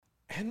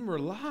And we're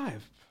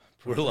live.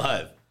 We're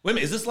live. Wait a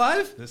minute, is this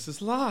live? This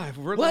is live.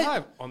 We're What?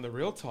 live on The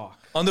Real Talk.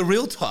 On The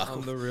Real Talk?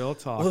 On The Real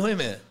Talk. Wait a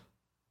minute.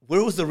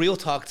 Where was The Real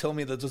Talk telling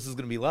me that this is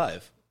going to be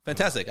live?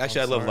 Fantastic. Actually,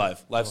 I love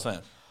live. Live's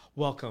fun.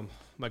 Welcome,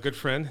 my good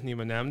friend,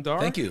 Nima Namdar.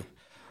 Thank you.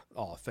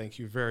 Oh, thank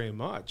you very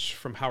much.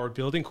 From Howard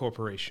Building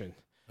Corporation.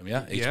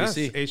 Yeah,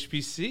 HBC. Yes,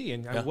 HBC.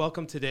 And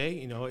welcome today.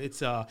 You know,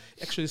 it's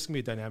actually, this is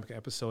going to be a dynamic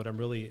episode. I'm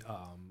really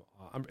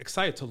I'm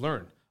excited to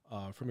learn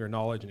from your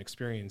knowledge and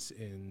experience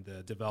in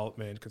the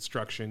development,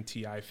 construction,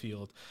 TI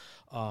field.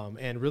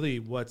 And really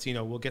what's,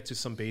 we'll get to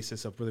some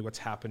basis of really what's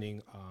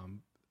happening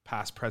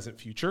past, present,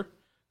 future,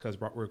 because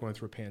we're going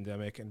through a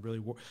pandemic and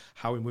really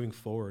how we're moving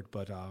forward.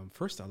 But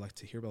first, I'd like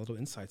to hear about a little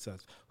insights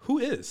of who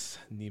is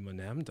Nima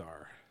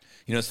Namdar?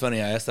 You know, it's funny.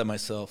 I ask that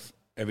myself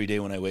every day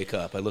when I wake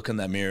up. I look in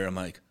that mirror. I'm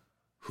like,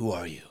 who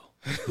are you?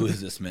 Who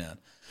is this man?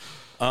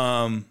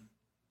 Well,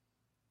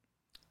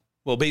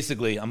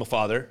 basically, I'm a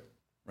father,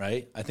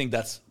 right? I think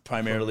that's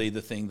primarily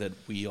the thing that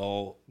we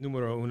all...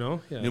 Numero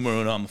uno. Yes.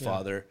 Numero uno, I'm a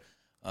father.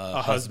 A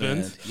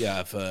husband. Yeah, I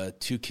have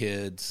 2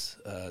 kids,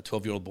 a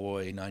 12-year-old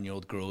boy,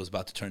 9-year-old girl who's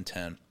about to turn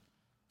 10.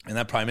 And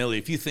that primarily,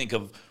 if you think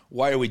of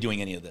why are we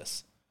doing any of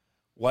this?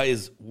 What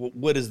is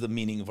the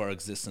meaning of our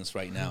existence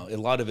right now? A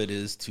lot of it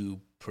is to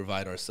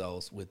provide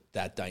ourselves with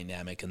that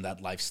dynamic and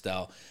that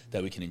lifestyle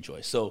that we can enjoy.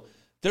 So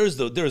there's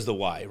the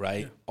why,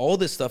 right? Yeah. All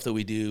this stuff that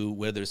we do,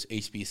 whether it's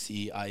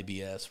HBC,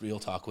 IBS, Real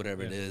Talk,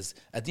 whatever it is,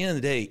 at the end of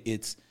the day,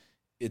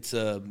 it's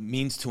a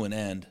means to an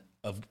end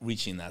of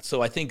reaching that.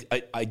 So I think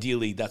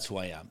ideally that's who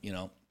I am,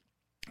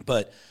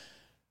 But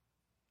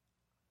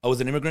I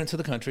was an immigrant to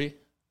the country.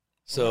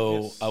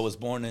 So I was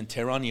born in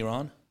Tehran,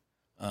 Iran,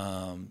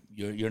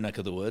 your neck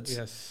of the woods.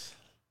 Yes.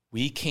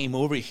 We came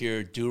over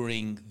here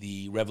during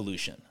the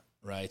revolution.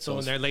 Right, so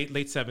in their late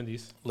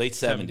 70s. Late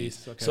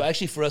 70s. Okay. So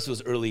actually, for us, it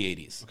was early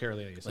 80s. Okay,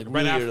 early 80s. Like right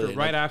really after, early,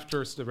 right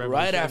after the revolution.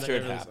 Right after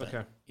it happened.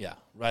 Okay. Yeah,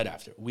 right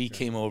after we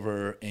came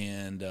over,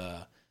 and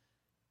I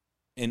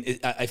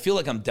feel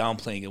like I'm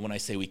downplaying it when I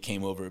say we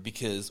came over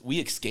because we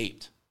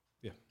escaped.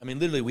 Yeah, I mean,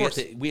 literally, we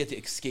had to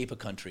escape a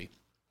country,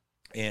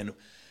 and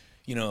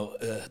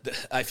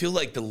I feel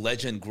like the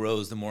legend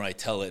grows the more I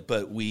tell it.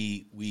 But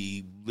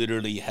we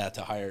literally had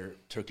to hire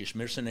Turkish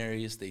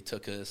mercenaries. They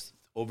took us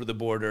over the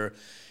border,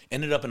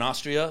 ended up in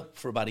Austria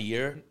for about a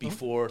year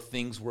before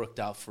things worked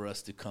out for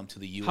us to come to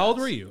the U.S. How old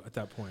were you at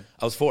that point?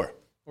 I was 4.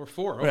 Or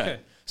 4, okay. Right.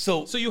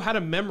 So you had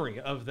a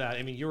memory of that.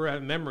 I mean, you were a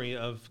memory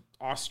of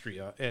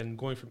Austria and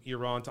going from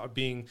Iran to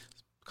being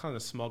kind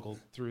of smuggled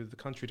through the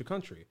country to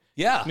country.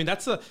 Yeah. I mean,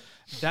 that's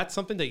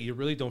something that you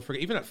really don't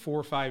forget. Even at 4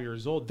 or 5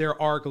 years old,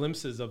 there are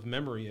glimpses of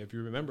memory if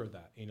you remember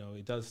that.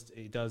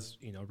 It does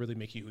really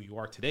make you who you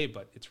are today,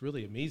 but it's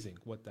really amazing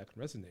what that can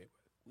resonate with.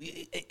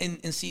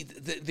 And see,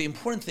 the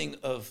important thing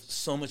of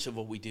so much of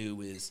what we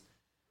do is,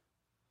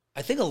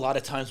 I think a lot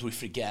of times we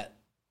forget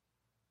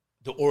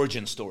the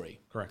origin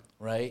story. Correct.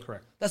 Right?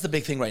 Correct. That's the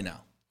big thing right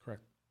now.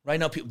 Correct. Right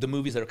now, the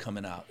movies that are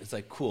coming out, it's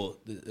like, cool,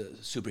 the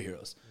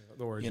superheroes. Yeah,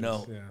 the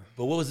origins,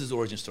 But what was his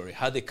origin story?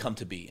 How did they come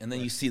to be? And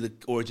then you see the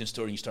origin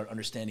story and you start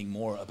understanding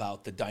more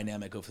about the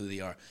dynamic of who they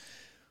are.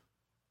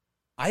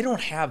 I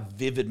don't have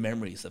vivid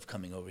memories of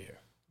coming over here.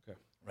 Okay.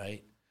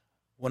 Right?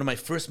 One of my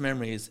first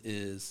memories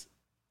is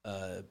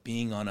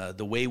being on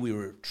the way we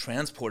were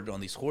transported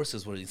on these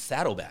horses were these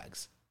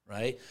saddlebags,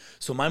 right?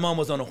 So my mom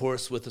was on a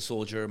horse with a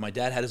soldier. My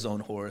dad had his own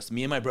horse.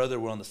 Me and my brother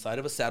were on the side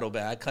of a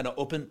saddlebag, kind of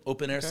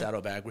open air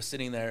saddlebag. We're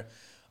sitting there,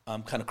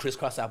 kind of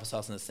crisscross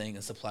applesauce in this thing,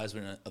 and supplies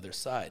were on the other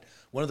side.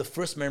 One of the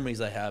first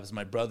memories I have is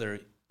my brother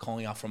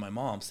calling out for my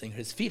mom, saying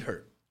his feet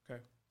hurt. Okay.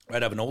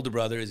 Right, I have an older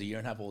brother, he's a year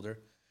and a half older.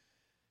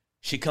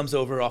 She comes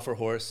over off her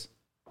horse,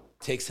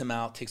 takes him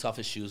out, takes off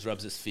his shoes,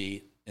 rubs his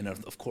feet, and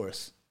of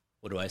course,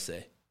 what do I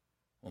say?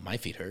 Well, my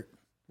feet hurt.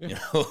 Yeah.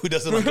 Who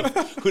doesn't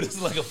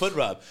like a foot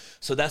rub?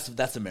 So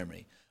that's a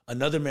memory.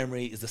 Another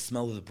memory is the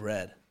smell of the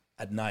bread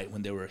at night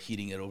when they were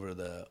heating it over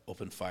the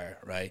open fire.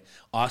 Right,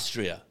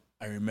 Austria.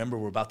 I remember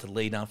we're about to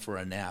lay down for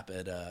a nap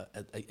at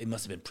it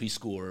must have been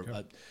preschool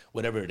or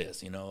whatever it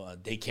is,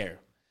 daycare.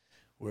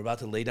 We're about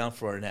to lay down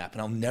for our nap,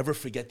 and I'll never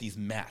forget these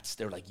mats.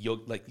 They're like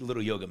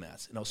little yoga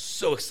mats, and I was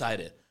so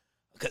excited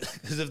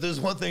because if there's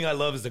one thing I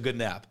love is a good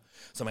nap.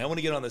 So I'm like, I want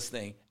to get on this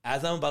thing.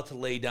 As I'm about to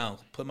lay down,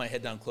 put my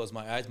head down, close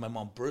my eyes, my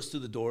mom burst through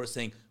the door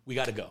saying, we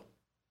got to go.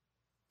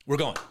 We're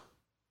going.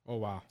 Oh,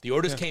 wow. The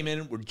orders came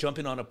in. We're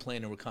jumping on a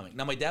plane, and we're coming.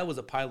 Now, my dad was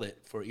a pilot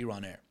for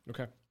Iran Air.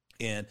 Okay.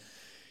 And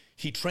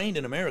he trained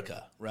in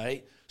America,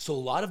 right? So a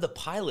lot of the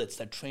pilots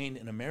that trained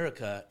in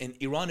America, and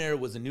Iran Air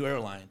was a new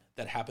airline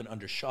that happened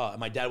under Shah, and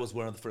my dad was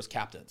one of the first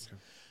captains.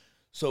 Okay.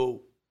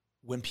 So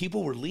when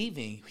people were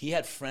leaving, he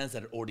had friends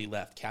that had already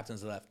left,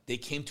 captains that left. They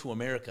came to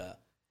America,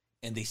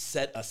 and they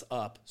set us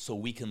up so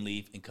we can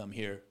leave and come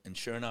here. And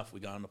sure enough,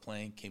 we got on the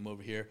plane, came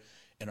over here,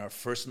 and our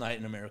first night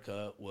in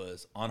America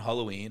was on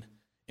Halloween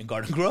in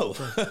Garden Grove,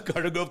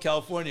 Garden Grove,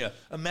 California.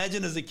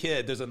 Imagine as a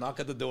kid, there's a knock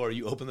at the door,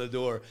 you open the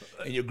door,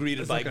 and you're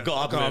greeted by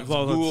goblins,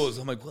 ghouls.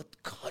 I'm like,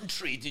 what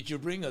country did you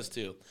bring us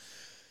to?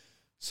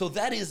 So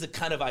that is the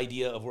kind of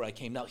idea of where I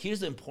came. Now,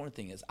 here's the important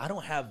thing is I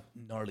don't have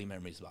gnarly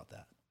memories about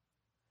that.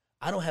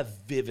 I don't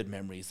have vivid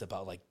memories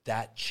about like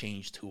that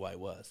changed who I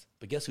was.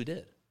 But guess who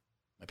did?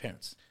 My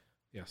parents.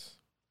 Yes.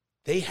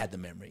 They had the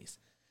memories.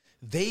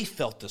 They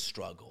felt the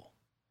struggle.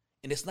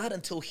 And it's not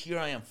until here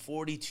I am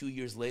 42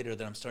 years later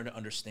that I'm starting to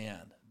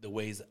understand the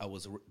ways I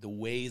was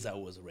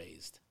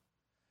raised,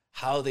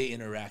 how they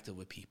interacted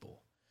with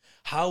people,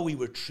 how we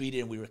were treated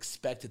and we were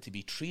expected to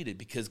be treated.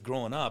 Because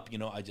growing up,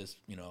 I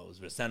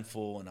was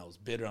resentful and I was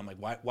bitter. I'm like,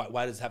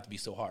 why does it have to be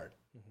so hard,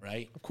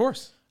 right? Of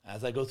course.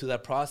 As I go through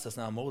that process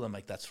now, I'm older, I'm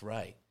like, that's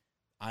right.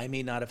 I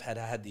may not have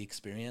had the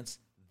experience.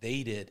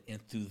 They did,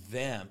 and through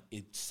them,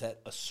 it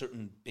set a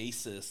certain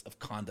basis of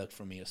conduct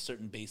for me, a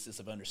certain basis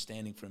of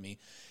understanding for me.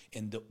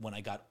 And when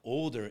I got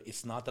older,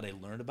 it's not that I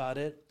learned about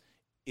it,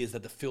 is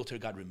that the filter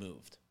got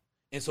removed.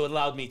 And so it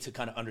allowed me to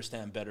kind of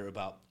understand better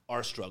about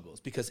our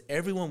struggles, because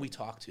everyone we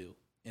talk to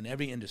in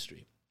every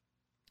industry,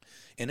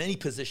 in any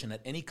position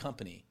at any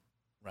company,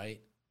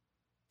 right,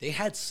 they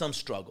had some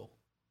struggle,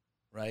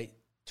 right?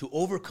 To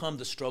overcome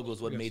the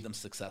struggles, what made them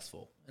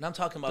successful. And I'm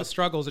talking about the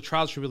struggles, the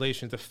trials,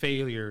 tribulations, the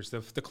failures,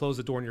 the close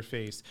the door in your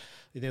face.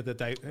 And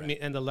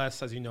the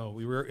less, as you know,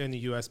 we were in the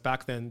U.S.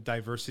 back then.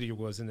 Diversity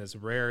wasn't as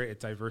rare.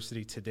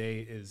 Diversity today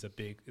is a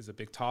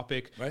big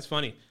topic. Right. It's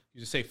funny. You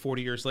just say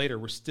 40 years later,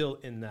 we're still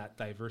in that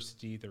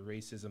diversity, the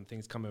racism,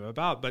 things coming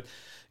about. But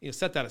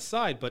set that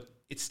aside. But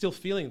it's still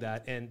feeling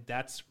that, and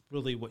that's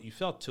really what you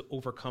felt to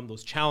overcome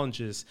those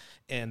challenges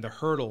and the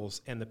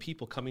hurdles and the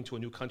people coming to a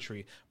new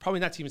country. Probably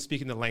not even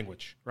speaking the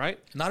language, right?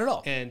 Not at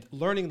all. And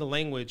learning the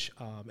language.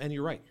 And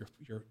you're right.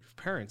 Your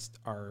parents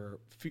are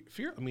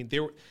fear. I mean,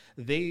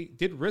 they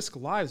did risk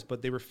lives,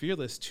 but they were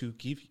fearless to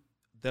give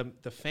them,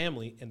 the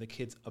family and the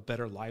kids, a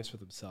better lives for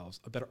themselves,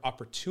 a better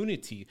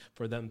opportunity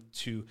for them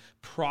to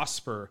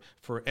prosper,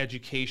 for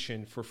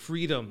education, for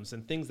freedoms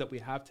and things that we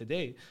have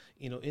today,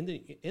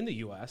 in the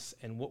U.S.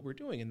 and what we're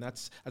doing. And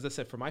that's, as I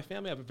said, for my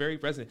family, I have a very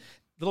resonant,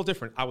 little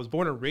different. I was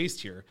born and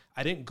raised here.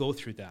 I didn't go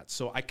through that.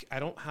 So I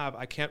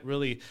can't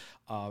really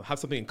have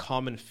something in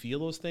common, feel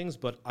those things.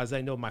 But as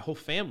I know, my whole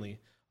family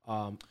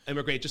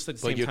immigrate just at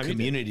the same time. But your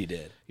community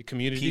did. Your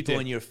community People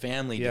did. in your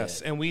family did.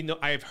 Yes, and we know.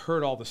 I've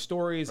heard all the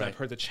stories. Right. I've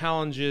heard the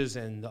challenges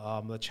and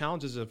the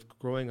challenges of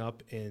growing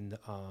up in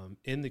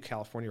the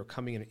California or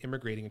coming and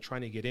immigrating and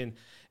trying to get in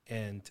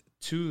and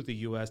to the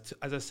U.S.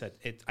 As I said,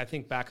 I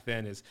think back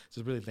then is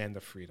really land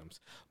of freedoms.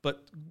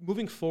 But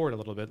moving forward a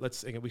little bit,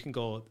 we can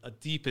go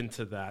deep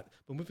into that.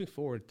 But moving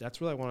forward, that's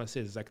what I want to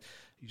say is, like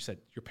you said,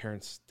 your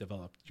parents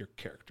developed your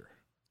character.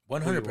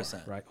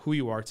 100%. Right. Who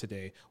you are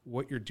today,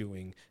 what you're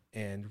doing,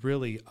 and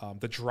really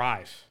the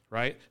drive,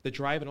 right? The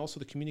drive and also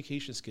the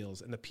communication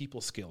skills and the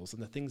people skills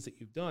and the things that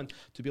you've done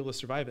to be able to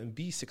survive and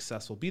be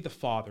successful, be the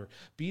father,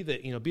 be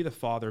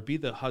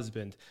the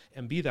husband,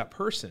 and be that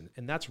person.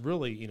 And that's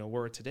really,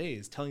 where today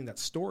is telling that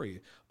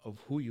story of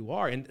who you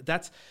are. And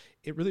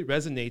it really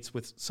resonates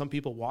with some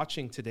people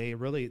watching today,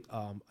 really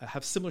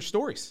have similar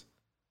stories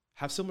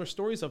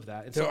of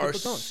that. And there are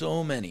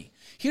so many.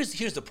 Here's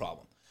the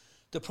problem.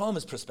 The problem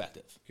is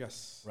perspective.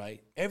 Yes.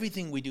 Right?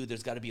 Everything we do,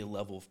 there's got to be a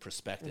level of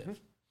perspective.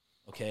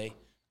 Mm-hmm. Okay?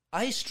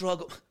 I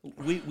struggle.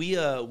 We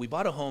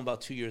bought a home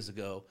about 2 years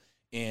ago,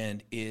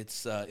 and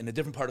it's in a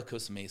different part of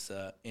Costa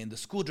Mesa, and the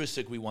school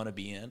district we want to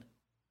be in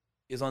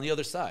is on the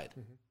other side.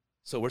 Mm-hmm.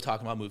 So we're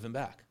talking about moving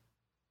back.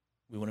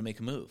 We want to make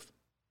a move.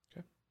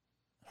 Okay.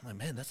 I'm like,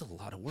 man, that's a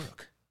lot of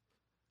work.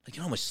 Like,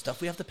 how much stuff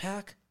we have to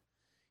pack?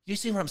 You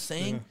see what I'm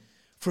saying? Mm-hmm.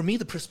 For me,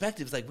 the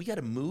perspective is like, we got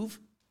to move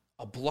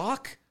a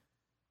block.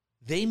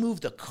 They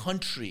moved a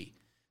country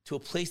to a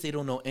place they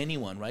don't know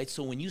anyone, right?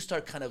 So when you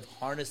start kind of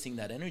harnessing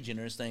that energy and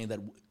understanding that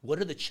what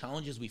are the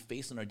challenges we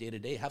face in our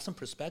day-to-day, have some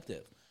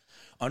perspective.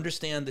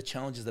 Understand the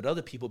challenges that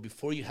other people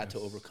before you had to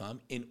overcome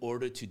in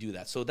order to do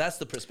that. So that's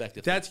the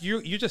perspective. That's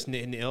you just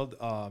nailed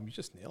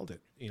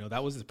it.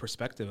 That was the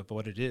perspective of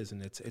what it is.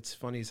 And it's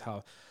funny is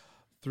how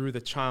through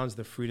the challenge,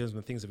 the freedoms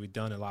and things that we've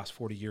done in the last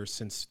 40 years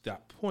since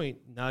that point,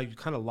 now you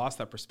kind of lost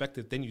that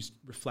perspective. Then you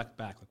reflect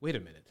back like, wait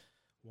a minute,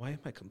 why am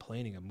I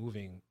complaining? I'm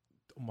moving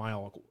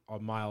a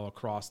mile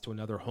across to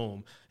another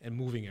home and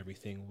moving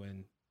everything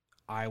when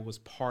I was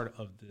part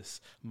of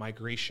this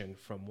migration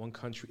from one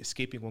country,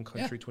 escaping one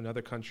country to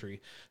another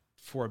country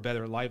for a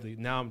better livelihood.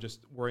 Now I'm just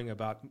worrying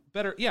about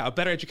a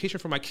better education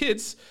for my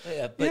kids.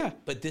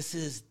 But this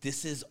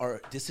is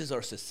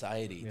our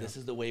society. Yeah. This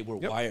is the way we're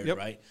wired,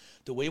 right?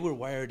 The way we're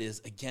wired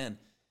is, again,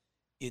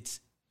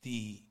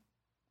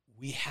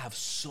 we have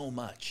so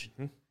much.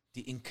 Mm-hmm.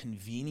 The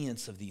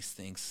inconvenience of these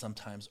things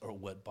sometimes are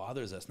what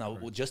bothers us. Now,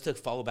 just to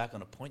follow back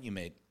on a point you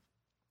made,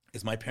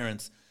 is my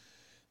parents,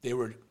 they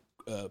were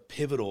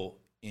pivotal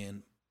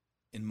in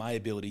my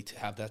ability to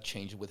have that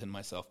change within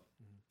myself,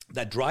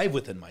 that drive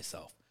within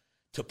myself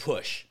to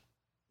push,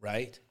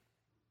 right?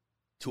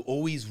 To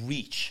always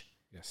reach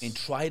and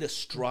try to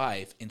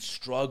strive and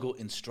struggle.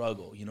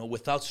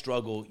 Without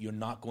struggle, you're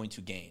not going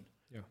to gain,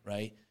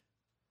 right?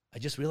 I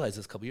just realized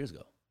this a couple years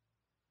ago.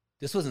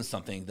 This wasn't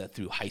something that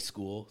through high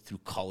school, through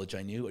college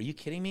I knew. Are you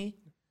kidding me?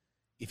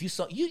 If you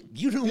saw, you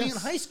knew me in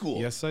high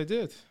school. Yes, I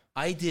did.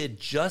 I did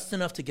just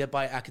enough to get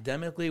by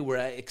academically. Where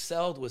I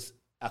excelled was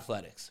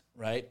athletics,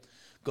 right?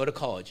 Go to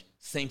college,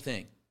 same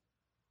thing.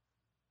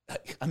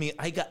 I mean,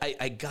 I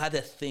got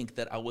to think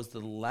that I was the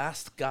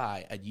last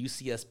guy at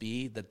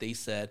UCSB that they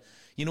said,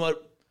 you know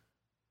what,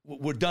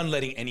 we're done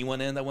letting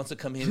anyone in that wants to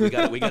come in. We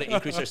got to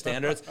increase our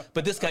standards.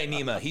 But this guy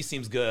Nima, he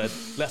seems good.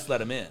 Let's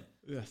let him in.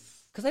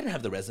 Yes. Because I didn't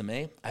have the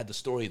resume. I had the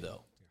story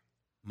though.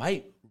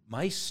 My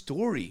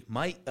story,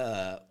 what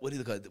do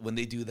you call it when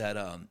they do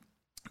that?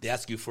 They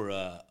ask you for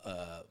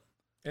an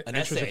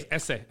essay.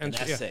 An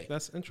essay. Yeah,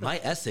 that's interesting. My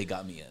essay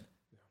got me in.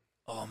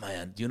 Oh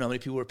man, do you know how many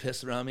people were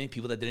pissed around me?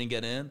 People that didn't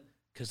get in.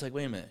 Because like,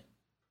 wait a minute.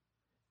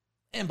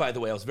 And by the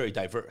way, I was very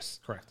diverse.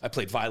 Correct. I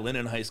played violin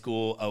in high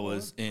school. I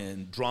was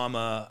in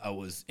drama. I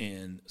was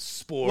in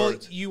sport. Well,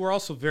 you were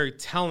also very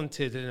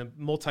talented and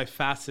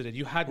multifaceted.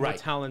 You had more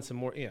talents and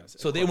more, yes.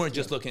 So they weren't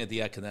just looking at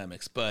the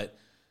academics, but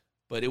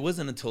it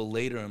wasn't until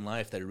later in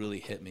life that it really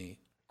hit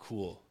me.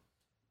 Cool.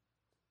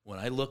 When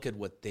I look at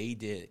what they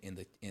did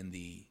in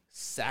the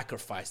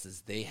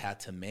sacrifices they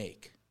had to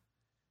make,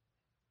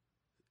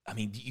 I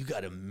mean, you got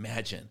to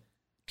imagine.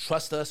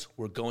 Trust us,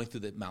 we're going through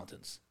the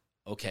mountains.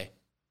 Okay.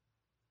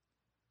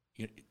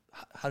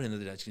 How do you know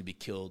that that's going to be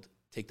killed?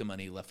 Take the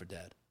money, left for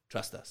dead.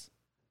 Trust us.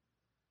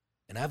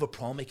 And I have a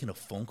problem making a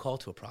phone call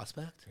to a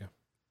prospect,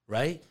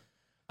 right?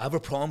 I have a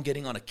problem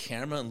getting on a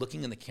camera and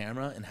looking in the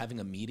camera and having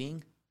a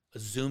meeting, a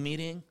Zoom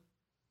meeting.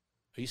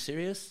 Are you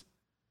serious?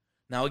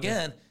 Now,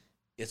 again,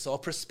 it's all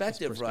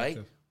perspective, right?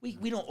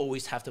 We don't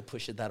always have to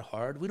push it that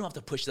hard. We don't have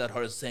to push it that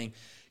hard as saying,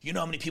 you know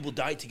how many people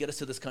died to get us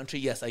to this country?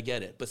 Yes, I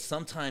get it. But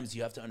sometimes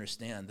you have to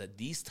understand that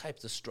these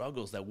types of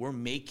struggles that we're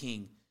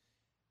making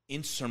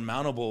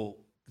insurmountable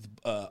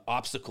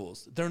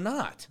obstacles, they're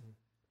not.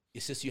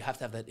 It's just you have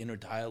to have that inner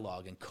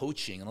dialogue and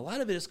coaching. And a lot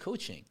of it is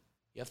coaching.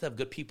 You have to have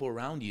good people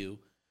around you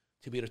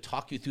to be able to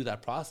talk you through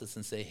that process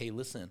and say, hey,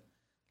 listen,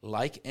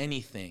 like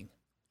anything,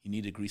 you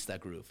need to grease that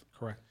groove.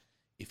 Correct.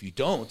 If you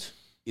don't,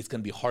 it's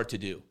going to be hard to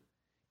do.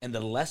 And the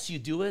less you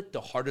do it,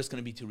 the harder it's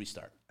going to be to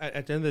restart.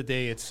 At the end of the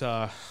day, it's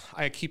I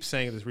keep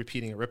saying this,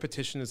 repeating it.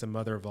 Repetition is the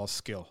mother of all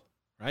skill,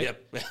 right?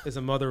 Yep. Is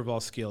a mother of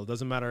all skill. It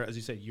doesn't matter, as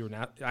you said, you're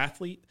an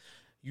athlete.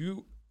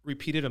 You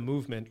repeated a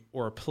movement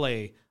or a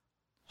play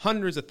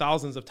hundreds of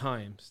thousands of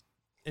times,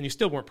 and you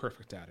still weren't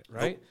perfect at it,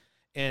 right? Nope.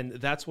 And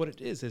that's what it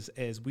is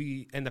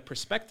and the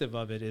perspective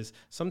of it is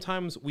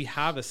sometimes we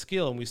have a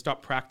skill and we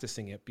stop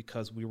practicing it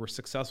because we were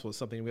successful at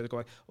something. And we have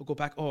to go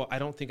back, I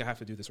don't think I have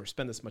to do this or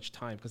spend this much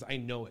time because I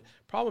know it.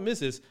 Problem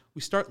is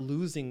we start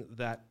losing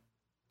that,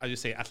 I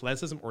just say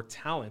athleticism or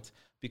talent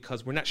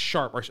because we're not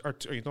sharp.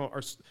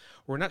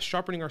 We're not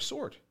sharpening our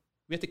sword.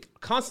 We have to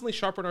constantly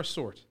sharpen our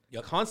sword,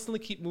 constantly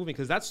keep moving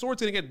because that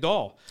sword's going to get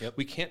dull. Yep.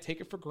 We can't take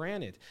it for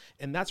granted.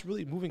 And that's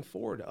really moving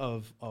forward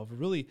of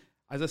really,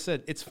 as I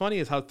said, it's funny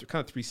as how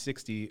kind of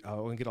 360, we're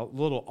going to get a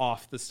little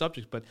off the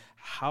subject, but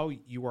how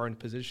you are in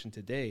position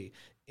today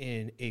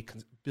in a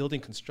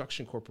building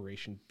construction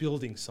corporation,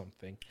 building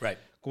something, right,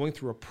 going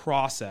through a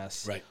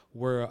process right,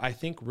 where I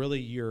think really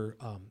your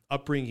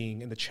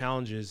upbringing and the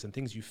challenges and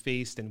things you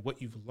faced and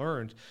what you've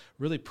learned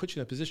really put you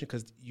in a position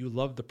because you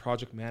love the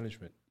project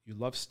management. You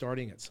love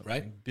starting at something,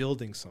 right,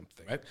 building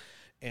something, right,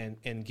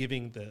 and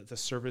giving the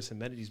service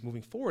amenities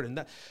moving forward. And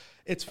that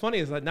it's funny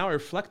is that now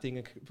reflecting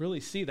and really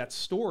see that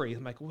story.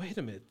 I'm like, wait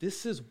a minute,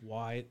 this is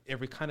why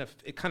it kind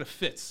of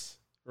fits,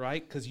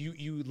 right? Because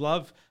you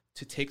love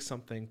to take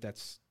something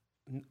that's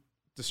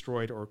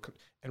destroyed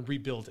and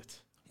rebuild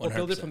it, 100%. Or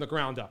build it from the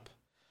ground up,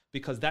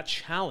 because that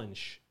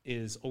challenge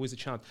is always a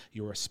challenge.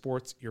 You're a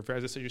sports,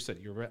 as you said,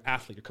 you're an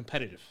athlete, you're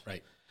competitive,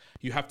 right?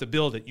 You have to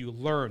build it, you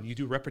learn, you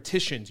do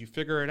repetitions, you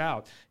figure it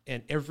out,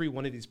 and every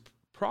one of these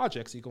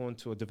projects you go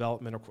into a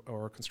development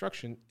or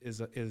construction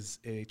is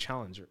a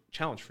challenge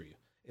for you,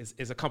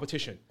 is a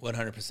competition.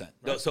 100%.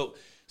 Right? So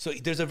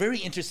there's a very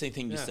interesting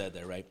thing you said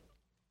there, right?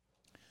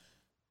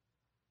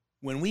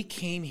 When we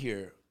came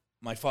here,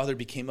 my father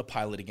became a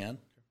pilot again,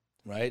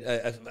 right?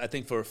 I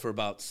think for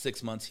about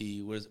 6 months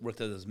he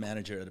worked as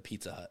manager at a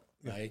Pizza Hut,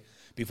 right?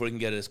 Before he can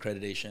get his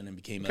accreditation and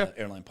became an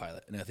airline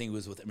pilot. And I think it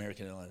was with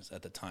American Airlines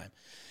at the time.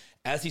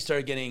 As he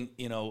started getting,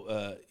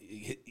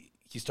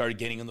 he started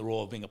getting in the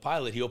role of being a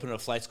pilot, he opened a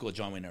flight school at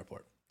John Wayne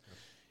Airport.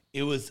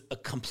 It was a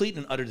complete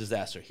and utter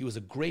disaster. He was a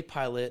great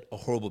pilot, a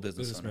horrible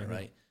business owner,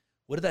 right?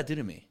 What did that do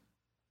to me?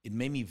 It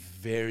made me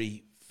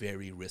very,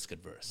 very risk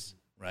adverse,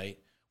 right?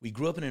 We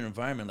grew up in an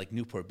environment like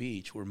Newport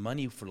Beach where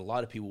money for a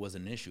lot of people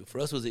wasn't an issue.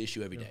 For us, it was an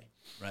issue every day,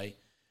 right?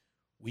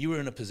 We were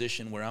in a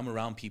position where I'm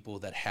around people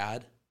that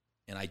had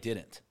and I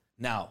didn't.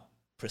 Now,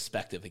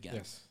 perspective again.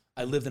 Yes.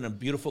 I lived in a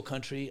beautiful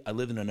country. I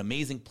lived in an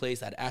amazing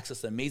place. I had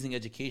access to amazing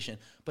education.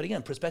 But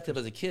again, perspective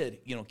as a kid,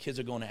 kids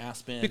are going to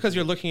Aspen. Because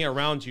you're looking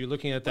around you,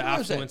 looking at the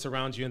affluence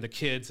around you and the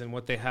kids and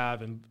what they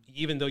have. And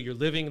even though you're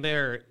living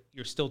there,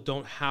 you still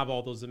don't have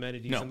all those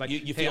amenities. No, and like,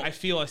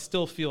 I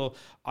still feel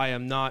I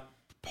am not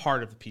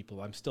part of the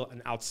people. I'm still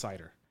an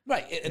outsider.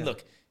 Right. And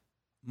look,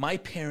 my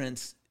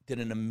parents did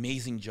an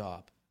amazing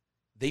job.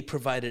 They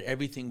provided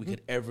everything we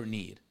could ever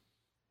need.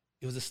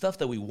 It was the stuff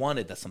that we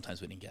wanted that sometimes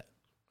we didn't get.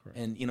 Correct.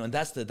 And and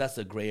that's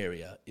the gray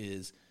area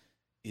is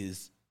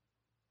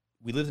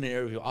we lived in an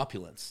area of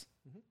opulence,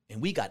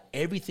 And we got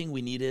everything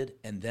we needed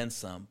and then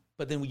some.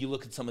 But then when you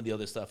look at some of the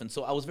other stuff, and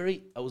so I was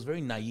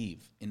very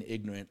naive and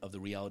ignorant of the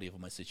reality of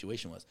what my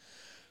situation was.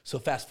 So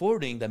fast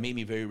forwarding, that made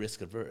me very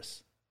risk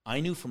averse. I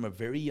knew from a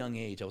very young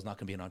age I was not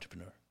going to be an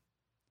entrepreneur.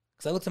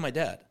 Because I looked at my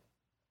dad.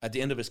 At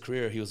the end of his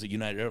career, he was at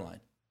United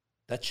Airlines.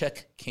 That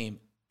check came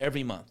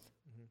every month,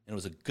 and it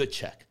was a good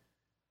check.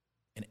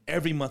 And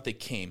every month it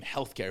came,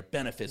 healthcare,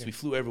 benefits. We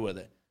flew everywhere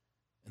there.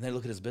 And then I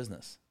look at his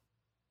business.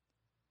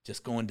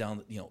 Just going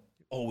down,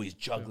 always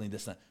juggling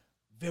this and that.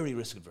 Very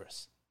risk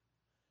averse.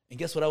 And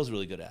guess what I was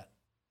really good at?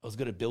 I was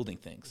good at building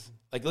things.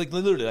 Like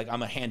literally, like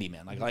I'm a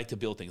handyman. Like I like to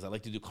build things. I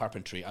like to do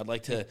carpentry. I'd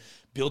like to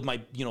build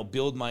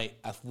my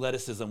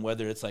athleticism,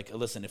 whether it's like,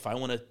 listen, if I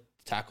want to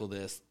tackle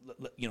this,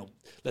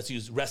 let's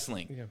use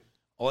wrestling. Yeah.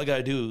 All I got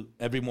to do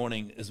every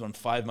morning is run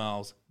 5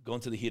 miles, go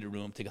into the heated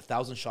room, take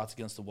 1,000 shots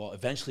against the wall.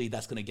 Eventually,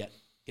 that's going to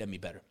get me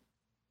better.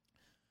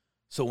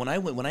 So when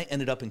I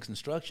ended up in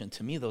construction,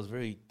 to me, that was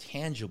very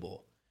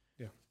tangible.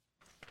 Yeah.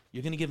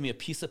 You're going to give me a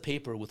piece of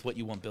paper with what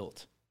you want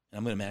built, and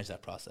I'm going to manage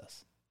that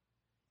process.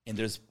 And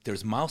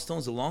there's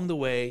milestones along the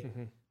way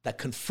that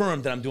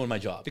confirm that I'm doing my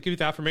job. They give you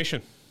the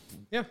affirmation.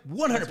 Yeah.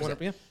 100%.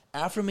 Yeah.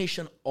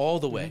 Affirmation all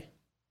the way.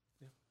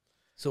 Yeah.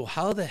 So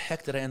how the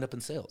heck did I end up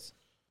in sales?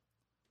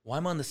 Well,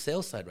 I'm on the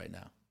sales side right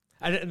now.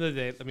 At the end of the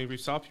day, let me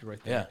stop you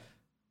right there. Yeah.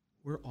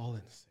 We're all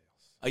in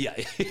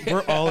sales. Yeah.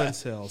 We're all in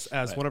sales.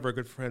 As one of our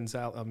good friends,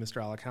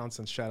 Mr. Alec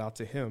Hounson, shout out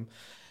to him.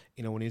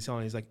 When he's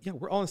on, he's like, yeah,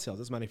 we're all in sales.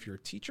 Doesn't matter if you're a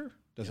teacher.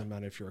 Doesn't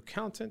matter if you're an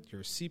accountant,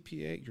 you're a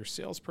CPA, you're a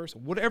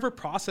salesperson. Whatever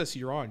process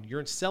you're on,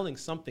 you're selling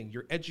something.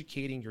 You're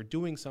educating. You're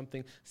doing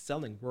something,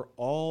 selling. We're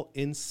all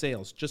in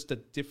sales, just a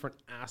different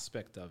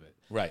aspect of it.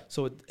 Right.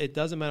 So it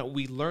doesn't matter.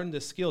 We learn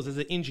the skills. As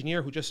an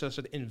engineer who just starts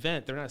to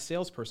invent, they're not a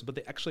salesperson, but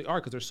they actually are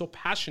because they're so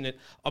passionate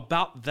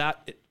about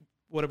that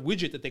what a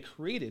widget that they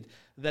created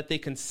that they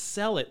can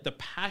sell it. The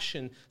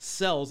passion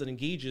sells and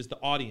engages the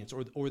audience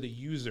or the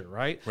user,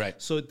 right?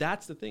 Right. So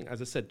that's the thing.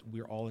 As I said,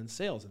 we're all in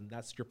sales, and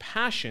that's your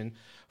passion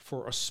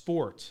for a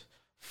sport,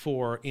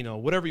 for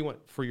whatever you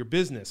want, for your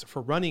business,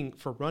 for running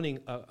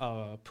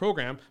a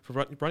program,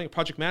 for running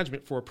project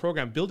management, for a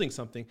program, building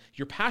something.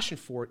 Your passion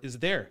for it is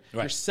there.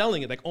 Right. You're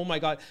selling it like, oh my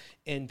God,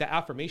 and the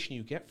affirmation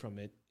you get from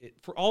it.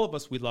 For all of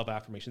us, we love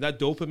affirmation. That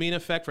dopamine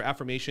effect for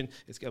affirmation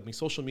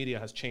social media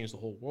has changed the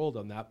whole world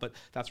on that, but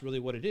that's really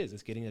what it is.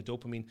 It's getting a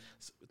dopamine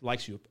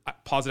likes you.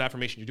 Positive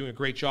affirmation. You're doing a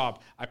great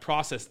job. I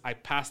processed. I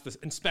passed this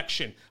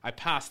inspection. I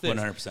passed this.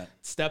 100%.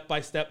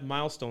 Step-by-step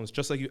milestones,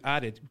 just like you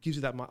added, gives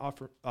you that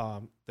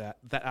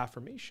that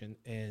affirmation,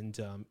 and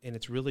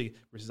it's really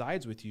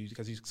resides with you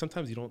because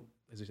sometimes you don't,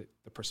 as you say,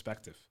 the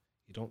perspective.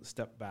 You don't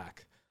step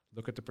back,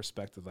 look at the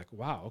perspective like,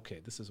 wow,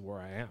 okay, this is where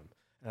I am.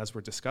 And as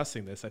we're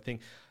discussing this, I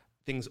think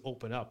things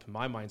open up.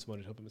 My mind's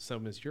wanted to open,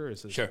 some is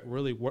yours, is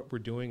really what we're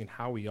doing and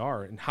how we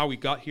are and how we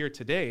got here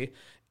today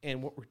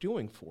and what we're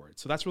doing for it.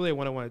 So that's really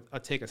when I want to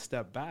take a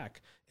step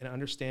back and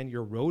understand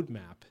your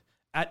roadmap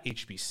at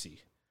HBC,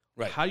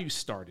 right? How you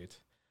started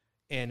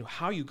and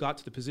how you got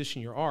to the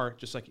position you are,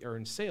 just like you're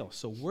in sales.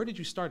 So where did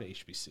you start at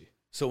HBC?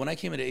 So when I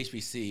came into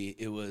HBC,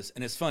 it was,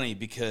 and it's funny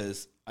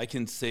because I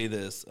can say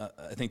this,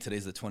 I think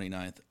today's the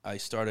 29th. I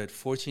started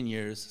 14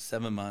 years,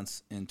 7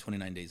 months, and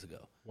 29 days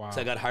ago. Wow. So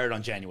I got hired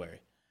on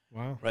January.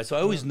 Wow. Right. So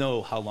I always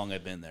know how long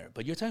I've been there,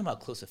 but you're talking about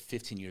close to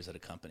 15 years at a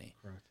company.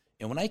 Correct.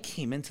 And when I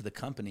came into the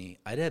company,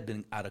 I had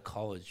been out of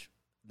college,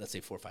 let's say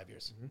 4 or 5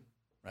 years,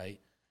 right?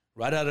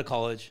 Right out of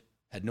college,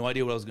 had no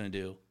idea what I was going to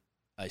do.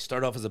 I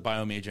started off as a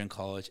bio major in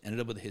college, ended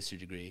up with a history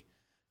degree,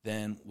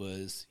 then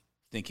was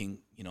thinking,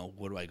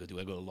 what do I go do?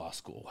 I go to law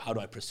school. How do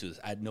I pursue this?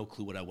 I had no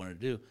clue what I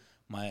wanted to do.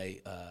 My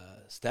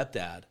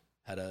stepdad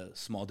had a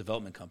small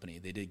development company.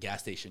 They did gas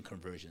station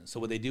conversions. So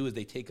what they do is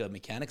they take a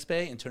mechanics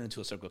bay and turn it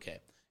into a Circle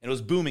K. And it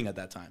was booming at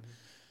that time.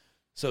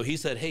 So he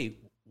said, hey,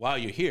 while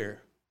you're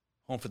here,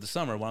 home for the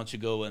summer, why don't you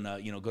go and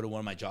go to one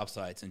of my job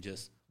sites and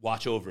just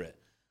watch over it,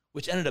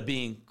 which ended up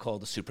being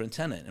called the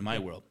superintendent in my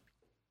world.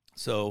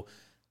 So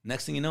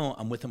next thing you know,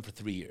 I'm with him for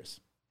 3 years,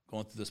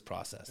 going through this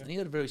process. And he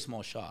had a very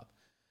small shop.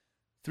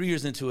 3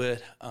 years into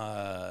it,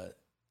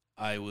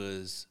 I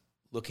was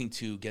looking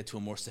to get to a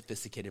more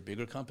sophisticated,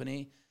 bigger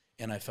company.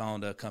 And I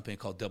found a company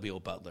called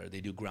W.O. Butler.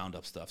 They do ground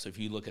up stuff. So if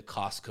you look at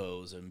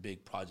Costco's and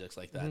big projects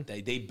like that,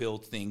 they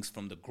build things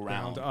from the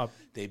ground up.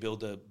 They build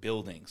the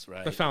buildings,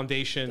 right? The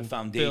foundation.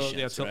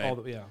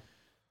 Right?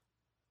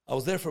 I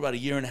was there for about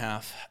 1.5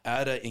 years.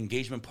 At an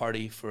engagement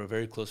party for a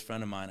very close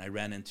friend of mine, I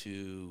ran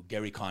into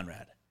Gary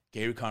Conrad.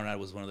 Gary Conrad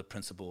was one of the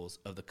principals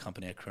of the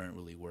company I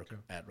currently work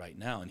at right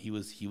now. And he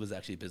was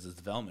actually business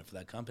development for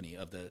that company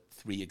of the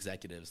 3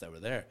 executives that were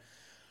there.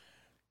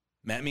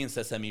 Met me and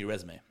said, send me your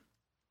resume.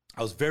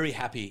 I was very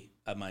happy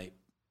at my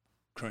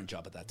current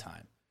job at that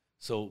time.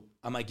 So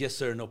I'm like, yes,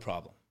 sir, no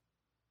problem.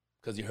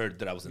 Because you heard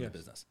that I was in the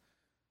business.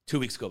 2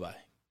 weeks go by,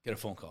 get a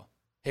phone call.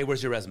 Hey,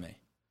 where's your resume?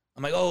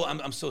 I'm like, oh,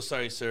 I'm so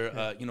sorry,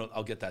 sir.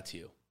 I'll get that to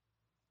you.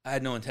 I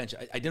had no intention.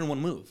 I didn't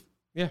want to move.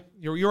 Yeah,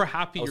 you're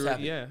happy. I was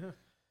happy. Yeah.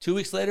 2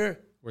 weeks later,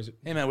 where's it?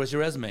 Hey, man, where's your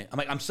resume? I'm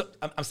like,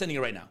 I'm sending it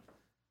right now.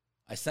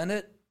 I send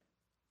it.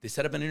 They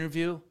set up an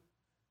interview.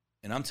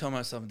 And I'm telling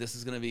myself, this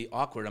is going to be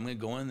awkward. I'm going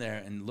to go in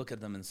there and look at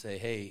them and say,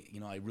 hey,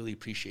 I really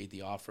appreciate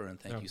the offer and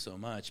thank you so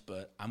much,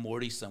 but I'm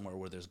already somewhere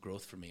where there's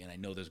growth for me, and I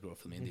know there's growth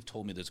for me, and they've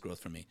told me there's growth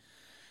for me.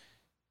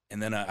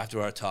 And then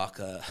after our talk,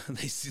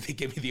 they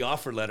gave me the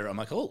offer letter. I'm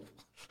like, oh,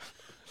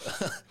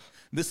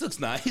 this looks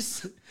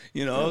nice.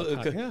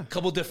 A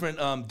couple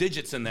different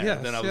digits in there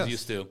than I was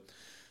used to.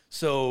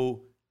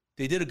 So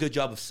they did a good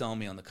job of selling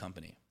me on the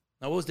company.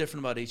 Now, what was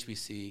different about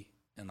HBC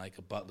and like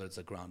a Butler's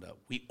a ground up?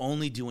 We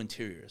only do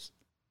interiors.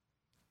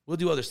 We'll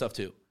do other stuff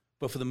too.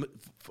 But for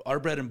our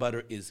bread and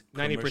butter is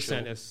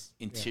 90% is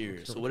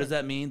interiors. So what does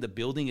that mean? The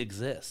building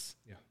exists.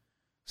 Yeah.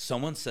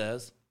 Someone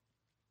says,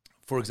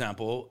 for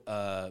example,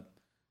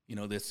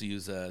 let's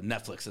use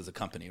Netflix as a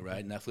company,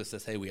 right? Netflix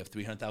says, hey, we have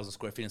 300,000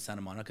 square feet in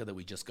Santa Monica that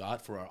we just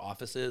got for our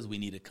offices. We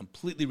need it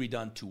completely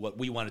redone to what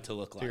we want it to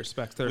look like.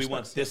 We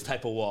want this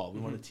type of wall.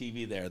 We want a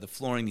TV there. The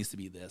flooring needs to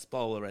be this,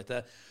 blah, blah, blah, right?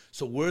 That.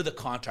 So we're the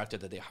contractor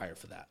that they hire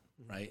for that,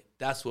 right?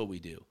 That's what we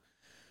do.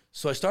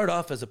 So I started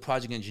off as a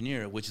project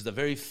engineer, which is a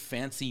very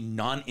fancy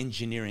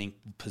non-engineering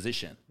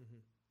position.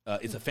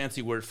 It's a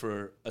fancy word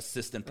for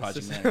assistant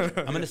project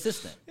manager. I'm an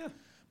assistant. Yeah.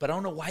 But I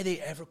don't know why they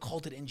ever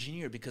called it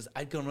engineer, because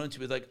I'd go around to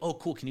be like, oh,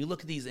 cool, can you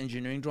look at these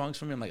engineering drawings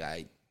for me? I'm like,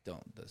 I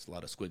don't. There's a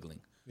lot of squiggling.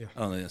 Yeah.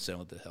 I don't understand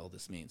what the hell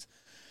this means.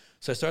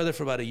 So I started there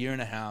for about a year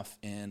and a half,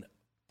 and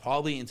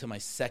probably into my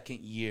second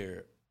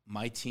year,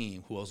 my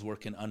team, who I was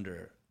working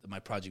under, my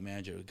project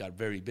manager, got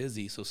very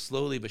busy. So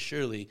slowly but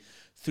surely,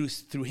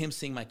 through him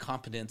seeing my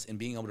competence in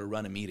being able to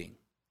run a meeting,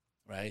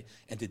 right,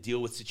 and to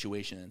deal with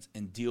situations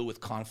and deal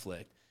with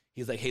conflict,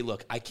 he's like, hey,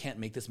 look, I can't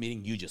make this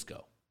meeting. You just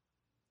go.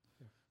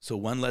 So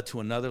one led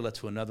to another, led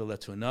to another, led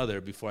to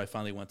another, before I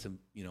finally went to,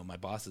 my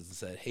bosses and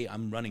said, hey,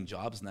 I'm running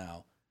jobs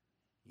now.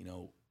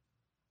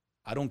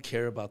 I don't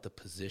care about the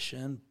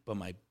position, but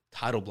my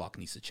title block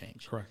needs to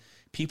change. Correct.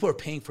 People are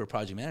paying for a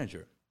project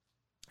manager,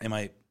 and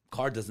my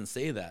card doesn't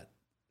say that.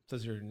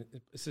 Does your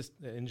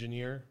assistant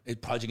engineer?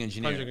 Project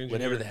engineer,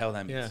 whatever the hell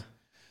that means. Yeah.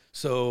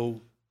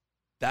 So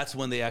that's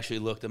when they actually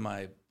looked at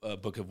my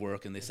book of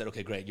work, and they said,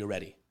 okay, great, you're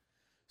ready.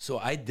 So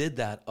I did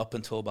that up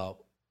until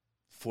about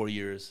 4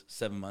 years,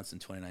 7 months, and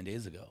 29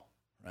 days ago,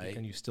 right?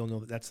 And you still know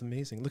that. That's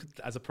amazing. Look,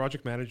 as a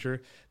project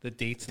manager, the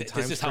dates and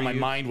times. This is how my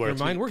mind works.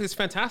 Your mind works. It's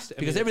fantastic.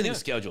 Because everything's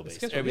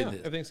schedule-based.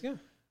 Everything's.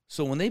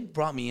 So when they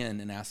brought me in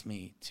and asked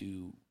me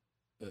to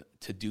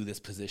do this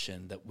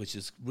position, which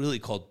is really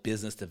called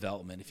business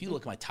development. If you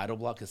look at my title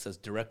block, it says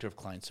Director of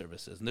Client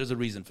Services, and there's a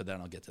reason for that,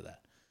 and I'll get to that.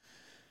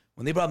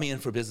 When they brought me in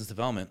for business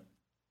development,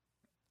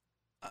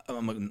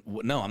 I'm like,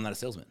 no, I'm not a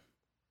salesman.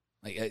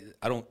 Like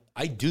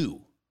I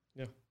do.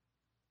 Yeah.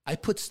 I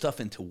put stuff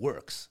into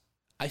works.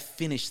 I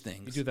finish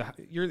things. You do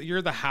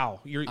you're the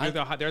how. You're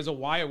the how. There's a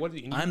why. What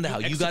I'm the how.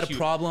 You got a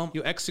problem.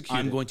 You execute.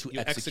 I'm going to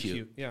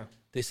execute. Yeah.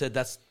 They said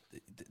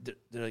they're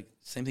like,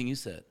 same thing you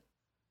said.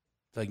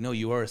 Like, no,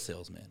 you are a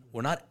salesman.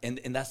 We're not, and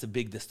that's a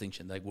big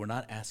distinction. Like, we're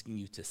not asking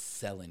you to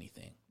sell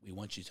anything. We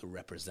want you to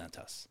represent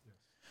us. Yes.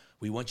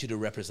 We want you to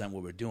represent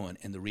what we're doing.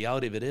 And the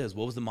reality of it is,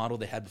 what was the model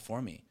they had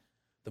before me?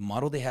 The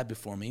model they had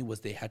before me was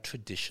they had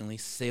traditionally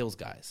sales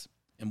guys.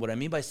 And what I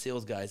mean by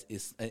sales guys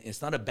is,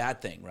 it's not a bad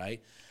thing,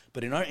 right?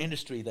 But in our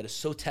industry that is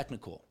so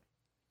technical,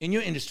 in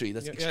your industry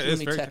that's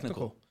extremely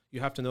technical. You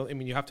have to know,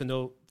 you have to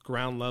know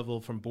ground level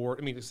from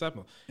board. Except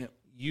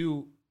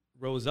you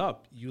rose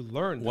up, you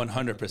learned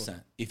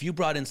 100%. If you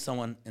brought in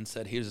someone and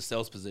said, here's a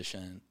sales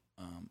position,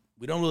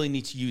 we don't really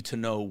need you to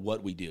know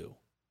what we do.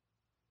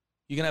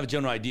 You can have a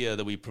general idea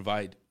that we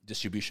provide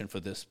distribution for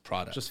this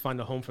product. Just find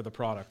a home for the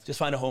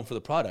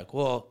product.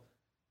 Well,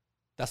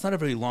 that's not a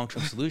very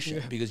long-term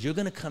solution because you're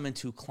going to come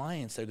into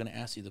clients that are going to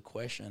ask you the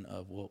question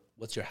of, well,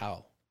 what's your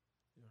how?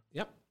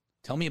 Yep.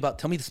 Tell me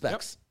the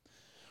specs. Yep.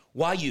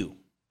 Why you?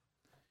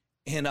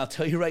 And I'll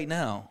tell you right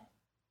now,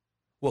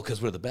 well,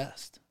 because we're the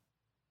best.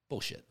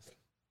 Bullshit.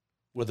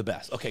 We're the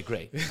best. Okay,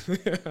 great.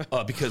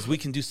 Because we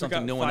can do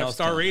something no one else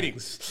can. 5-star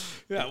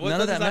ratings. Yeah, none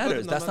of that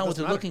matters. That's not what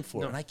they're looking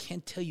for. No. And I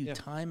can't tell you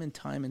time and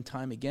time and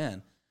time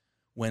again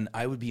when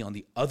I would be on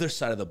the other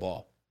side of the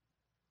ball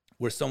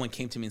where someone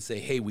came to me and say,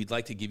 hey, we'd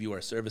like to give you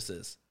our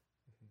services.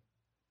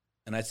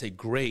 And I'd say,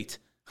 great.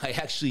 I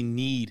actually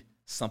need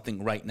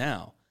something right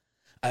now.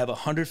 I have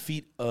 100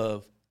 feet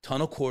of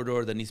tunnel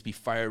corridor that needs to be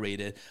fire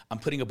rated. I'm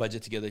putting a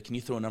budget together. Can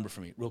you throw a number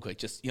for me real quick?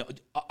 Just,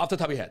 off the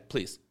top of your head,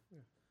 please.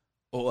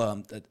 Oh,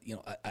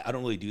 I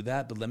don't really do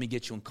that, but let me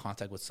get you in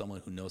contact with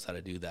someone who knows how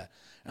to do that.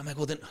 And I'm like,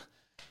 well, then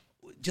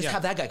just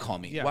have that guy call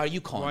me. Yeah. Why are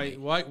you calling me?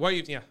 Why are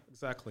you? Yeah,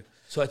 exactly.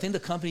 So I think the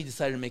company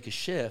decided to make a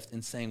shift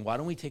in saying, why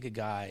don't we take a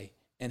guy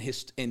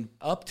and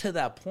up to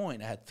that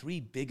point, I had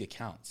 3 big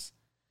accounts.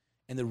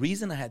 And the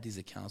reason I had these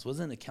accounts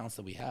wasn't accounts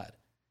that we had.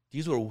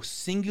 These were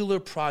singular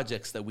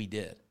projects that we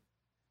did.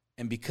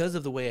 And because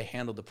of the way I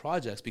handled the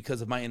projects,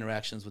 because of my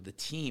interactions with the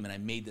team, and I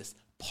made this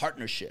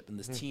partnership and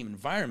this team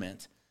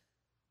environment,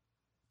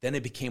 then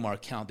it became our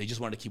account. They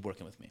just wanted to keep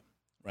working with me,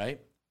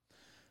 right?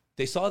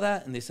 They saw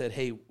that and they said,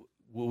 hey,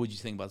 what would you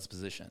think about this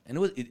position?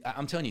 And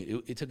I'm telling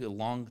you, it took a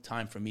long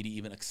time for me to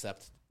even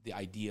accept the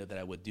idea that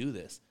I would do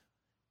this.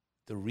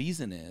 The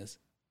reason is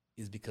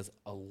is because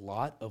a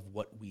lot of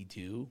what we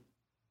do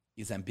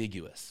is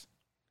ambiguous.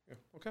 Yeah.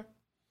 Okay.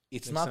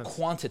 It's Makes not sense.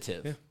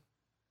 quantitative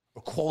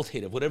or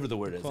qualitative, whatever the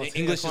word is.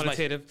 English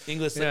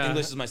English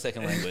is my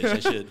second language. I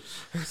should,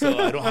 so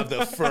I don't have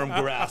the firm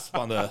grasp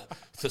on the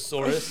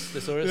thesaurus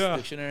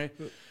dictionary.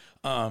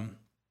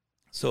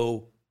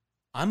 So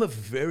I'm a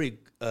very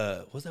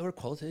what's that word?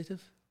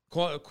 Qualitative.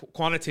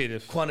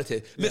 Quantitative.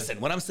 Quantitative. Yeah. Listen,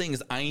 what I'm saying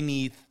is I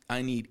need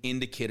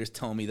indicators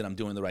telling me that I'm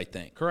doing the right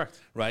thing. Correct.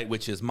 Right?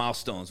 Which is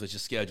milestones, which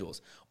is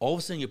schedules. All of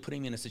a sudden, you're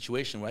putting me in a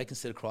situation where I can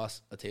sit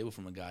across a table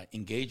from a guy,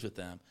 engage with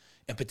them,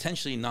 and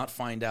potentially not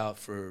find out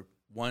for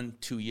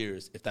 1-2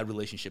 years if that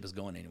relationship is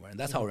going anywhere. And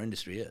that's how our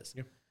industry is.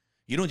 Yeah.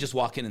 You don't just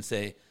walk in and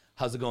say,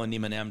 how's it going,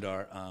 Nima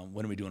Namdar?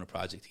 When are we doing a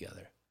project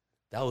together?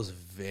 That was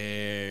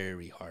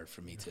very hard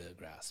for me to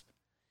grasp.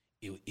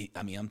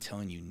 I mean, I'm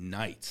telling you,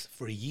 nights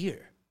for a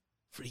year.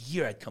 For a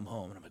year, I'd come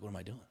home, and I'm like, what am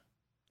I doing?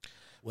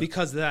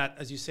 Because that,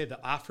 as you say, the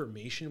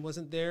affirmation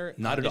wasn't there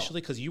Not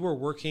initially, because you were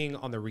working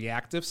on the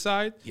reactive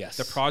side. Yes.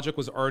 The project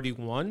was already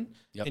won,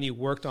 Yep. and you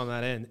worked on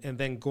that end. And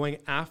then going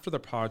after the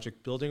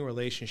project, building a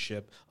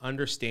relationship,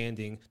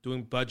 understanding,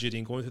 doing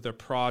budgeting, going through the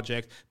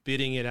project,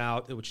 bidding it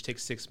out, which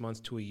takes 6 months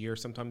to a year,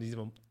 sometimes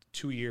even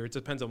 2 years. It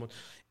depends on what.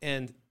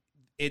 And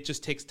it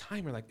just takes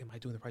time. You're like, am I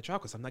doing the right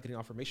job? Because I'm not getting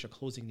affirmation or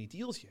closing any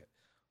deals yet.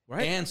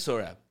 Right? And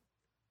Saurabh,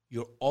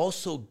 you're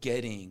also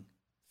getting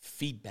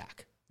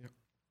feedback. Yep.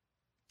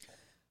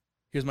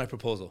 Here's my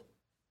proposal.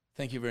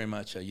 Thank you very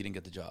much. You didn't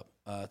get the job.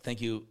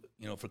 Thank you,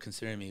 for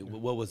considering me. Yeah.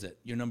 What was it?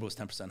 Your number was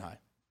 10% high.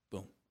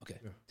 Boom. Okay,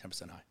 yeah.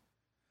 10% high.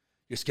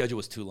 Your schedule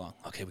was too long.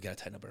 Okay, we got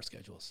to tighten up our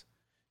schedules.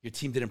 Your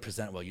team didn't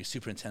present well. Your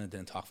superintendent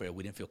didn't talk very well.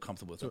 We didn't feel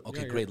comfortable with it.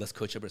 Okay, great. Let's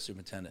coach up our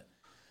superintendent.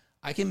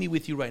 I can meet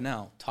with you right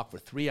now, talk for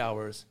 3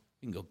 hours.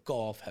 We can go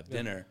golf, have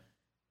dinner.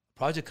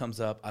 Project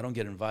comes up. I don't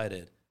get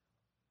invited.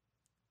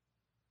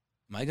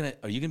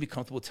 Are you gonna be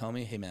comfortable telling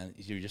me, hey man,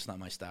 you're just not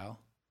my style?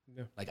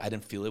 Yeah. Like I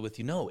didn't feel it with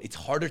you. No, it's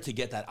harder to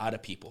get that out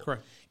of people.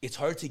 Correct. It's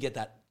hard to get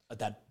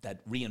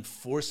that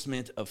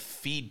reinforcement of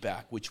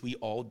feedback, which we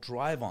all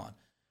drive on,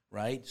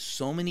 right?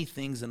 So many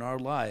things in our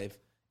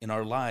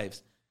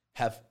lives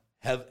have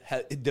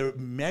they're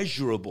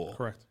measurable.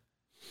 Correct.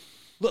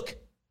 Look.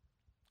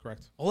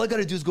 Correct. All I got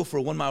to do is go for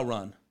a 1 mile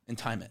run and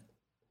time it,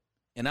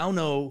 and I'll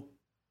know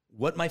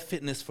what my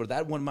fitness for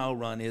that 1 mile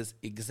run is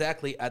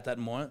exactly at that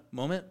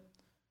moment.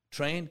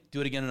 Train,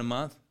 do it again in a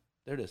month.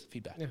 There it is,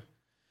 feedback. Yeah.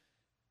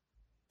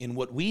 In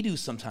what we do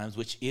sometimes,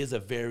 which is a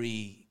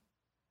very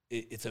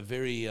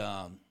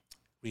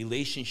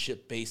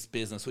relationship-based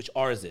business, which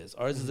ours is.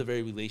 Ours is a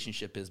very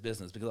relationship-based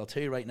business, because I'll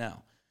tell you right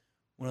now,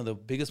 one of the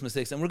biggest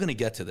mistakes, and we're going to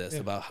get to this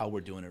about how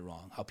we're doing it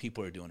wrong, how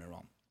people are doing it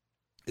wrong,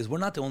 is we're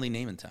not the only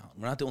name in town.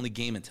 We're not the only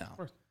game in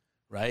town,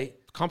 right?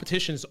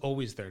 Competition is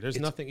always there.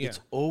 It's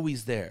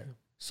always there.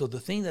 So the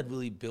thing that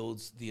really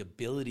builds the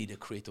ability to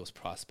create those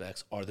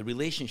prospects are the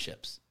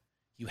relationships.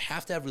 You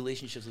have to have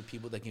relationships with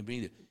people that can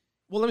bring you.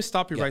 Well, let me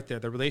stop you right there.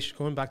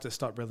 Going back to the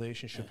stop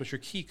relationship, which are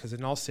key, because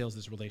in all sales,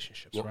 there's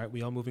relationships, right?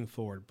 We all moving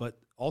forward, but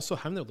also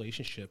having the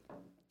relationship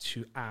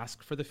to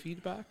ask for the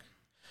feedback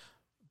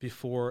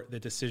before the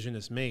decision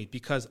is made.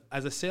 Because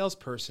as a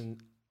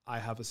salesperson, I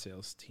have a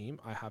sales team.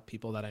 I have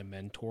people that I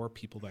mentor,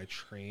 people that I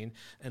train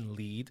and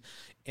lead.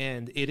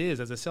 And it is,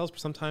 as a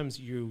salesperson,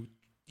 sometimes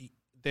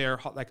they're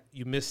like,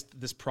 you missed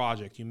this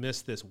project, you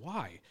missed this.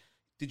 Why?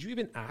 Did you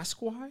even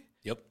ask why?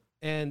 Yep.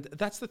 And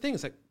that's the thing.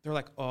 It's like, they're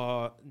like,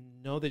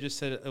 no, they just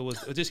said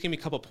it just gave me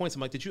a couple of points. I'm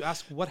like, did you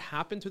ask what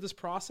happened to this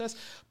process?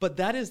 But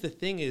that is the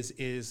thing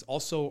is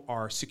also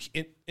our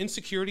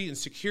insecurity and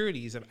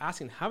securities of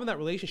asking, having that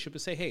relationship to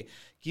say, hey,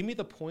 give me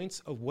the points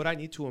of what I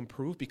need to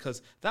improve,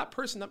 because that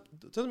person, that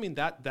doesn't mean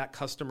that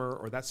customer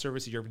or that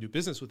service that you're ever do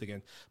business with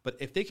again. But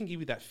if they can give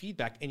you that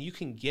feedback and you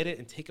can get it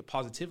and take it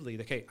positively,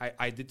 like, hey,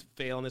 I did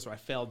fail on this, or I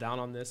fell down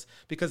on this,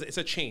 because it's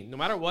a chain. No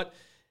matter what,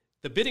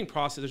 the bidding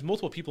process, there's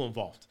multiple people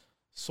involved.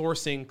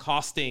 Sourcing,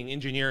 costing,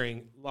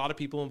 engineering, a lot of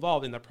people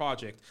involved in the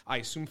project. I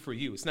assume for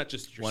you, it's not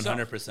just yourself,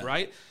 100%,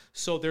 right?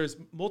 So there's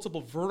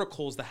multiple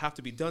verticals that have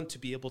to be done to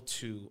be able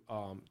to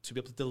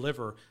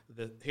deliver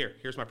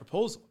here's my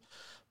proposal.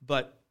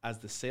 But as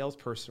the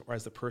salesperson, or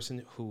as the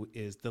person who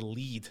is the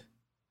lead,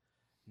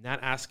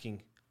 not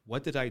asking,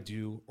 what did I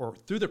do? Or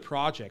through the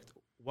project,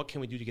 what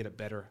can we do to get it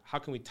better? How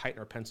can we tighten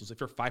our pencils? If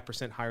you're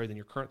 5% higher than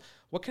your current,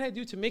 what can I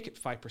do to make it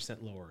 5%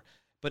 lower?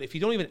 But if you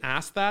don't even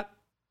ask that,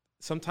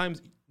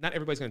 sometimes not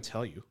everybody's going to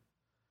tell you,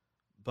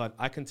 but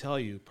I can tell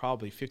you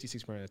probably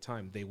 56% of the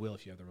time they will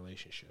if you have the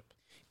relationship.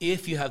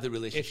 If you have the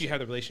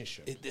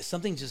relationship.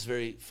 Something just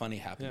very funny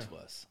happened to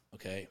us,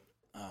 okay?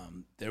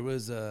 There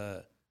was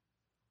a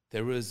I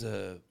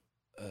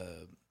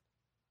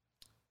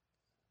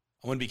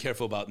want to be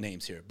careful about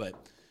names here, but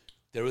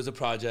there was a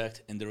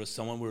project and there was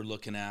someone we were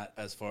looking at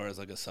as far as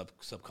like a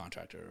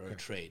subcontractor or a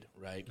trade,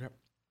 right? Yep.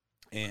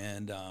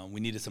 And we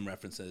needed some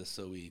references,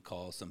 so we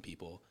called some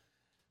people.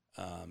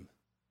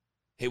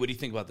 Hey, what do you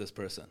think about this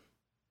person?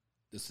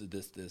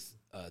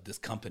 This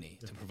company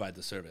to provide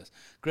the service.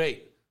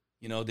 Great.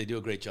 They do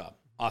a great job.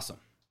 Awesome.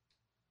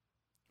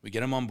 We get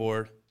them on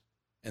board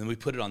and we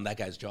put it on that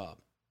guy's job.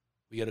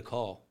 We get a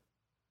call.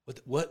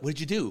 What did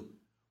you do?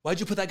 Why'd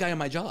you put that guy on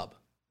my job?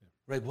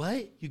 Right?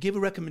 What? You gave a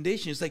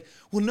recommendation. It's like,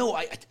 well, no,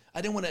 I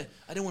didn't want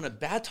to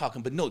bad talk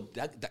him, but no,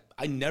 that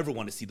I never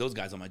want to see those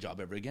guys on my job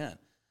ever again.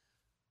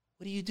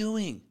 What are you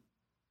doing?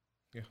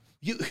 Yeah.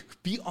 You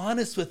be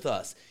honest with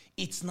us.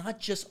 It's not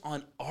just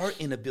on our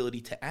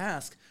inability to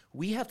ask.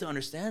 We have to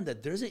understand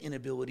that there's an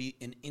inability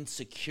and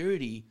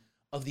insecurity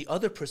of the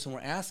other person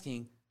we're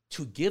asking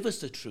to give us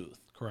the truth.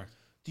 Correct.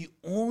 The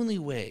only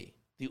way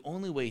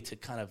to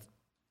kind of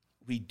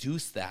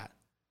reduce that,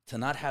 to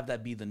not have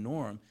that be the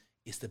norm,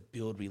 is to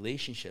build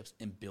relationships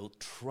and build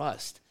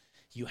trust.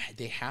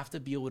 They have to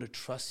be able to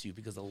trust you,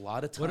 because a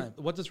lot of time...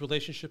 What does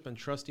relationship and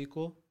trust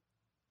equal?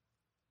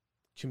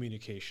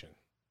 Communication.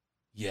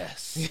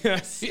 Yes.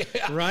 Yes.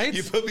 Yeah. Right?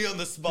 You put me on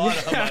the spot.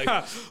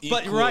 Yeah.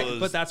 I'm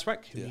but that's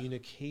right.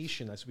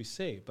 Communication, as we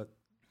say. But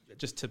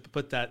just to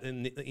put that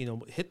in,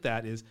 hit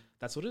that is,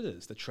 that's what it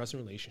is. The trust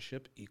and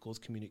relationship equals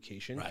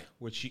communication, right,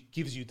 which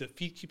gives you the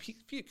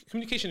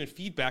communication and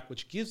feedback,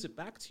 which gives it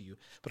back to you.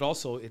 But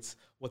also it's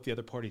what the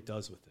other party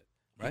does with it.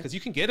 Right? Because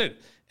you can get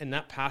it and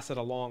not pass it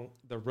along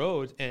the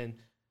road. And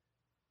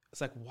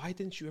it's like, why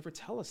didn't you ever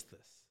tell us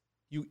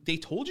this? They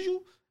told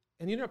you?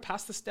 And you never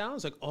passed this down?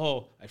 It's like,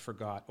 oh, I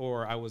forgot,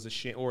 or I was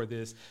ashamed, or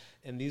this.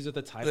 And these are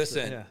the types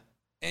Listen,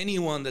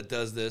 anyone that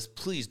does this,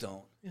 please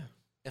don't. Yeah.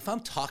 If I'm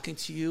talking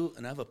to you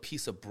and I have a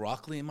piece of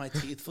broccoli in my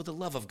teeth, for the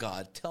love of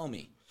God, tell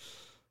me.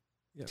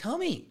 Yeah. Tell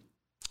me.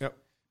 Yep.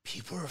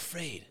 People are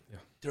afraid. Yeah.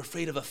 They're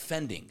afraid of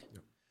offending.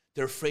 Yep.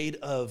 They're afraid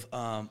of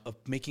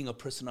making a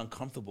person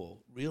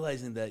uncomfortable,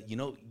 realizing that,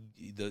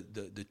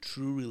 the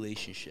true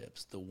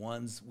relationships, the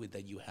ones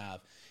that you have,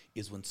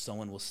 is when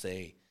someone will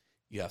say,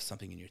 you have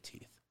something in your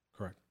teeth.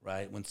 Correct.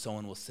 Right? When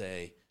someone will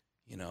say,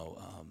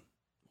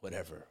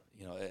 whatever,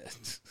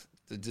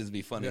 to just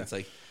be funny. Yeah. It's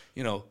like,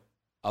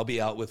 I'll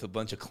be out with a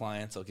bunch of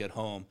clients. I'll get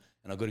home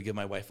and I'll go to give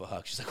my wife a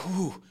hug. She's like,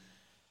 ooh,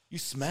 you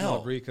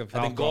smell. I've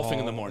been golfing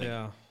in the morning.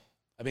 Yeah.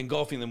 I've been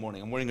golfing in the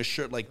morning. I'm wearing a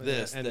shirt like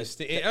this. And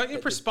you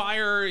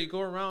perspire, you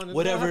go around. And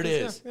whatever it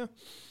is. Yeah.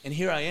 And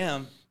here I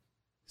am,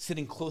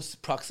 sitting close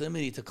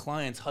proximity to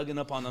clients, hugging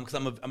up on them,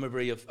 because I'm a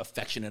very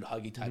affectionate,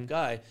 huggy type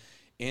guy.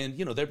 And,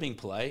 they're being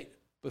polite.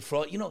 But for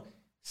all,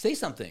 say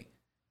something.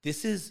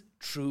 This is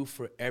true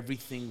for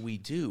everything we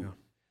do. Yeah.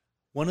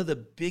 One of the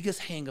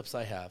biggest hangups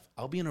I have,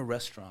 I'll be in a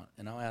restaurant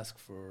and I'll ask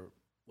for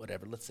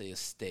whatever, let's say a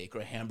steak or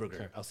a hamburger.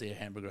 Okay. I'll say a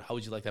hamburger. How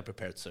would you like that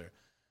prepared, sir?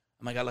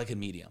 I'm like, I like it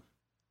medium.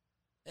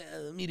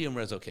 Medium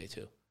rare is okay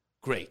too.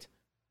 Great.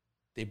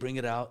 They bring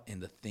it out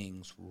and the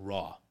thing's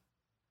raw.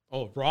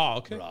 Oh, raw.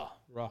 Okay.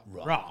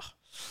 Raw.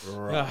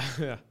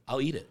 Yeah.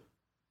 I'll eat it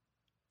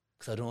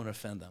because I don't want to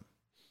offend them.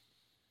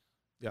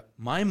 Yeah.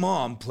 My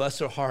mom, bless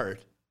her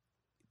heart,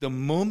 the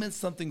moment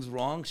something's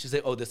wrong, she's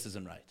like, oh, this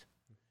isn't right.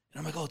 And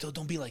I'm like, oh,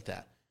 don't be like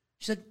that.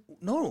 She's like,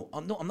 no,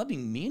 I'm not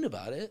being mean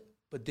about it,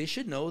 but they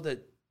should know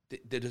that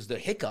there's the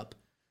hiccup.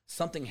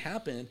 Something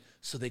happened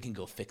so they can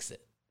go fix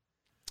it.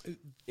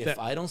 If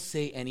I don't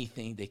say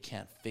anything, they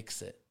can't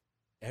fix it.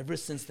 Ever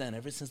since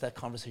that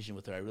conversation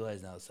with her, I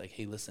realized now it's like,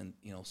 hey, listen,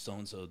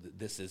 so-and-so,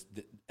 this is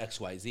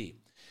XYZ.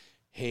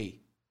 Hey,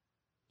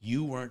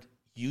 you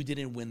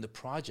didn't win the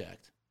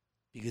project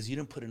because you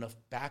didn't put enough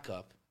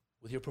backup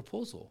with your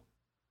proposal.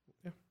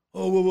 Yeah.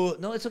 Oh, whoa.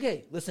 No, it's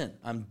okay. Listen,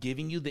 I'm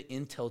giving you the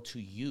intel to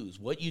use.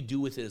 What you do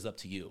with it is up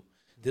to you.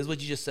 This is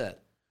what you just said.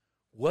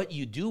 What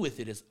you do with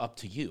it is up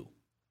to you.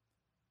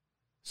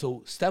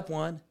 So step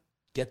one,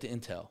 get the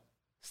intel.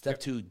 Step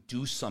two,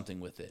 do something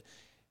with it.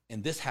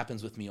 And this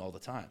happens with me all the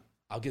time.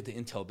 I'll get the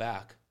intel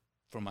back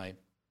from my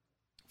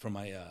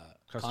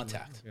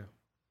contact. Yeah.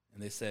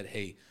 And they said,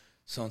 hey,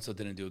 so-and-so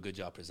didn't do a good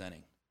job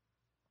presenting.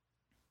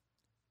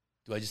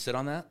 Do I just sit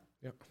on that?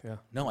 Yeah.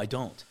 No, I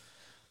don't.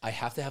 I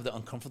have to have the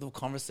uncomfortable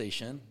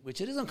conversation,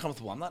 which it is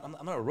uncomfortable. I'm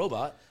not a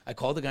robot. I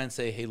call the guy and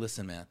say, hey,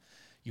 listen, man,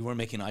 you weren't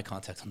making eye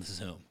contact on the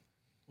Zoom.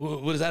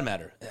 What does that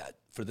matter?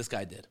 For this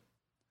guy did.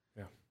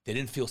 Yeah. They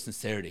didn't feel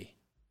sincerity.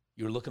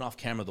 You were looking off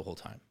camera the whole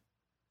time.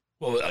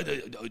 Well,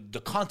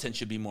 the content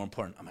should be more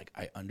important. I'm like,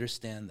 I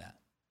understand that.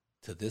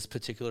 To this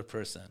particular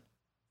person,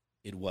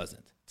 it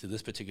wasn't. To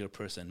this particular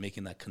person,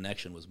 making that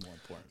connection was more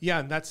important. Yeah,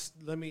 and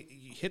let me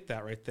hit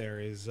that right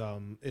there is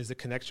the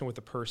connection with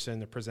the person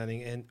they're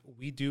presenting. And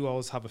we do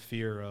always have a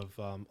fear of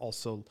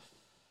also,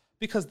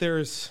 because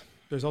there's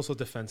also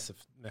defensive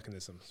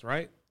mechanisms,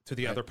 right? To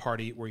the other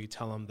party where you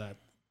tell them that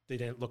they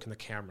didn't look in the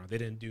camera, they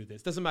didn't do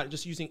this. Doesn't matter,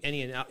 just using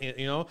any,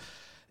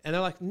 And they're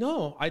like,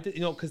 no, I did,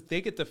 because they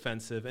get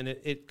defensive, and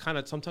it kind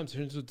of sometimes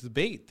turns into a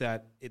debate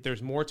that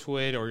there's more to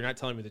it, or you're not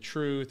telling me the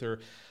truth,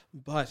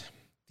 but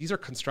these are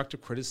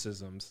constructive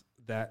criticisms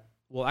that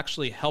will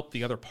actually help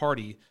the other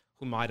party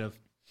who might have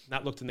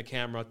not looked in the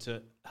camera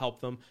to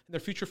help them in their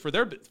future for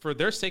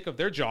their sake of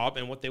their job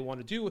and what they want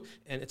to do.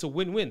 And it's a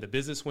win-win. The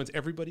business wins,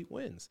 everybody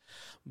wins.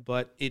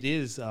 But it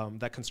is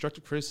that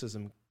constructive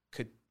criticism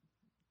could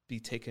be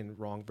taken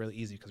wrong really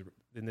easy, because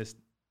in this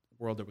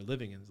world that we're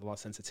living in, there's a lot of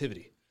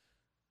sensitivity.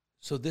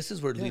 So this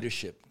is where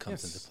leadership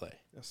comes into play.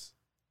 Yes.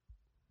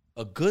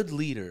 A good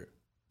leader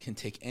can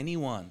take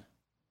anyone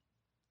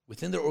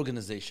within their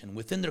organization,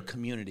 within their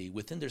community,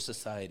 within their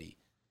society,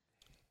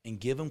 and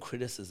give them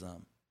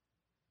criticism,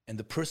 and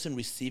the person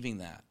receiving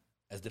that,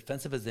 as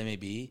defensive as they may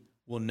be,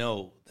 will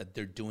know that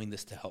they're doing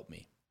this to help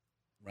me,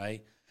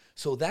 right?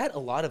 So that a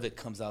lot of it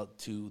comes out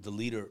to the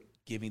leader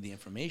giving the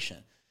information.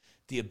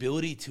 The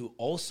ability to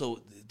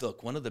also,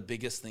 look, one of the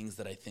biggest things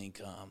that I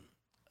think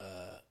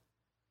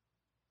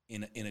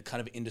in a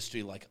kind of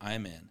industry like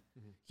I'm in,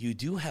 you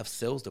do have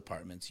sales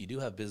departments, you do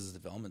have business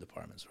development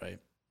departments, right?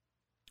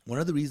 One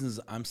of the reasons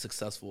I'm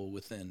successful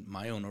within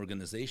my own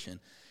organization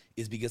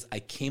is because I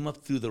came up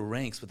through the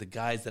ranks with the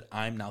guys that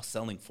I'm now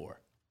selling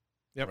for,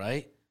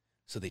 right?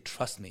 So they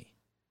trust me.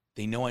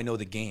 They know I know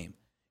the game.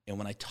 And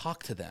when I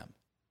talk to them,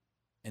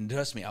 and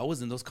trust me, I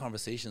was in those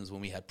conversations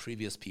when we had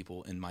previous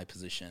people in my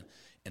position,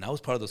 and I was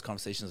part of those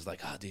conversations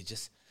like, dude,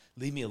 just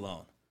leave me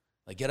alone.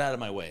 Like, get out of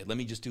my way. Let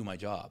me just do my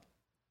job.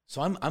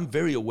 So I'm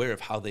very aware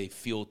of how they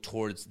feel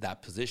towards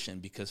that position,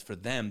 because for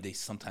them, they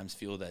sometimes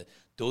feel that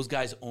those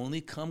guys only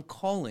come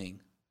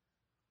calling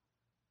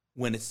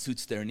when it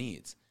suits their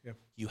needs. Yep.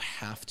 You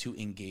have to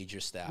engage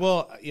your staff.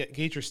 Well, yeah,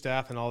 engage your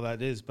staff and all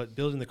that is, but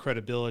building the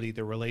credibility,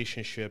 the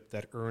relationship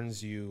that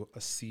earns you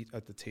a seat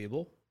at the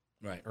table,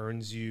 right?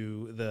 Earns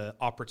you the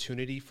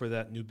opportunity for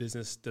that new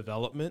business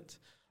development.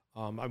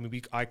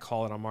 I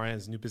call it on my end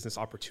as new business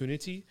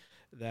opportunity.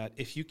 That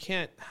if you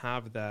can't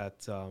have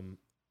that,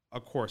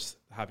 of course,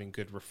 having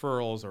good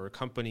referrals or a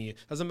company,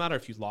 doesn't matter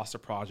if you lost a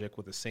project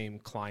with the same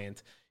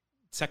client.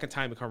 Second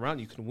time to come around,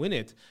 you can win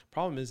it.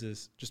 Problem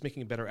is just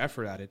making a better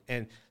effort at it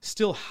and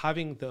still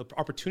having the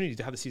opportunity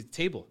to have the seat at the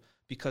table.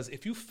 Because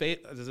if you fail,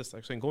 as I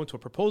was saying, go into a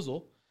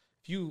proposal,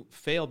 if you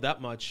failed that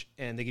much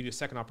and they give you a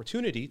second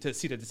opportunity to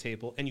sit at the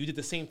table and you did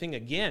the same thing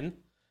again, do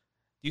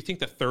you think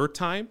the third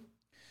time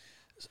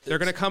they're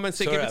going to come and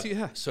say, give it to you?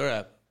 Yeah.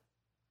 Saurabh,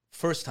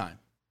 first time.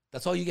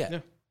 That's all you get. Yeah.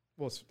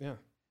 Well, yeah.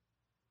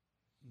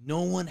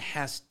 No one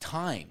has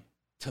time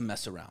to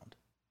mess around.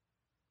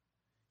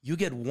 You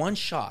get one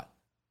shot.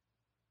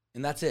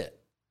 And that's it.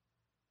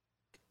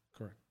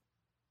 Correct.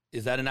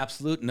 Is that an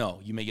absolute? No,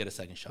 you may get a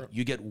second shot. Correct.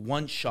 You get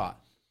one shot.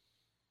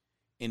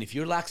 And if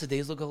you're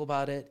lackadaisical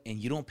about it and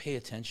you don't pay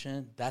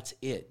attention, that's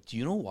it. Do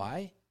you know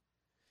why?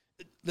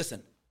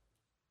 Listen,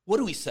 what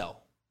do we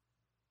sell?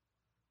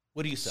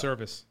 What do you sell?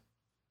 Service.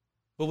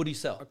 But what do you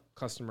sell?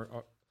 Customer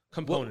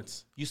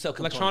components. You sell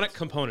components. Electronic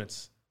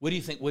components. What do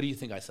you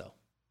think I sell?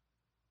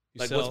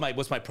 You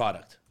what's my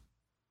product?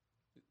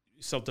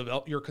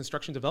 Develop your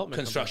construction development.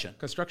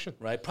 Construction.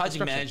 Right?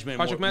 Project management.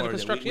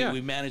 Construction. We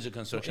manage a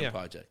construction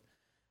project.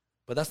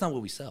 But that's not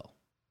what we sell.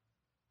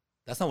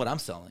 That's not what I'm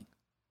selling.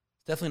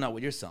 It's definitely not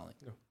what you're selling.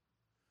 No.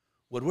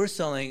 What we're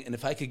selling, and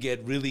if I could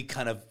get really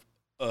kind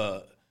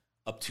of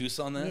obtuse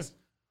on this,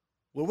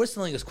 what we're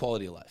selling is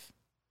quality of life.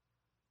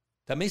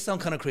 That may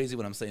sound kind of crazy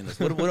when I'm saying this.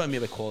 What do I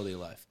mean by quality of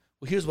life?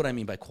 Well, here's what I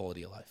mean by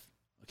quality of life.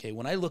 Okay,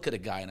 when I look at a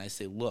guy and I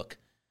say, look,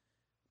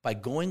 by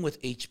going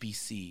with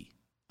HBC,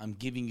 I'm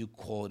giving you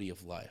quality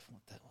of life.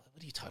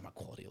 What are you talking about,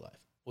 quality of life?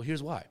 Well,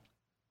 here's why.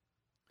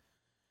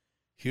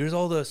 Here's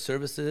all the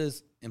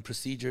services and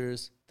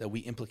procedures that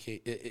we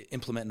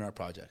implement in our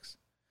projects.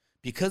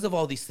 Because of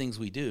all these things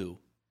we do,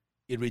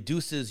 it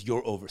reduces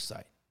your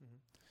oversight. Mm-hmm.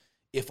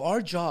 If our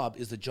job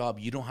is the job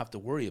you don't have to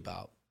worry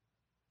about,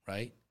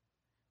 right?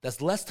 That's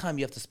less time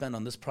you have to spend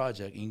on this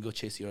project, and you can go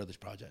chase your other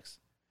projects.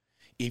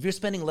 If you're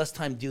spending less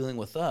time dealing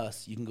with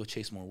us, you can go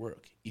chase more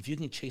work. If you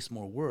can chase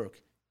more work,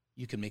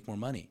 you can make more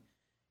money.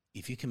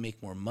 If you can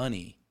make more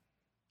money,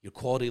 your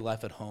quality of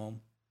life at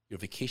home, your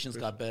vacations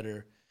got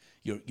better,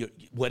 your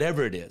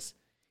whatever it is.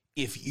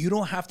 If you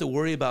don't have to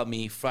worry about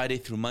me Friday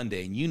through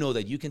Monday, and you know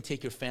that you can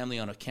take your family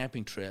on a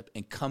camping trip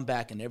and come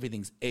back and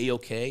everything's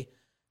A-okay,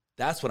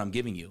 that's what I'm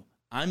giving you.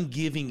 I'm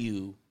giving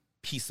you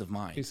peace of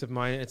mind. Peace of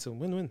mind, it's a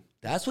win-win.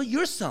 That's what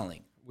you're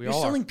selling. You're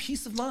selling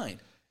peace of mind.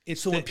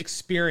 It's the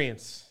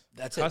experience.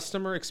 That's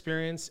customer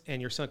experience,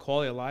 and you're selling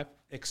quality of life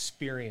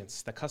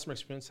experience. The customer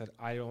experience that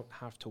I don't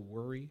have to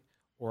worry,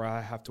 or I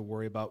have to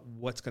worry about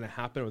what's going to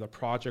happen with a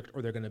project,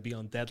 or they're going to be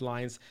on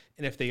deadlines.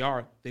 And if they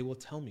are, they will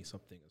tell me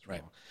something is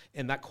wrong.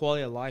 And that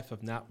quality of life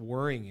of not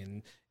worrying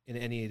in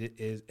any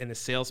is in a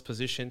sales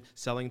position,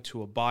 selling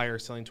to a buyer,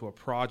 selling to a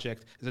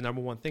project is the number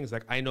one thing. It's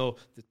like, I know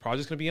the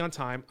project's going to be on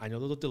time. I know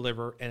they'll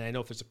deliver. And I know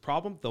if there's a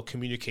problem, they'll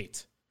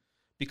communicate,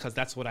 because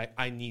that's what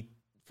I need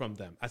from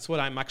them. That's what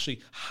I'm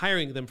actually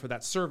hiring them for,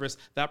 that service,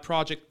 that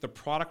project, the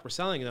product we're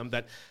selling them,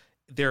 that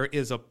there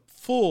is a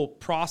full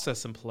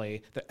process in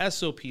play, the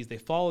SOPs, they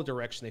follow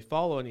direction, they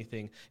follow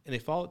anything, and they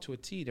follow it to a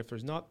T. And if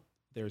there's not,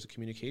 there's a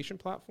communication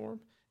platform,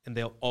 and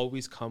they'll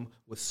always come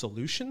with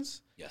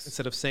solutions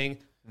instead of saying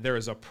there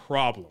is a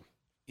problem.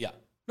 Yeah.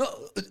 No,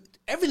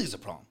 everything's a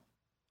problem.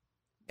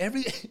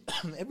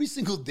 Every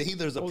single day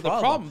there's a problem. The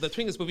problem, the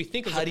thing is, what we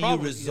think is a problem. How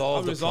do you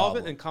resolve the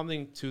problem? It and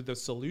coming to the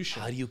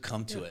solution. How do you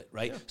come to it,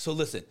 right? Yeah. So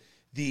listen,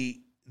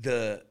 the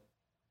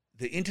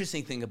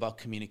interesting thing about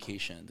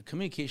communication, the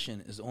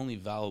communication is only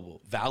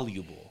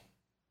valuable.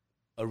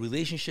 A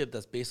relationship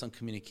that's based on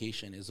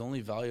communication is only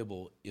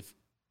valuable if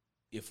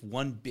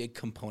one big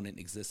component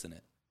exists in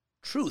it.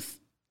 Truth.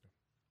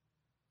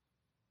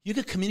 You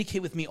could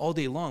communicate with me all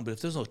day long, but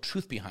if there's no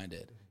truth behind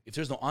it, if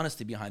there's no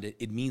honesty behind it,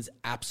 it means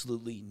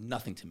absolutely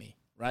nothing to me,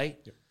 right?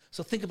 Yep.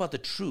 So think about the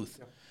truth.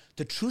 Yep.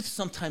 The truth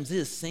sometimes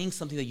is saying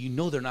something that you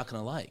know they're not going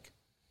to like.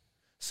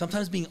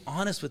 Sometimes being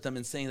honest with them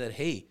and saying that,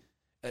 hey,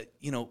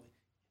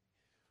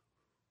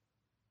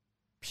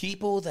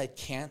 people that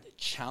can't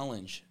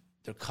challenge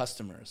their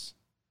customers,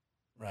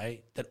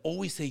 right? That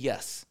always say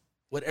yes,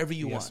 whatever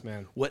you want,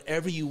 man.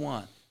 Whatever you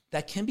want.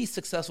 That can be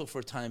successful for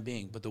a time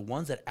being, but the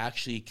ones that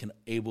actually can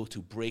able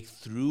to break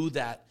through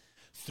that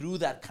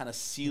kind of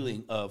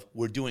ceiling of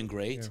we're doing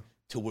great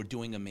to we're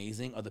doing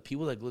amazing are the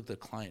people that look the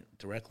client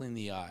directly in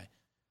the eye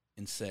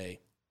and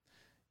say,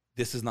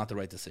 this is not the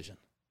right decision.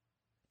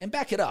 And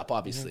back it up,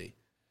 obviously.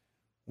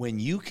 Mm-hmm. When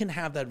you can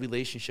have that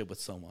relationship with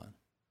someone,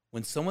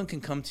 when someone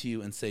can come to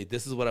you and say,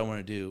 this is what I want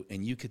to do,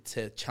 and you could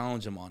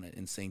challenge them on it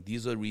and saying,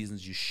 these are the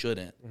reasons you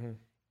shouldn't. Mm-hmm.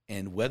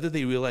 And whether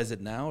they realize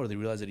it now or they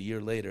realize it a year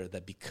later,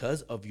 that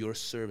because of your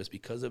service,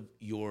 because of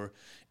your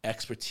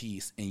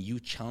expertise, and you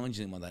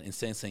challenging them on that and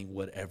saying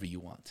whatever you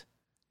want,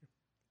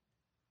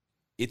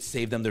 it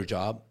saved them their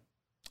job.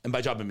 And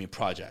by job, I mean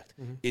project.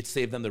 Mm-hmm. It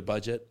saved them their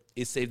budget.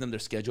 It saved them their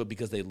schedule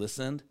because they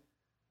listened.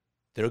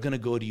 They're going to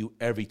go to you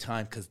every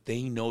time because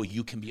they know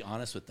you can be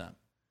honest with them.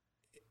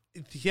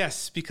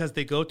 Yes, because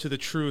they go to the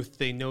truth.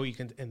 They know you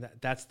can, and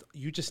that's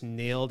you just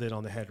nailed it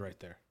on the head right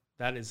there.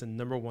 That is the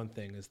number one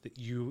thing, is that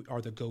you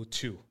are the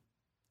go-to.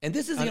 And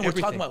this is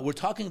we're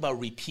talking about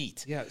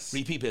repeat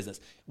business.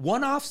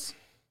 One-offs.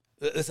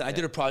 Listen, I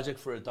did a project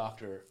for a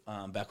doctor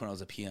back when I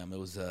was a PM. It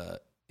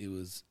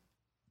was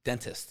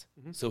dentist.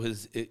 Mm-hmm. So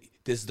this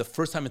is the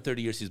first time in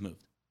 30 years he's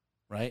moved,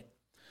 right?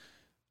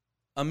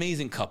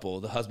 Amazing couple,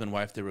 the husband and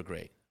wife, they were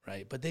great,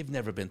 right? But they've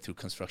never been through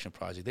construction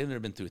project. They've never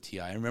been through a TI.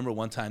 I remember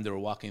one time they were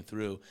walking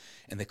through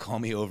and they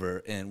called me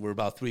over and we're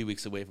about 3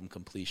 weeks away from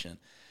completion.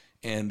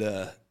 And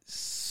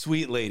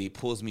sweet lady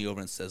pulls me over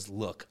and says,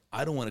 look,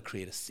 I don't want to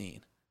create a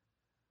scene,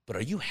 but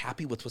are you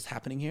happy with what's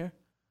happening here?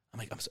 I'm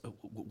like,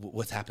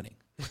 what's happening?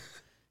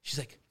 She's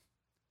like,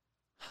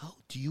 how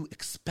do you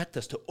expect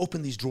us to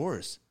open these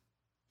drawers?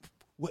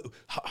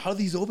 How are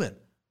these open?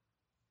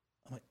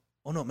 I'm like,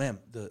 oh no, ma'am,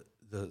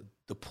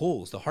 the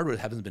pulls, the hardware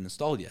hasn't been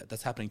installed yet.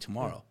 That's happening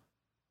tomorrow.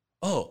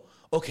 Oh,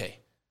 okay.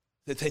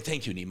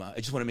 Thank you, Nima. I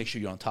just want to make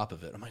sure you're on top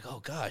of it. I'm like, oh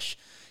gosh,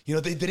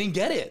 they didn't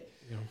get it.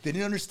 Yeah. They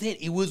didn't understand.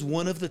 It was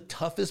one of the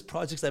toughest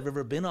projects I've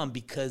ever been on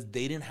because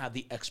they didn't have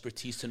the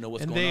expertise to know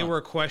what's going on. And they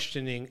were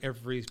questioning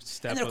every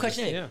step. And they're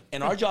questioning. Yeah.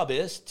 And our job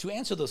is to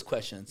answer those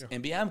questions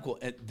and be amicable.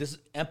 And this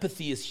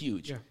empathy is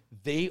huge. Yeah.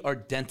 They are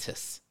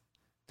dentists.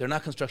 They're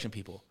not construction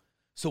people.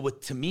 So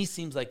what to me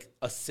seems like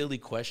a silly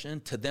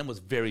question, to them was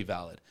very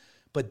valid.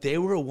 But they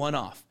were a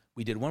one-off.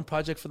 We did one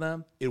project for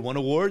them. It won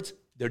awards.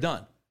 They're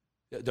done.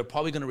 They're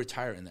probably going to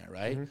retire in there,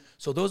 right? Mm-hmm.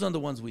 So those aren't the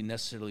ones we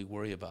necessarily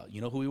worry about.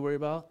 You know who we worry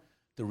about?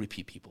 The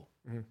repeat people.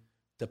 Mm-hmm.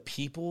 The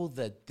people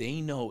that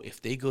they know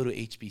if they go to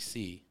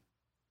HBC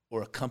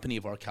or a company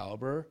of our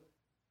caliber,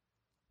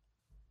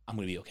 I'm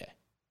going to be okay.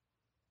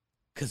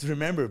 Because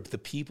remember, the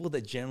people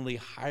that generally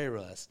hire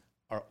us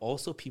are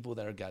also people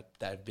that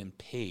have been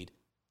paid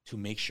to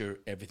make sure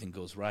everything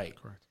goes right.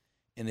 Correct.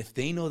 And if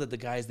they know that the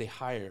guys they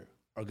hire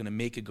are going to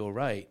make it go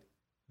right,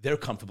 they're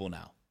comfortable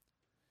now.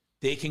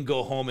 They can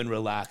go home and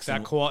relax.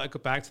 Back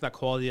to that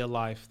quality of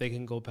life. They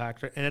can go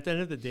back. And at the end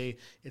of the day,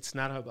 it's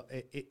not about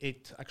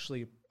it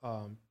actually,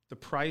 the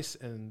price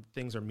and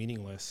things are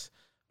meaningless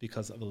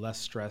because of the less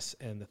stress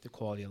and the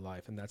quality of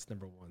life. And that's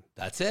number one.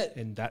 That's it.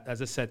 And that,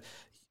 as I said,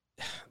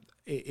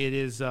 it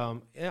is,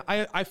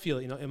 I feel,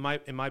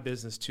 in my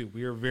business too,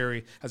 we are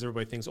very, as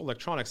everybody thinks,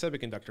 electronics,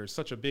 semiconductors,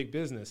 such a big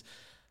business.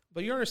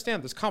 But you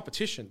understand there's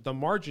competition. The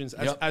margins,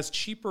 as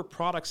cheaper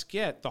products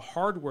get, the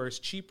hardware is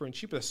cheaper and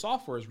cheaper. The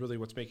software is really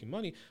what's making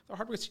money. The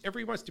hardware,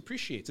 every month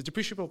depreciates. It's a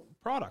depreciable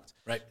product.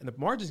 Right. And the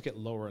margins get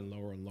lower and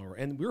lower and lower.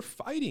 And we're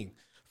fighting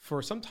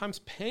for sometimes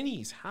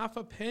pennies, half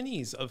a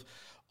pennies of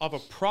a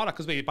product,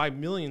 because we buy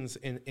millions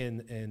in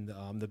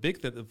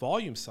the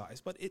volume size.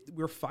 But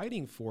we're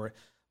fighting for it.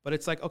 But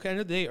it's like, okay, at the end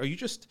of the day, are you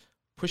just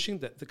pushing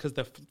because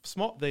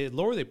the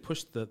lower they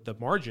push the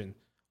margin,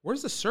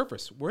 where's the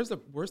service? Where's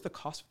the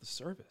cost of the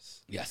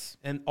service? Yes.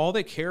 And all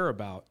they care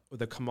about,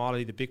 the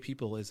commodity, the big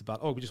people, is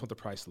about, we just want the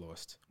price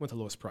lowest. We want the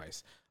lowest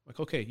price. Like,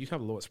 okay, you can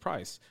have the lowest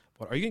price,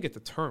 but are you going to get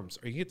the terms?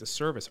 Are you going to get the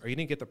service? Are you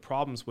going to get the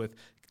problems with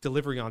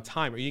delivery on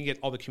time? Are you going to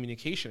get all the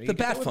communication? The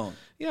bat phone.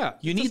 Yeah.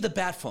 You need the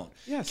bat phone.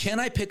 Yes. Can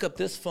I pick up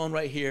this phone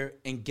right here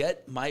and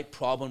get my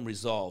problem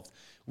resolved?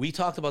 We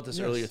talked about this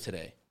earlier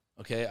today.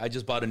 Okay, I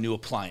just bought a new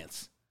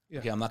appliance. Yeah.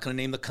 Okay, I'm not going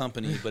to name the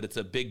company, but it's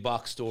a big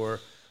box store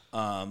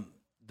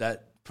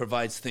that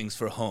provides things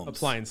for homes.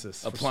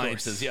 Appliances.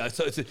 Yeah.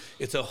 So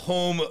it's a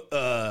home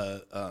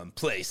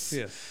place.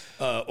 Yes.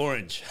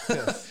 Orange.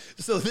 Yes.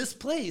 So this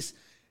place,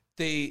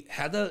 they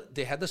had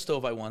the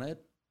stove I wanted,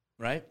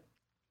 right?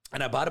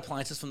 And I bought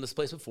appliances from this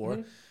place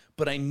before,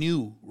 but I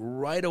knew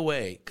right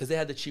away, because they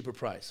had the cheaper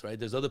price, right?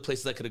 There's other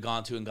places I could have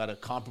gone to and got a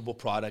comparable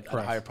product at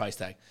a higher price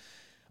tag.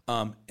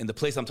 And the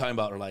place I'm talking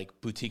about are like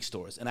boutique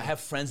stores. And I have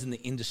friends in the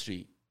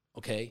industry,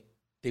 okay?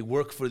 They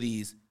work for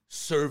these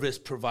service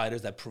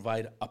providers that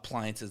provide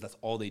appliances. That's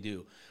all they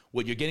do.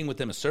 What you're getting with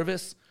them is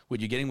service.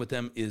 What you're getting with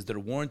them is their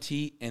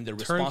warranty and their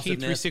turnkey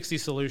responsiveness. 360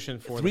 solution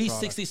for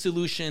 360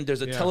 solution.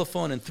 There's a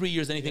telephone. In 3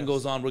 years, anything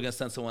goes on, we're going to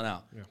send someone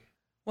out. Yeah.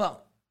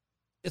 Well,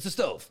 it's a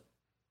stove.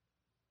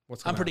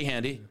 I'm pretty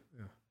handy.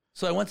 Yeah.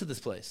 So I went to this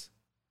place,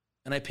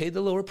 and I paid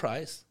the lower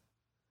price,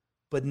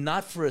 but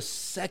not for a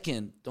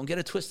second, don't get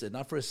it twisted,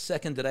 not for a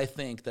second did I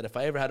think that if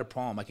I ever had a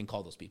problem, I can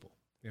call those people.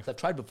 Yeah. I've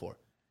tried before,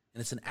 and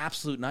it's an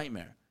absolute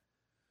nightmare.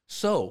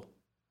 So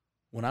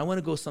when I want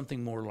to go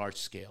something more large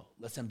scale,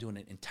 let's say I'm doing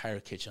an entire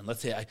kitchen.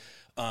 Let's say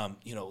what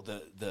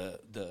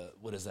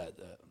is that?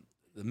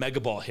 The Mega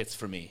Ball hits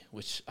for me,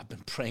 which I've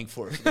been praying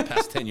for the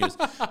past 10 years.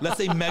 Let's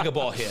say Mega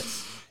Ball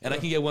hits, and I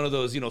can get one of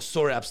those,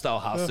 Sorap style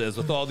houses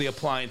with all the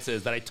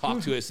appliances that I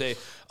talk to. I say,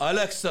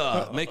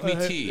 Alexa, make me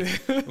tea.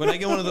 When I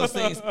get one of those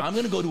things, I'm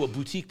going to go to a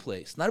boutique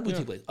place, not a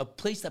boutique place, a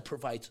place that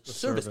provides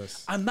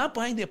service. I'm not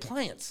buying the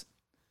appliance.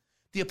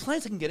 The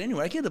appliance I can get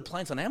anywhere. I can get the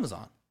appliance on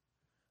Amazon.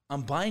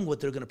 I'm buying what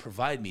they're going to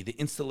provide me, the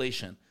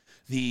installation,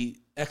 the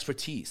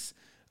expertise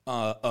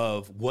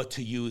of what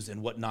to use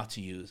and what not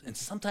to use. And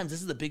sometimes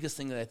this is the biggest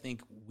thing that I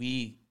think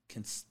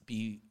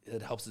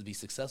it helps us be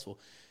successful.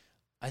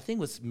 I think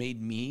what's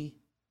made me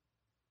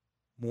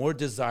more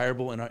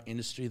desirable in our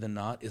industry than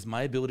not is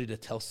my ability to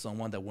tell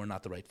someone that we're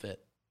not the right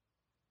fit.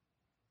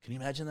 Can you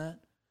imagine that?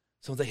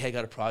 Someone's like, hey, I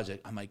got a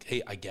project. I'm like,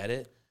 hey, I get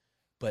it.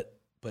 But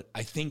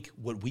I think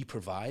what we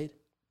provide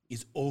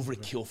is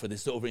overkill for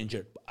this,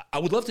 over-engineered. I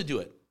would love to do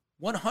it.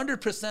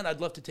 100% I'd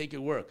love to take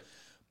your work.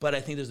 But I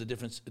think there's a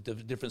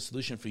different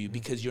solution for you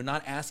because you're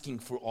not asking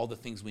for all the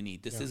things we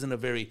need. This isn't a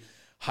very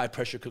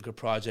high-pressure cooker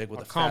project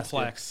with a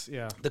complex.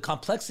 The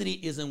complexity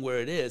isn't where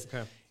it is.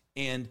 Okay.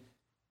 And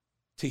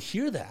to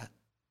hear that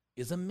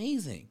is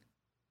amazing.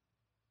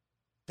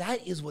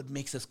 That is what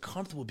makes us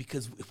comfortable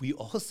because we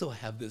also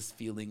have this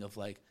feeling of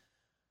like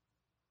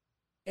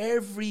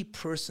every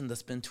person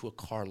that's been to a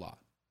car lot,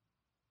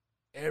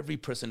 every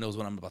person knows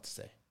what I'm about to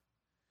say.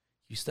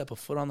 You step a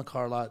foot on the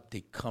car lot,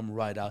 they come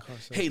right out.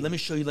 Hey, let me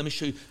show you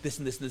this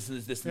and this and this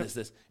and this and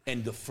this.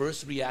 And the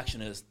first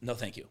reaction is, no,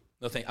 thank you.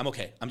 No, thank you. I'm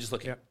okay. I'm just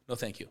looking. Yep. No,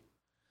 thank you.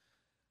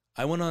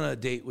 I went on a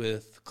date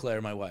with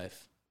Claire, my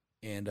wife,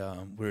 and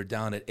we were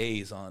down at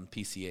A's on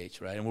PCH,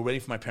 right? And we're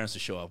waiting for my parents to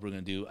show up. We're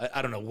going to do,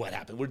 I don't know what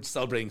happened. We're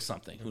celebrating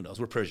something. Who knows?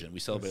 We're Persian. We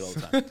celebrate all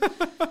the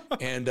time.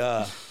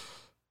 And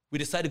we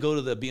decided to go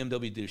to the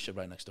BMW dealership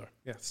right next door.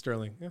 Yeah,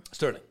 Sterling. Yeah.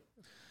 Sterling.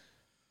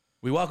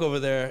 We walk over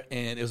there,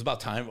 and it was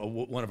about time.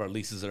 One of our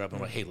leases are up, and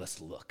we're like, hey,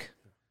 let's look.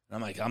 And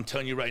I'm like, I'm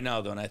telling you right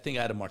now, though, and I think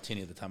I had a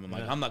martini at the time. I'm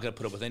like, I'm not going to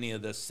put up with any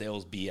of this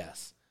sales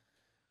BS.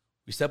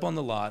 We step on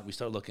the lot. We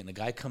start looking. The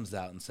guy comes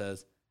out and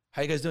says,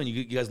 how you guys doing?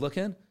 You guys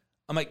looking?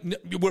 I'm like, no,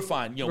 we're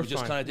fine. We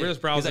just kind of did. We're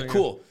just browsing. He's like,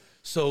 cool.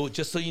 So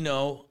just so you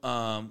know,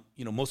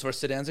 most of our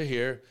sedans are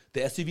here.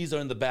 The SUVs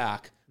are in the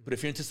back. But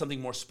if you're into something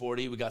more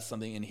sporty, we got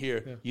something in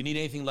here. Yeah. You need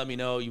anything, let me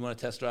know. You want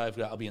to test drive?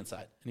 I'll be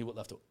inside. And he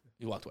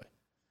walked away.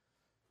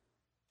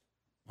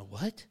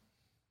 What?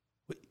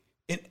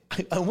 And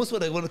I almost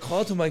want to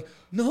call to him like,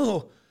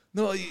 no,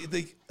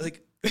 like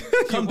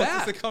come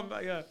back. Come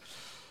back, yeah.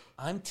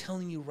 I'm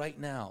telling you right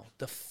now,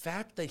 the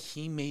fact that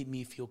he made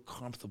me feel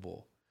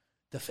comfortable,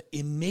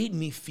 it made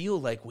me feel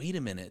like, wait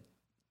a minute.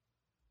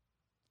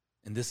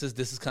 And this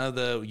is kind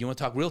of you want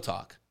to talk real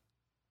talk.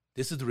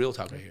 This is the real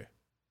talk right here.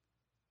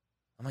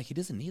 I'm like, he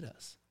doesn't need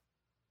us.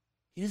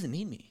 He doesn't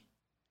need me.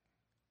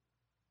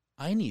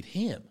 I need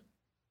him.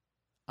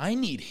 I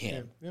need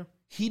him. Yeah.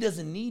 He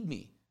doesn't need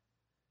me.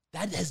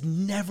 That has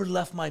never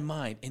left my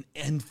mind.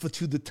 And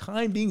to the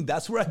time being,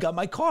 that's where I got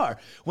my car.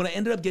 When I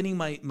ended up getting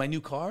my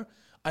new car,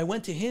 I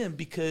went to him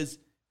because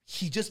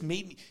he just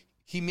made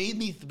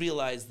me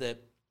realize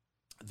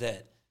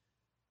that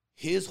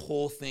his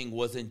whole thing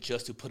wasn't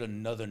just to put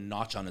another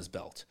notch on his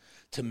belt,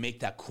 to make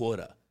that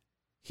quota.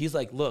 He's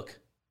like, look,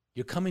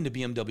 you're coming to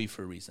BMW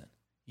for a reason.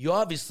 You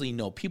obviously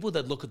know. People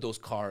that look at those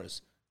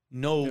cars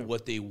know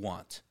what they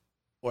want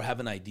or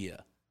have an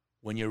idea.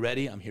 When you're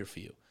ready, I'm here for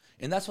you.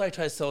 And that's why I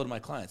try to sell it to my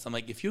clients. I'm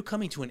like, if you're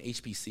coming to an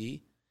HPC,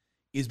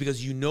 it's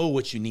because you know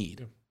what you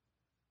need,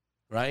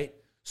 right?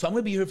 So I'm going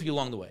to be here for you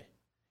along the way.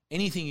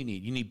 Anything you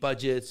need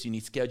budgets, you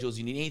need schedules,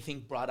 you need anything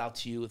brought out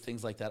to you,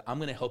 things like that, I'm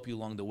going to help you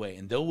along the way.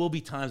 And there will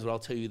be times where I'll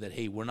tell you that,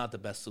 hey, we're not the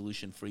best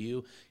solution for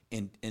you,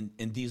 and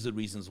these are the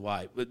reasons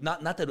why. But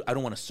not that I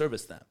don't want to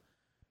service them,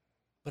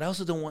 but I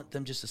also don't want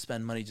them just to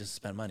spend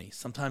money.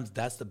 Sometimes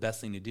that's the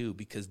best thing to do,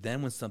 because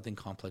then when something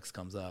complex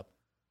comes up,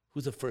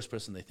 who's the first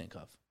person they think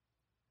of?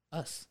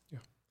 Us. Yeah.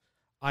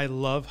 I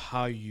love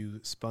how you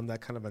spun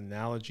that kind of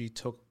analogy,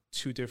 took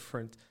two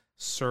different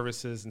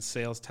services and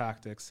sales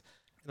tactics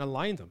and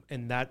aligned them.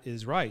 And that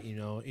is right.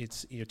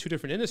 It's two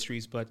different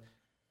industries, but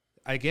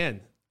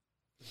again,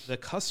 the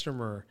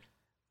customer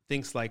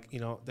thinks like,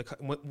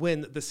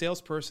 when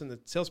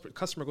the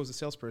customer goes to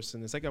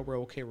salesperson, it's like, oh, we're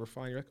okay, we're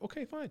fine. You're like,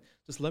 okay, fine.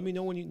 Just let me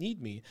know when you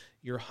need me.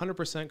 You're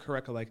 100%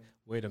 correct. Like,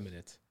 wait a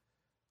minute.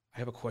 I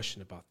have a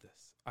question about this.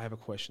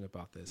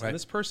 Right. And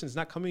this person is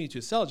not coming to you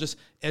to sell, just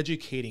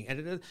educating.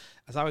 And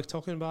as I was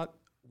talking about,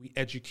 we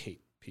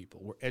educate.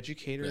 people. We're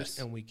educators, Yes.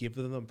 and we give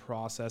them the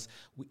process.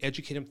 We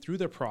educate them through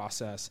the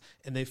process,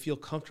 and they feel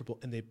comfortable,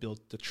 and they build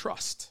the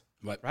trust.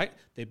 Right?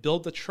 They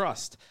build the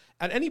trust.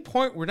 At any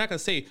point, we're not going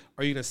to say,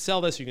 are you going to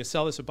sell this? Are you going to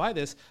sell this or buy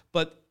this?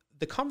 But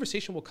the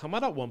conversation will come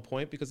out at one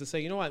point because they say,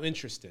 you know what, I'm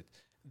interested.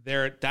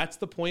 That's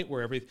the point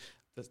where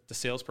the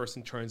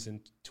salesperson turns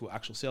into an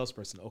actual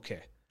salesperson.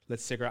 Okay,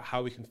 let's figure out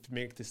how we can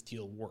make this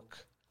deal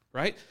work.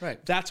 Right?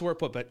 That's where it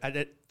put. But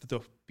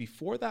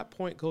before that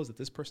point goes, that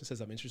this person says,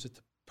 I'm interested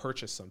to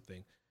purchase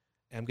something,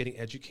 and I'm getting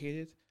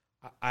educated,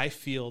 I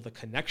feel the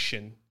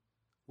connection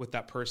with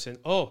that person.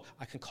 Oh,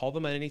 I can call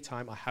them at any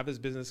time. I have his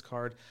business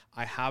card.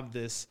 I have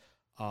this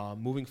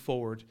moving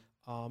forward.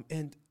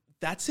 And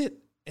that's it.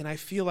 And I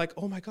feel like,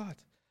 oh my God,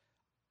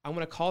 I'm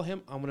going to call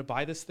him. I'm going to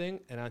buy this thing.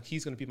 And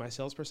he's going to be my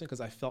salesperson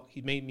because I felt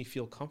he made me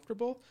feel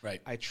comfortable.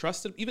 Right. I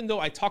trusted him, even though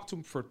I talked to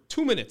him for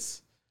 2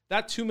 minutes.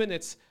 That 2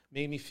 minutes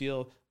made me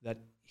feel that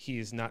he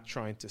is not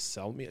trying to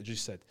sell me. I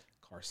just said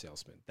car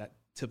salesman. That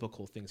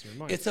typical things in your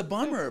mind. It's a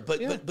bummer. But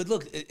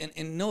look,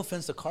 and no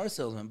offense to car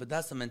salesmen, but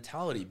that's the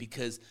mentality,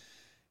 because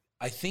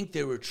I think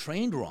they were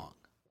trained wrong.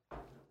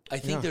 I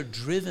think they're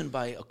driven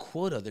by a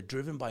quota. They're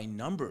driven by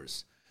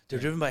numbers. They're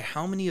driven by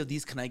how many of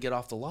these can I get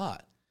off the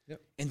lot?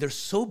 Yep. And they're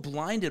so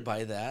blinded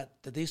by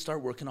that they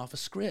start working off a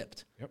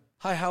script. Yep.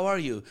 Hi, how are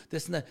you?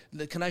 This and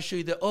that. Can I show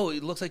you that? Oh,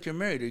 it looks like you're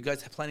married. Are you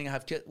guys planning to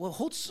have kids?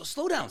 Well,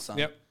 slow down, son.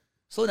 Yep.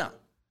 Slow down.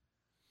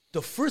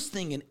 The first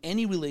thing in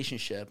any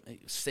relationship,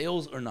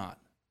 sales or not,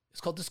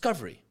 it's called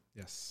discovery.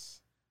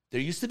 Yes.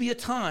 There used to be a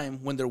time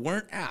when there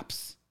weren't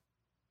apps,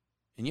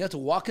 and you had to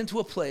walk into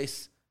a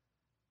place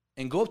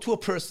and go up to a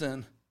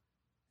person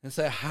and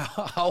say,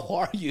 how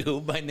are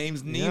you? My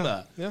name's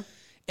Nima. Yeah.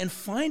 And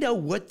find out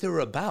what they're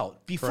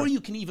about before Correct.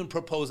 you can even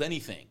propose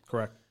anything.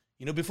 Correct.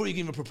 Before you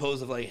can even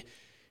propose of like,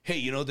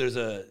 hey, there's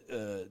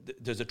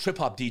a trip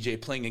hop DJ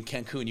playing in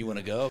Cancun. You want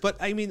to go? But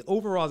I mean,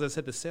 overall, as I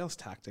said, the sales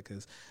tactic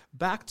is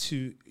back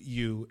to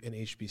you in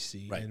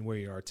HBC and where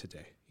you are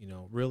today.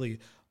 Really,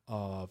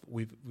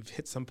 we've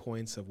hit some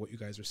points of what you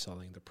guys are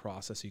selling, the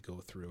process you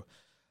go through.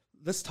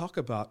 Let's talk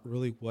about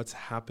really what's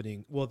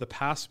happening. Well, the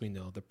past we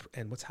know,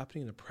 and what's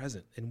happening in the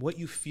present, and what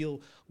you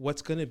feel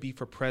what's going to be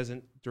for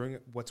present during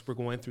we're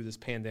going through this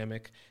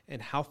pandemic,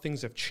 and how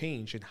things have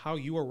changed, and how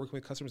you are working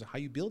with customers, and how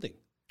you building.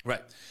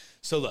 Right.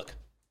 So look,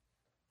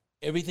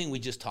 everything we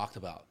just talked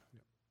about,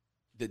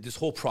 this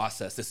whole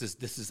process, this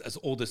is as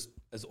old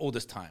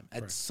as time.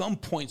 At some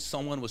point,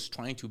 someone was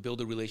trying to build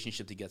a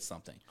relationship to get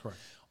something. Correct.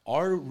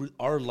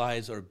 Our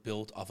lives are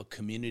built off a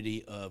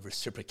community of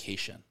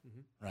reciprocation,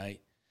 right?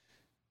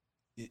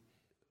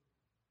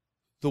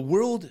 The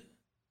world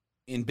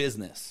in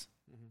business,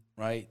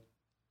 right?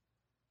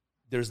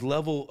 There's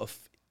level of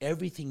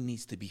everything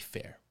needs to be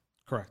fair.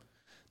 Correct.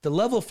 The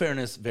level of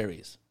fairness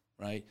varies,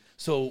 right?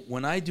 So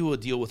when I do a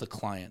deal with a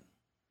client,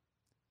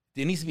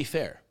 it needs to be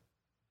fair.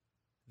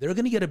 They're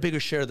going to get a bigger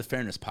share of the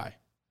fairness pie,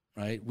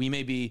 right? They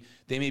may be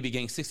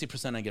getting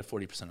 60%, I get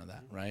 40% of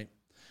that, right?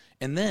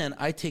 And then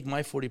I take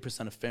my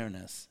 40% of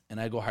fairness and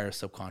I go hire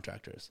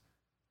subcontractors.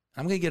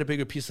 I'm going to get a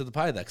bigger piece of the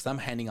pie of that because I'm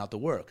handing out the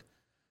work.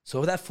 So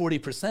of that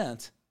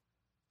 40%,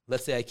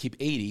 let's say I keep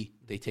 80,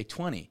 they take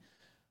 20.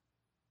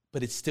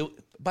 But it's still,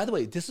 by the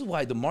way, this is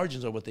why the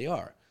margins are what they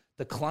are.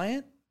 The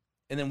client,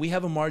 and then we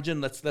have a margin,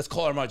 let's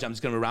call our margin, I'm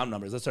just going to round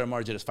numbers. Let's say our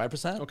margin is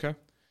 5%. Okay. And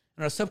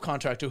our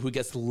subcontractor who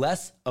gets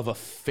less of a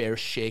fair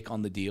shake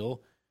on the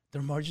deal,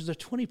 their margins are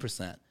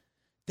 20%.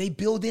 They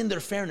build in their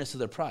fairness to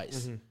their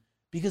price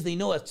because they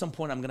know at some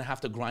point I'm going to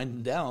have to grind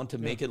them down to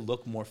make it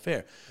look more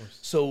fair.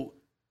 So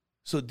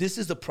this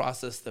is the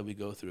process that we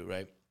go through,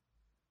 right?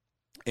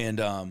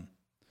 And I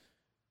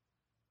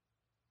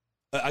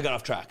got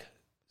off track.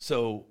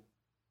 So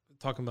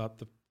talking about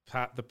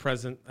the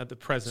present,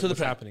 what's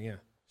happening, yeah.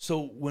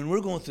 So when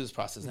we're going through this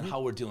process and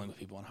how we're dealing with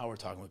people and how we're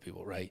talking with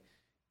people, right,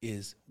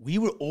 is we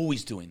were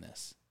always doing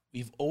this.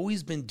 We've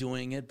always been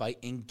doing it by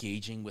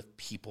engaging with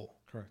people.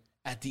 Correct.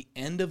 At the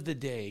end of the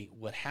day,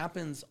 what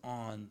happens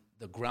on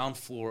the ground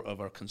floor of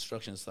our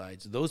construction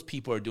sites, those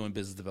people are doing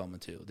business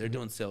development too. They're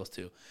doing sales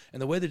too.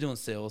 And the way they're doing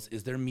sales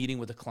is they're meeting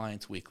with the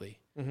clients weekly.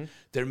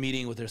 They're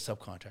meeting with their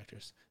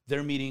subcontractors.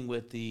 They're meeting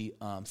with the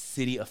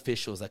city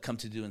officials that come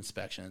to do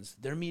inspections.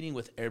 They're meeting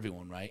with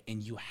everyone, right?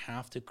 And you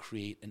have to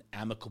create an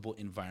amicable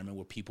environment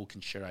where people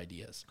can share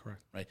ideas. Correct.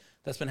 Right?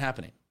 That's been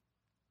happening.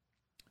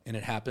 And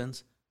it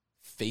happens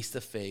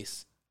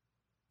face-to-face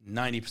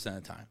 90% of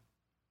the time.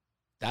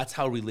 That's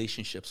how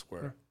relationships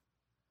work. Sure.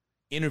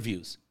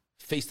 Interviews,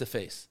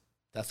 face-to-face.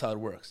 That's how it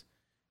works.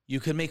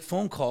 You could make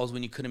phone calls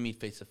when you couldn't meet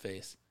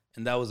face-to-face,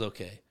 and that was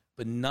okay.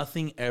 But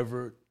nothing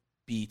ever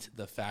beat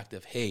the fact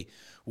of, hey,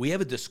 we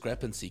have a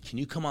discrepancy. Can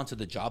you come onto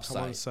the job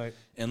site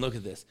and look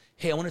at this?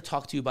 Hey, I want to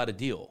talk to you about a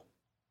deal.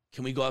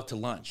 Can we go out to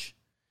lunch?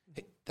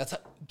 Hey,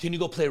 can you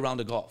go play a round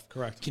of golf?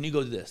 Correct. Can you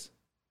go do this?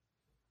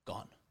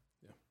 Gone.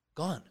 Yeah.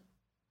 Gone.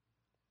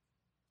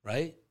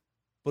 Right?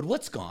 But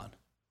what's gone?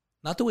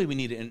 Not the way we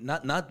need it, and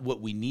not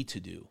what we need to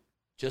do,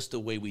 just the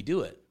way we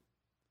do it.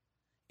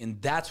 And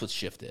that's what's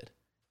shifted.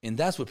 And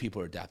that's what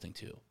people are adapting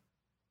to.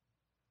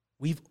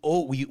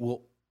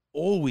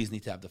 always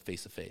need to have the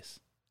face-to-face.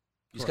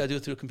 You just got to do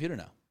it through a computer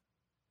now,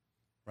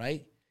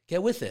 right?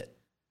 Get with it.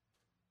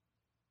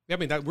 Yeah, I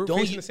mean, we're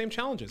facing the same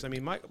challenges. I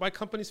mean, my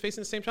company's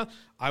facing the same challenge.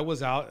 I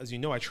was out, as you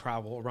know, I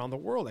travel around the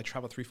world. I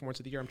travel 3-4 months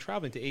of the year. I'm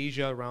traveling to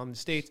Asia, around the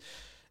States,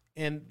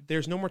 and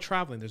there's no more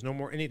traveling. There's no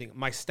more anything.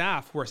 My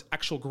staff, who are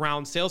actual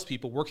ground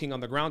salespeople working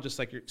on the ground, just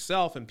like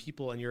yourself and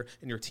people in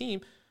your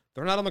team,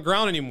 they're not on the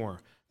ground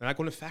anymore. They're not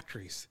going to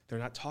factories. They're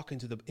not talking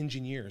to the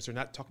engineers. They're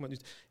not talking about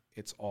news.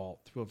 It's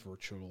all through a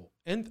virtual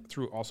and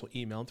through also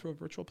email and through a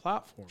virtual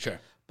platform. Sure.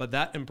 But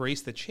that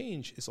embrace the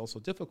change is also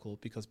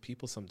difficult because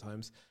people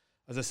sometimes,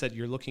 as I said,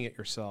 you're looking at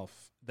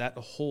yourself. That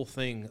whole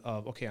thing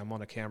of, okay, I'm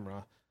on a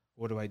camera.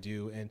 What do I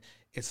do? And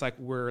it's like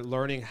we're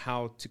learning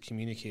how to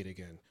communicate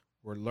again.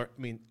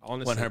 Honestly,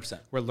 100%.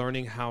 We're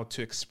learning how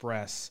to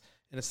express.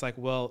 And it's like,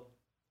 well,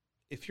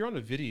 if you're on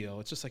a video,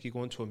 it's just like you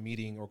go into a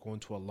meeting or go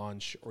into a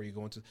lunch or you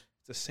go into,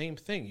 it's the same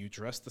thing. You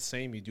dress the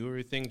same, you do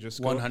everything,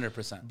 just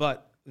 100%.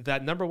 But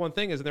that number one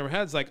thing is in their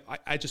heads, like,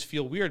 I just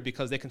feel weird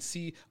because they can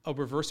see a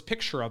reverse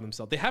picture of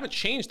themselves. They haven't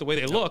changed the way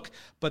they look,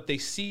 but they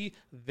see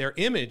their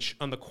image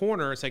on the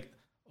corner. It's like,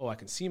 oh, I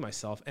can see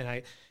myself.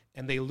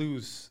 And they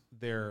lose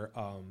their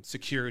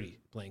security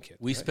blanket.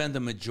 We spend the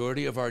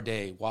majority of our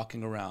day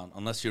walking around,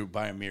 unless you're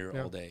by a mirror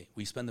all day.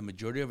 We spend the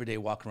majority of our day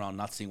walking around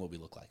not seeing what we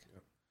look like. Yeah.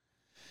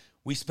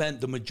 We spend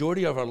the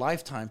majority of our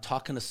lifetime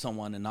talking to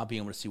someone and not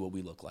being able to see what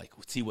we look like,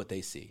 see what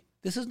they see.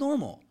 This is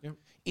normal. Yeah.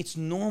 It's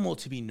normal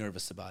to be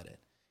nervous about it.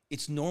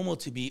 It's normal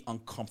to be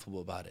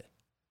uncomfortable about it.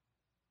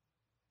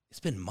 It's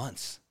been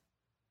months.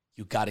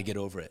 You got to get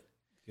over it.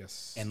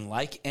 Yes. And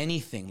like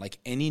anything, like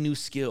any new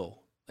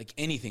skill, like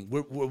anything,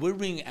 what we're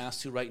being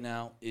asked to right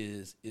now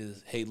is,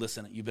 hey,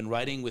 listen, you've been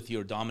writing with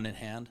your dominant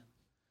hand.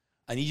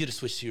 I need you to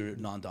switch to your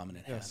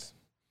non-dominant hand.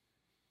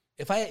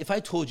 If I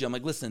told you, I'm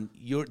like, listen,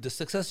 the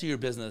success of your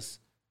business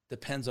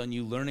depends on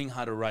you learning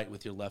how to write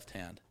with your left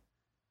hand.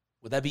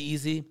 Would that be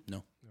easy?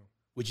 No.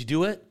 Would you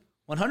do it?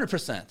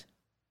 100%.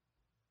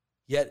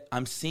 Yet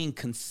I'm seeing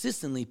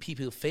consistently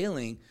people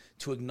failing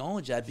to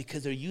acknowledge that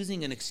because they're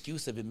using an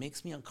excuse of it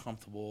makes me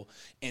uncomfortable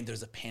and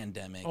there's a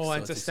pandemic. Oh, so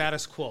it's a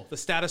status quo. The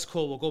status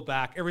quo will go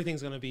back.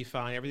 Everything's going to be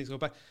fine. Everything's going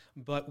to go back.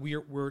 But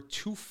we're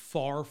too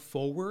far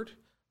forward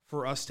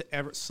for us to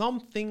ever.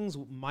 Some things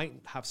might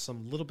have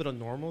some little bit of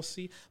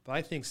normalcy, but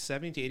I think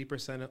 70 to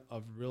 80%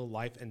 of real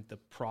life and the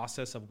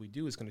process of what we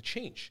do is going to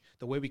change.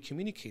 The way we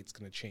communicate is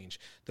going to change.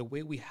 The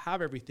way we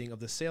have everything of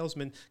the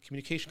salesman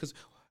communication, because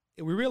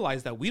we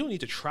realize that we don't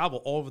need to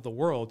travel all over the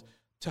world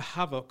to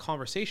have a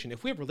conversation.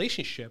 If we have a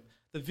relationship,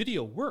 the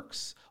video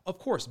works. Of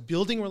course,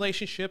 building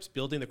relationships,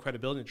 building the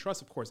credibility and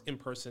trust, of course, in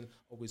person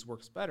always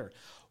works better.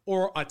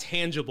 Or a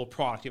tangible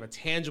product, you have a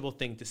tangible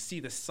thing to see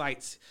the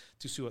sites,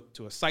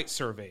 to a site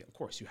survey. Of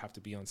course, you have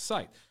to be on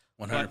site.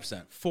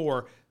 100%.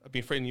 For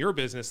in your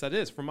business, that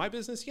is. For my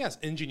business, yes,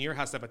 engineer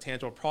has to have a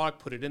tangible product,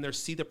 put it in there,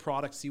 see the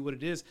product, see what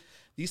it is.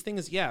 These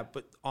things, yeah,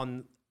 but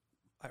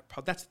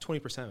that's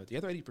 20% of it. The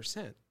other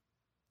 80%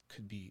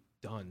 could be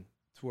done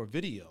through a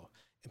video.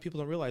 And people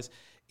don't realize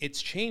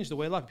it's changed the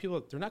way a lot of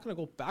people, they're not going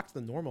to go back to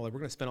the normal. Like, we're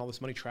going to spend all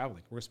this money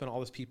traveling. We're going to spend all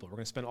this people. We're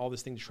going to spend all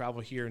this thing to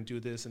travel here and do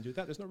this and do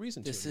that. There's no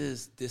reason to.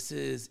 This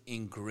is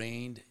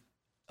ingrained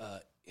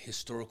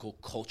historical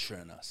culture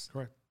in us.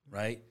 Correct.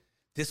 Right?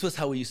 This was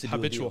how we used to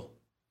do a deal.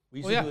 We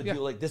used to do a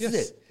deal like, this is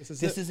it.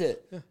 This is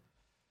it. Yeah.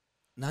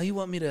 Now you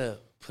want me to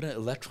put an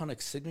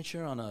electronic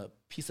signature on a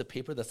piece of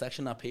paper that's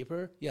actually not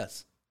paper?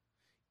 Yes.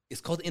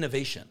 It's called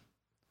innovation.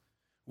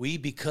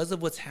 Because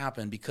of what's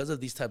happened, because of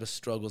these type of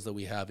struggles that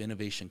we have,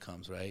 innovation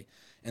comes, right?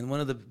 And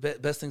one of the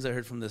best things I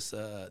heard from this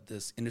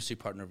industry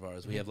partner of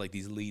ours, we have like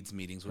these leads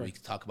meetings where we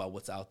talk about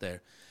what's out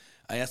there.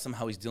 I asked him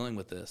how he's dealing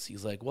with this.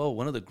 He's like, well,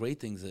 one of the great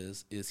things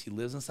is he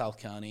lives in South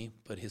County,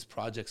 but his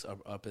projects are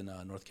up in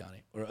North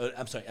County, or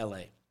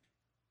LA.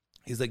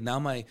 He's like, now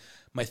my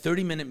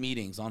 30-minute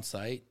meetings on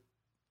site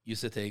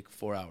used to take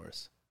 4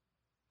 hours.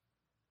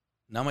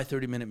 Now my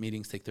 30-minute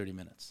meetings take 30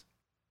 minutes.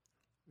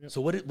 Yep.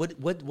 So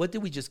what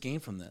did we just gain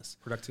from this?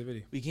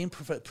 Productivity. We gain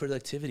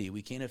productivity.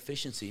 We gain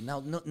efficiency.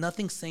 Now,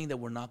 nothing's saying that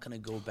we're not going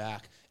to go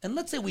back. And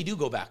let's say we do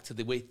go back to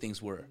the way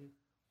things were. Mm-hmm.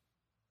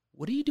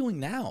 What are you doing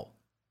now?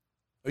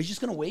 Are you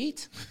just going to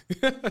wait?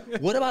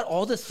 What about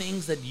all the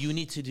things that you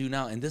need to do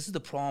now? And this is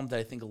the problem that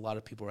I think a lot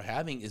of people are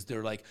having is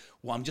they're like,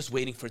 well, I'm just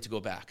waiting for it to go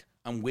back.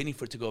 I'm waiting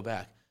for it to go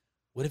back.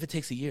 What if it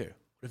takes a year?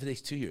 What if it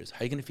takes 2 years?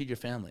 How are you going to feed your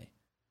family?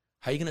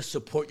 How are you going to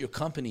support your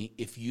company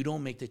if you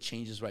don't make the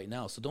changes right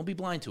now? So don't be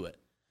blind to it.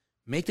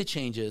 Make the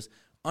changes.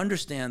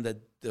 Understand that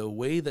the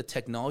way the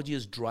technology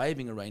is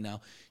driving it right now,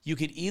 you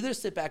could either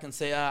sit back and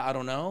say, I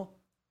don't know,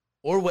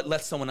 or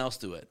let someone else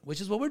do it, which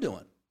is what we're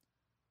doing.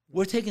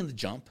 We're taking the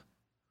jump.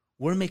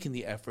 We're making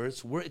the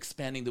efforts. We're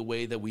expanding the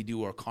way that we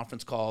do our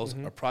conference calls,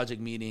 our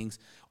project meetings,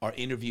 our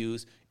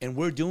interviews, and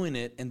we're doing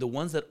it. And the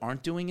ones that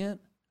aren't doing it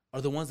are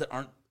the ones that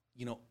aren't,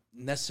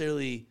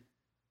 necessarily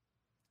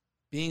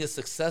being as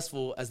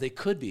successful as they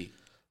could be.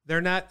 They're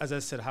not, as I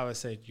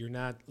said, you're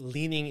not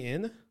leaning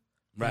in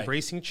Right.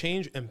 Embracing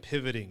change and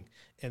pivoting.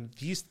 And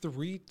these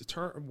three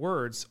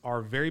words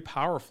are very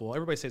powerful.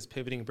 Everybody says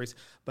pivoting, embracing,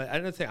 but I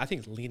don't think, I think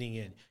it's leaning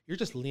in. You're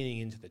just leaning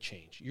into the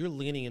change. You're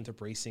leaning into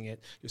embracing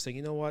it. You're saying,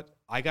 you know what?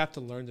 I got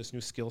to learn this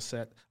new skill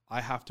set.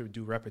 I have to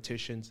do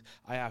repetitions.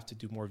 I have to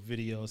do more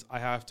videos. I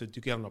have to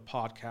get on a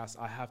podcast.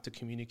 I have to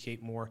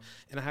communicate more,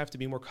 and I have to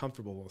be more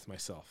comfortable with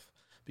myself.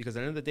 Because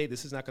at the end of the day,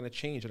 this is not going to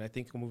change. And I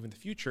think we'll move in the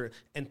future,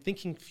 and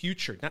thinking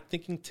future, not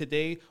thinking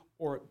today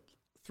or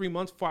 3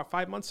 months,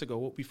 5 months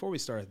ago, before we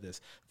started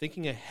this,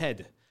 thinking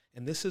ahead.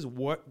 And this is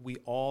what we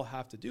all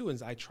have to do.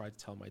 And I try to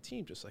tell my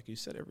team, just like you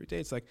said, every day,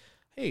 it's like,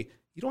 hey,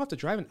 you don't have to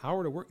drive an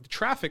hour to work. The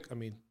traffic, I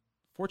mean,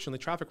 fortunately,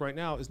 traffic right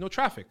now is no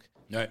traffic.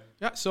 Right.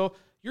 Yeah. So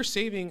you're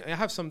saving. I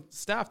have some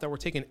staff that were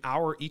taking an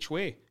hour each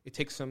way. It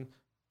takes them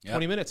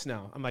 20 minutes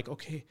now. I'm like,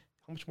 okay,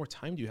 how much more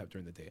time do you have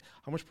during the day?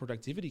 How much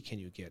productivity can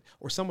you get?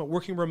 Or someone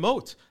working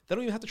remote, they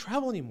don't even have to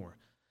travel anymore.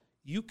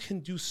 You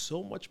can do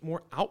so much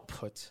more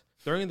output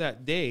during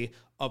that day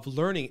of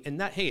learning, and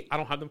not, hey, I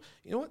don't have them.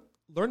 You know what?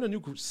 Learn a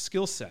new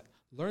skill set.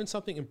 Learn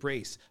something,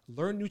 embrace.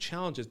 Learn new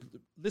challenges.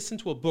 Listen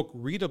to a book.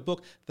 Read a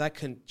book that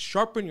can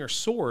sharpen your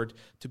sword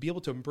to be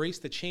able to embrace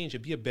the change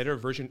and be a better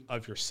version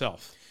of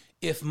yourself.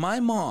 If my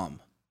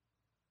mom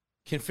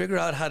can figure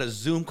out how to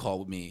Zoom call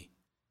with me,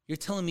 you're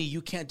telling me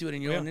you can't do it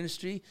in your own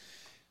industry?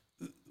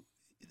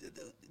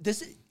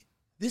 This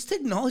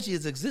technology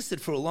has existed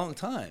for a long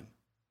time.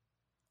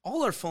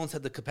 All our phones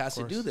had the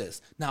capacity to do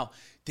this. Now,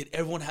 did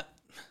everyone have?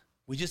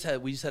 We just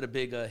had a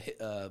big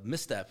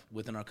misstep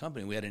within our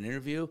company. We had an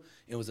interview.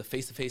 It was a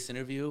face-to-face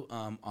interview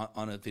on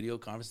a video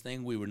conference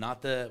thing. We were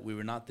not the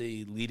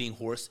leading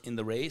horse in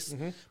the race,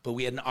 but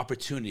we had an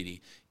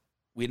opportunity.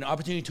 We had an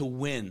opportunity to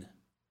win.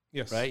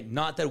 Yes. Right.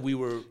 Not that we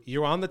were.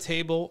 You're on the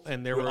table,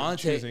 and they were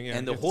choosing.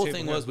 And the whole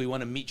thing was, we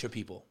want to meet your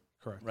people.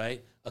 Correct.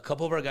 Right. A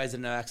couple of our guys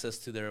didn't have access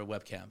to their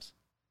webcams,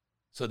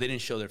 so they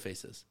didn't show their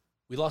faces.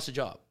 We lost a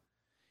job.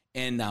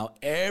 And now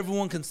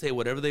everyone can say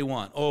whatever they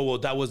want. Oh, well,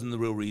 that wasn't the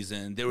real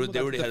reason. They were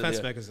defense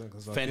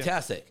mechanisms.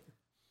 Fantastic. Yeah.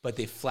 But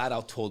they flat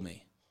out told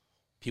me,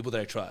 people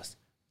that I trust,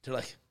 they're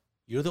like,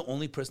 you're the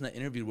only person that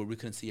interviewed where we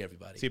couldn't see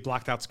everybody. See,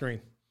 blacked out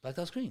screen. Blacked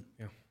out screen.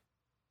 Yeah.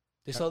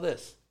 They saw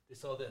this. They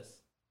saw this.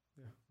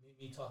 Yeah.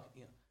 Me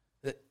talking.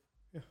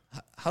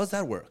 How does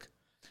that work?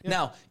 Yeah.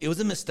 Now, it was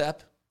a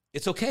misstep.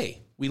 It's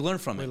okay. We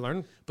learned from it. We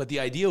learned. But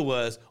the idea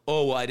was,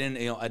 oh, well, I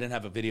didn't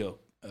have a video.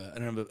 I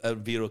don't have a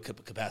video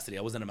capacity.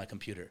 I wasn't on my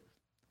computer.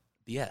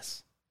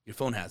 BS. Your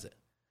phone has it.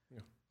 Yeah.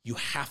 You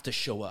have to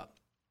show up.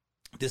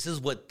 This is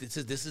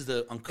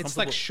the uncomfortable. It's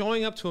like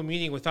showing up to a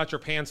meeting without your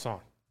pants on.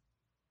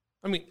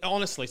 I mean,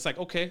 honestly, it's like,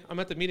 okay, I'm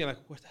at the meeting. I'm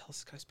like, what the hell is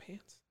this guy's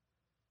pants?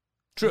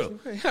 True.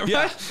 Yeah, right?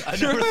 Yeah, I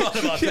never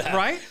thought about that.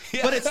 Right?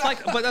 Yeah. But it's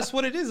like, but that's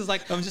what it is. It's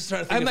like, I'm just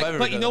trying to think.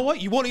 But you know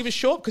what? You won't even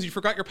show up because you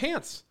forgot your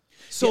pants.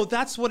 So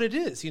that's what it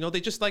is. You know,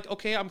 they just like,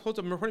 okay, I'm supposed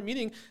to record a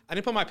meeting. I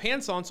didn't put my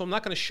pants on, so I'm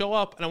not going to show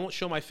up, and I won't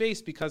show my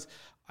face because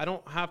I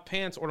don't have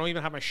pants or don't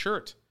even have my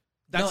shirt.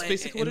 That's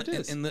basically what it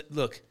is. And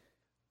look,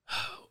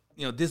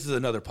 you know, this is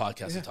another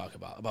podcast to talk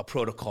about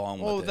protocol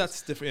and what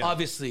that's different. Yeah.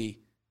 Obviously,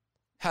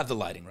 have the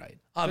lighting right.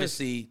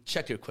 Obviously,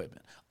 check your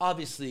equipment.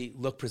 Obviously,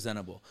 look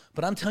presentable.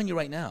 But I'm telling you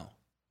right now,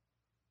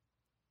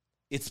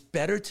 it's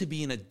better to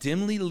be in a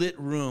dimly lit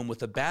room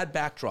with a bad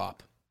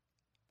backdrop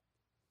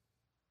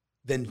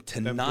than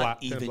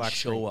not even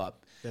show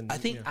up. I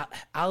think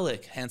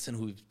Alec Hansen,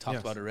 who we've talked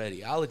about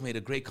already, Alec made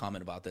a great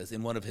comment about this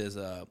in one of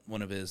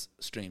his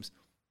streams.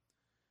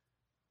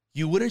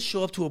 You wouldn't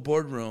show up to a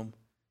boardroom,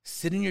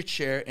 sit in your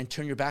chair, and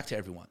turn your back to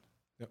everyone.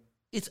 Yep.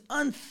 It's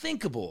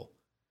unthinkable,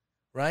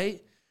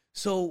 right?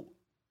 So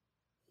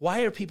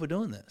why are people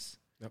doing this?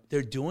 Yep.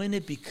 They're doing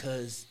it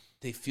because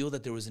they feel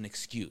that there was an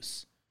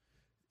excuse.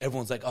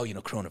 Everyone's like, oh,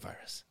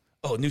 coronavirus.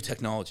 Oh, new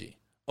technology.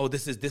 Oh,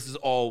 this is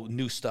all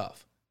new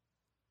stuff.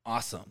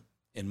 Awesome.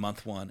 In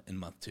month 1 and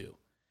month 2.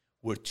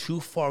 We're too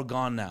far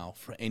gone now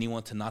for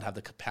anyone to not have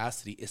the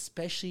capacity,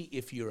 especially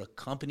if you're a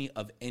company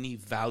of any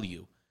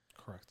value.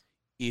 Correct.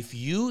 If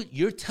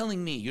you're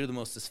telling me you're the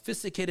most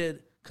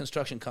sophisticated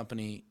construction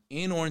company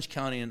in Orange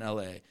County in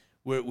LA,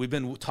 where we've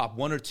been top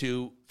 1 or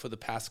 2 for the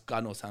past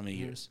God knows how many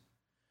years.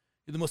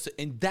 You're the most,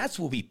 and that's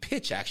what we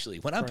pitch actually.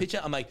 When I'm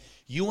pitching, I'm like,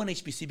 you want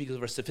HPC because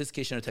of our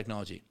sophistication of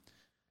technology.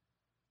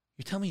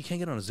 You're telling me you can't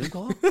get on a Zoom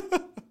call?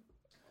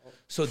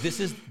 So this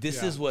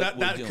is what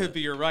that could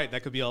be. You're right.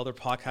 That could be other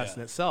podcasts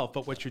in itself.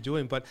 But what you're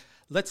doing. But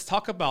let's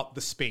talk about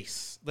the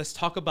space. Let's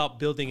talk about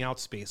building out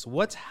space.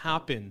 What's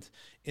happened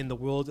in the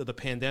world of the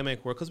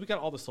pandemic? Where because we got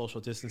all the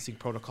social distancing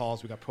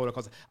protocols, we got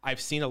protocols.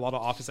 I've seen a lot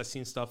of office. I've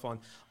seen stuff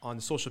on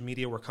social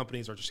media where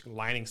companies are just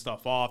lining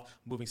stuff off,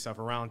 moving stuff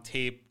around,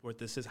 tape. What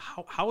this is.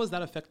 How is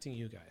that affecting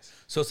you guys?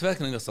 So it's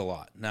affecting us a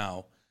lot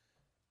now.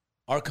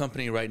 Our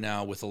company right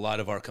now, with a lot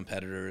of our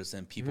competitors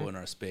and people in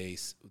our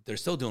space, they're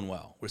still doing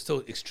well. We're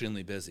still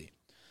extremely busy.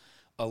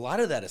 A lot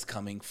of that is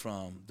coming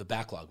from the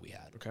backlog we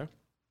had. Okay.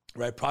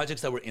 Right?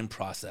 Projects that were in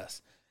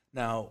process.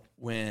 Now,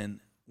 when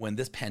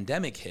this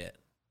pandemic hit,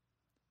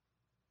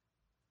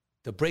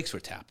 the brakes were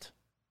tapped.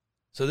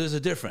 So there's a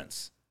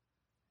difference.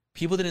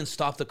 People didn't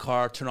stop the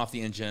car, turn off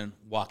the engine,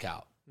 walk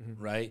out.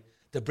 right?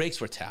 The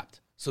brakes were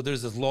tapped. So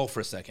there's this lull for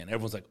a second.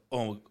 Everyone's like,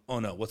 oh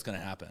no, what's going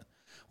to happen?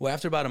 Well,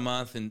 after about a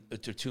month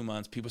to 2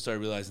 months, people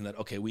started realizing that,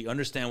 okay, we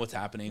understand what's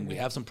happening. We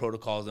have some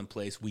protocols in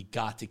place. We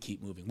got to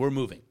keep moving. We're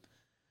moving.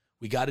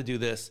 We got to do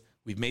this.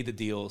 We've made the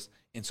deals.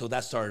 And so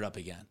that started up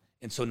again.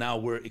 And so now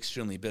we're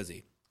extremely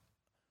busy.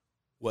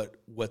 What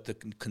the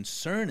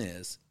concern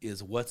is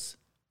what's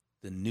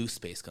the new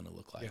space going to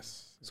look like?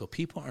 Yes. So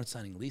people aren't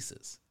signing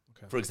leases,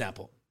 Okay. for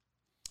example.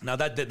 Now,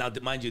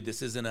 mind you,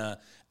 this isn't an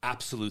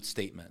absolute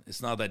statement.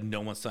 It's not that no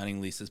one's signing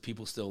leases.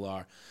 People still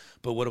are.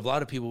 But what a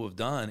lot of people have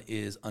done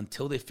is,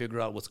 until they figure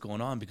out what's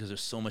going on, because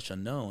there's so much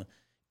unknown,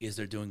 is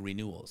they're doing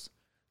renewals.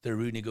 They're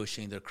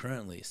renegotiating their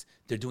current lease.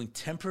 They're doing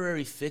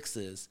temporary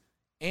fixes,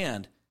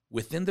 and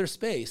within their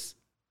space,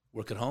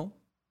 work at home.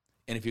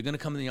 And if you're going to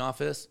come in the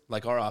office,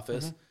 like our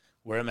office,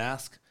 wear a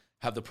mask,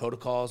 have the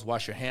protocols,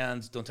 wash your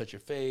hands, don't touch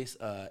your face,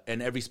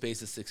 and every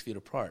space is 6 feet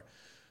apart.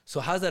 So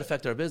how does that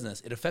affect our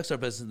business? It affects our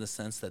business in the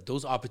sense that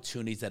those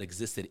opportunities that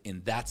existed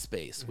in that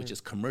space, which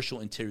is commercial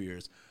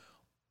interiors,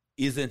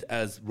 isn't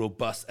as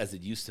robust as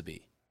it used to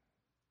be.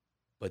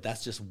 But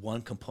that's just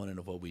one component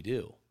of what we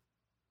do.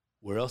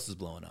 Where else is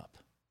blowing up?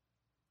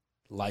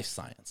 Life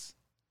science,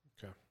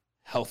 Okay.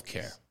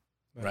 healthcare,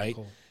 right?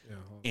 Medical,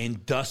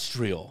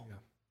 Industrial,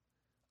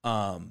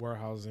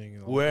 warehousing,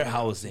 and all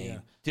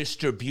warehousing,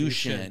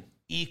 distribution,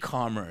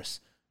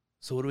 e-commerce.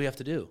 So what do we have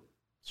to do?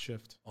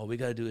 Shift. All we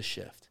got to do is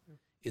shift,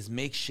 is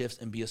make shifts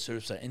and be a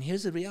service side. And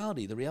here's the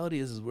reality. The reality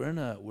is we're in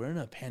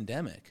a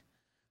pandemic.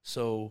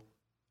 So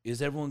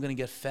is everyone going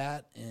to get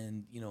fat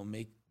and,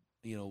 make,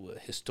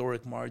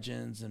 historic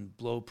margins and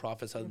blow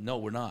profits out? No,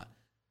 we're not.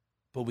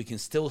 But we can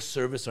still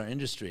service our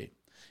industry.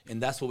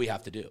 And that's what we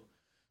have to do.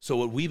 So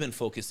what we've been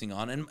focusing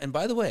on, and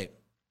by the way,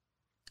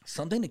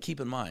 something to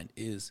keep in mind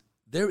is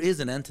there is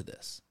an end to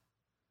this.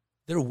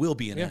 There will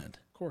be an end.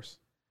 Of course.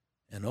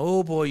 And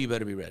oh boy, you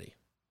better be ready.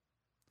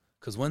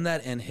 Because when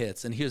that end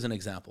hits, and here's an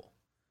example,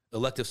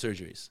 elective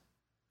surgeries.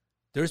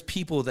 There's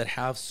people that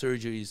have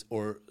surgeries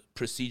or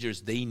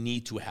procedures they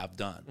need to have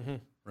done,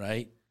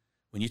 right?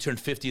 When you turn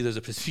 50, there's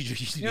a procedure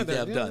you need to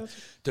have done.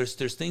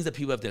 There's things that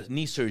people have done,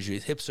 knee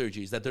surgeries, hip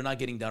surgeries, that they're not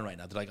getting done right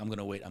now. They're like, I'm going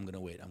to wait. And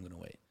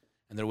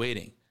they're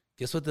waiting.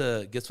 Guess what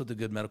the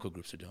good medical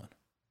groups are doing?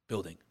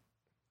 Building.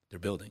 They're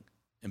building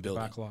and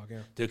building. Backlog, yeah.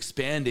 They're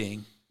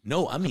expanding.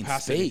 No, I mean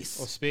Capacity. space.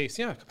 Oh, space,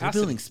 yeah. Capacity. They're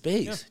building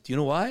space. Yeah. Do you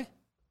know why?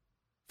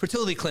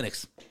 Fertility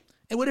clinics.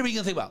 And whatever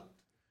you're going to think about.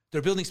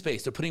 They're building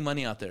space. They're putting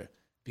money out there.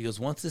 Because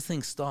once this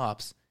thing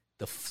stops,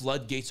 the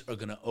floodgates are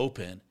going to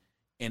open,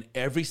 and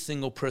every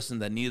single person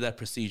that needed that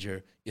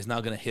procedure is now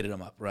going to hit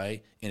them up,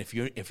 right? And if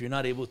you're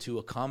not able to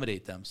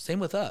accommodate them, same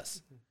with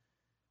us.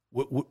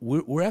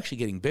 We're actually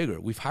getting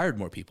bigger. We've hired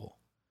more people.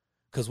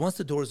 Because once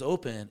the doors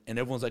open and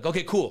everyone's like,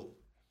 okay, cool,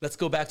 let's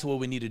go back to what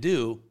we need to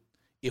do.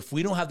 If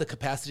we don't have the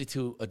capacity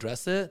to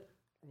address it,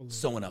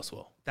 someone else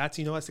will. That's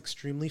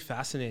extremely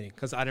fascinating,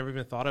 because I never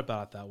even thought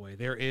about it that way.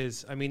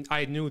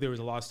 I knew there was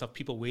a lot of stuff,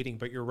 people waiting,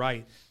 but you're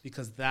right,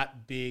 because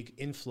that big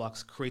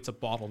influx creates a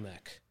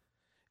bottleneck.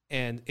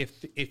 And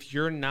if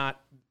you're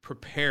not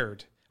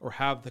prepared or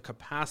have the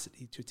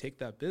capacity to take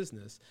that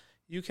business,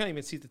 you can't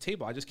even see at the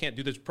table. I just can't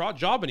do this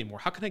job anymore.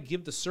 How can I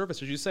give the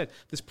service, as you said,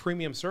 this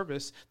premium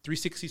service,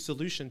 360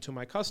 solution to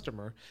my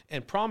customer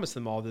and promise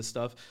them all this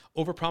stuff,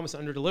 overpromise,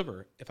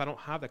 under-deliver, if I don't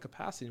have that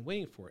capacity and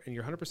waiting for it? And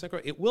you're 100%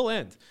 correct. It will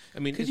end.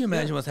 Could you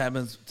imagine what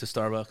happens to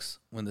Starbucks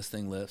when this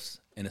thing lifts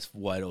and it's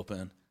wide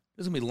open?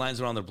 There's going to be lines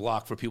around their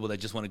block for people that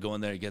just want to go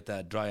in there and get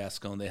that dry-ass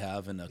scone they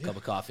have and a cup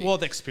of coffee. Well,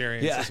 the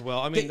experience as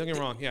well. Don't get me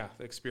wrong. Yeah,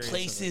 the experience.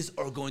 Places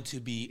are going to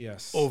be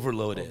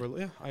overloaded.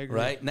 I agree.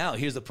 Right? Now,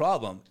 here's the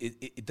problem.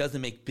 It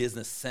doesn't make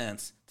business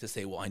sense to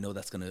say, well, I know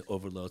that's going to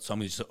overload, so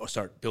I'm going to just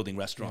start building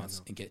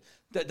restaurants.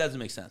 That doesn't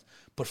make sense.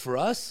 But for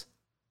us,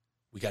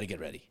 we got to get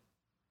ready.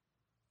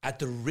 At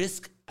the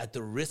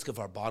risk of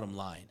our bottom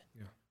line.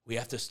 Yeah. We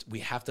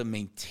have to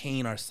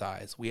maintain our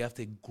size. We have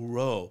to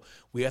grow.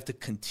 We have to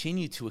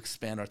continue to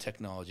expand our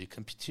technology,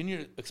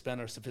 continue to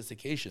expand our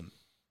sophistication.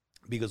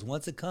 Because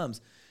once it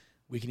comes,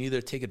 we can either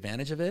take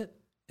advantage of it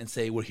and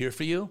say, we're here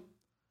for you,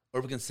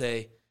 or we can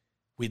say,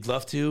 we'd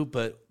love to,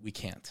 but we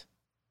can't.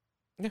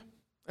 Yeah.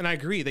 And I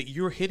agree that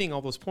you're hitting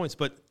all those points,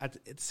 but at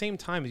the same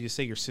time, as you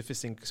say, you're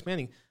sophisticating,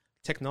 expanding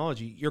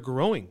technology, you're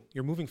growing,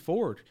 you're moving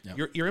forward,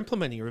 you're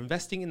implementing, you're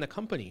investing in the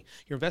company,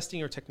 you're investing in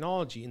your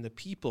technology, in the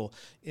people,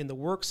 in the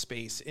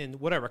workspace, in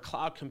whatever,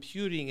 cloud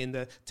computing, in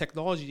the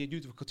technology you do,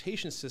 the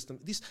quotation system,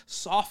 these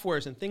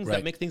softwares and things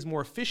that make things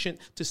more efficient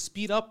to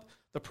speed up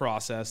the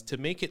process, to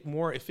make it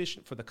more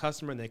efficient for the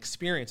customer and the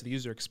experience, the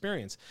user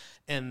experience.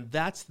 And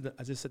that's,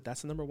 as I said,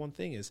 that's the number one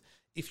thing is,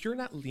 if you're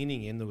not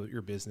leaning into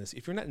your business,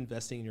 if you're not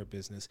investing in your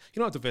business,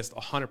 you don't have to invest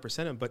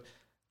 100% in, but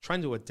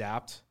trying to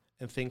adapt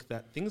and think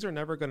that things are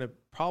never going to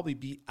probably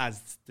be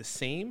as the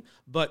same,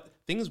 but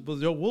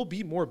there will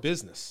be more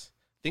business.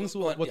 Things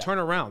will turn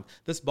around.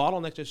 This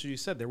bottleneck, just as you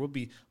said, there will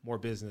be more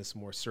business,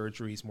 more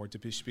surgeries, more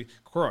distribution.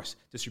 Of course,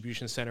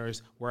 distribution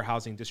centers,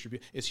 warehousing,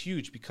 is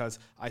huge, because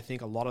I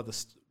think a lot of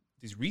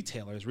these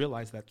retailers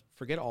realize that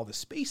forget all the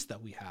space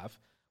that we have.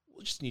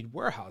 we'll just need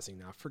warehousing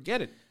now.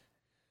 Forget it.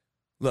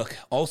 Look,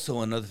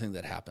 also another thing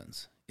that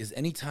happens is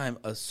anytime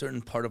a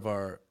certain part of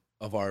our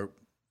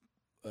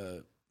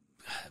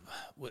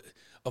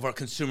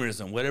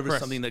consumerism, whatever,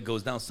 something that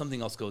goes down,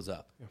 something else goes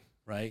up,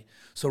 right?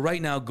 So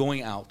right now,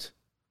 going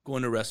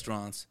to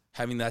restaurants,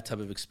 having that type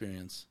of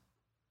experience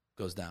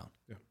goes down.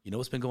 Yeah. You know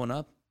what's been going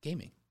up?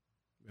 Gaming.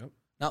 Yep.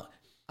 Now,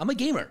 I'm a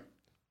gamer.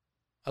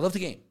 I love to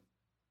game.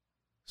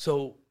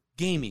 So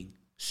gaming,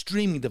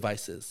 streaming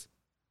devices,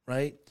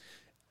 right?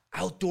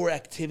 Outdoor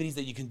activities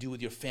that you can do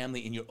with your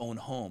family in your own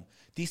home.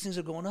 These things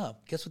are going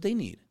up. Guess what they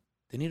need?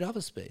 They need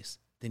office space.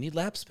 They need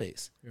lab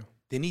space. Yeah.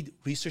 They need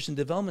research and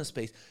development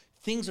space.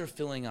 Things are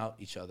filling out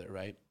each other,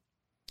 right?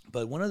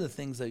 But one of the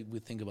things that we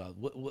think about,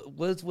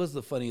 what was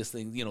the funniest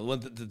thing, you know,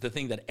 the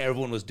thing that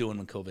everyone was doing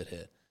when COVID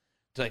hit?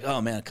 It's like,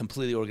 oh man,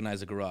 completely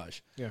organized a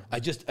garage. Yeah. I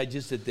just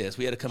did this.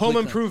 We had a complete home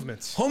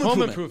improvements. Home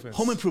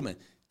improvement.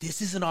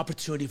 This is an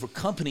opportunity for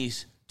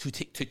companies to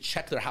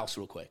check their house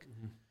real quick.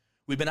 Mm-hmm.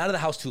 We've been out of the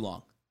house too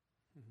long.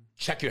 Mm-hmm.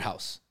 Check your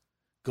house.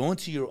 Go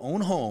into your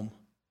own home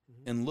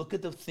and look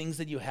at the things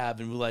that you have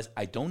and realize,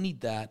 I don't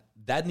need that.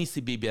 That needs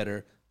to be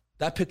better.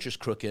 That picture's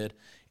crooked.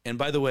 And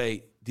by the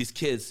way, these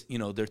kids, you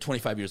know, they're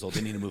 25 years old.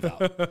 They need to move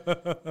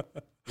out.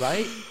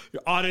 Right?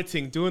 You're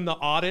auditing, doing the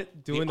audit,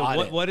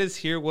 what is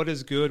here, what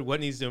is good,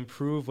 what needs to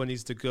improve, what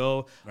needs to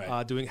go,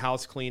 right. Doing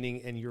house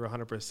cleaning, and you're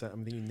 100%. I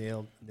mean, you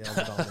nailed it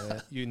on the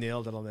head. You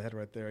nailed it on the head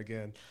right there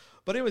again.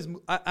 But anyways,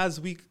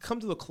 as we come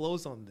to the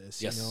close on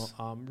this, yes.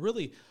 You know,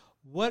 really,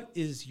 what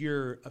is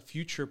your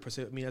future?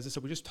 I mean, as I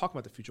said, we're just talking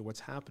about the future, what's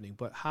happening,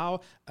 but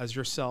how, as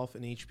yourself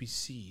and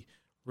HBC,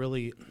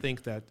 really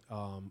think that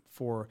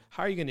for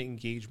how are you going to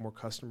engage more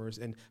customers,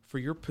 and for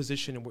your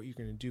position and what you're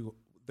going to do,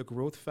 the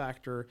growth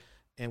factor,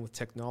 and with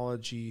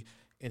technology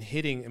and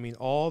hitting, I mean,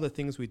 all the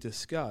things we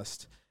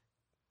discussed,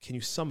 can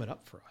you sum it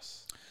up for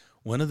us?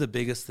 One of the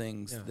biggest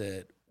things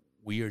that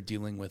we are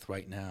dealing with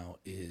right now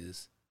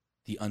is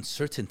the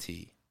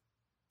uncertainty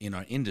in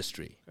our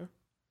industry. Okay.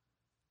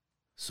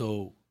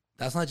 So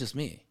that's not just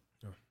me.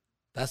 No.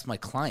 That's my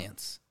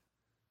clients.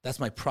 That's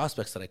my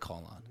prospects that I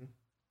call on. Mm-hmm.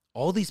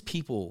 All these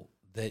people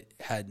that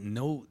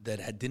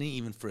didn't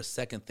even for a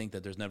second think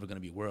that there's never going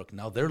to be work,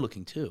 now they're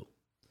looking too,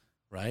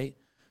 right?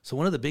 So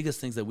one of the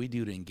biggest things that we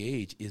do to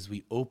engage is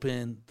we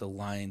open the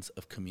lines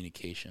of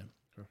communication.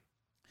 Sure.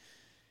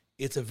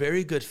 It's a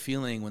very good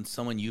feeling when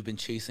someone you've been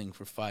chasing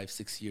for 5,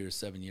 6 years,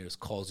 7 years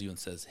calls you and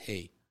says,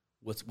 hey,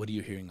 what are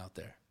you hearing out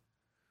there?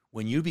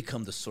 When you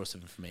become the source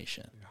of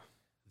information,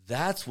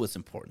 that's what's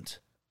important.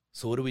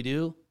 So what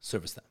do?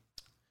 Service them.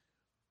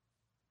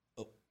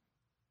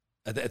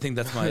 I think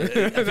that's my. I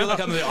feel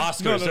like I'm the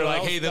Oscars. They're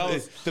like, hey,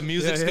 the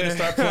music's going to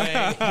start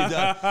playing.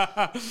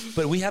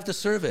 But we have to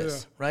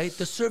service, right?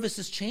 The service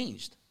has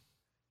changed.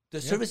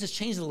 The service has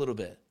changed a little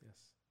bit,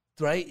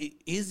 right?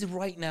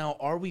 Right now,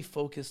 are we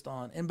focused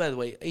on? And by the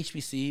way,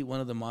 HBC,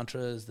 one of the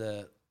mantras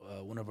that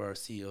one of our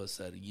CEOs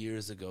said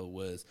years ago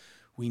was,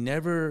 we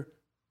never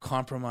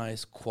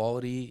compromise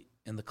quality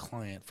and the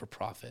client for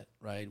profit,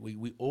 right?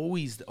 We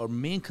always, our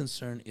main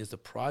concern is the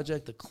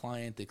project, the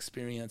client, the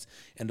experience,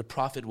 and the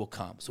profit will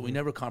come. So we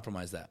never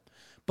compromise that.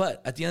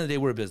 But at the end of the day,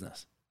 we're a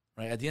business,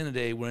 right? At the end of the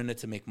day, we're in it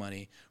to make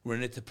money. We're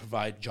in it to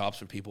provide jobs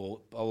for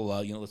people, blah, blah, blah.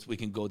 You know, we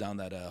can go down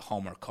that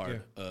Hallmark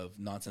card of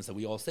nonsense that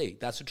we all say.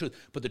 That's the truth.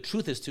 But the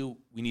truth is, too,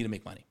 we need to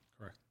make money.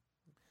 Correct.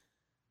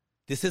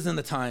 This isn't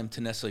the time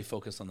to necessarily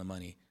focus on the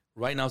money.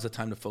 Right now is the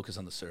time to focus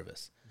on the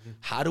service. Mm-hmm.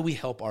 How do we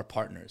help our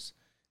partners?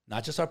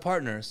 Not just our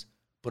partners,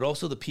 but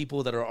also the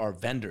people that are our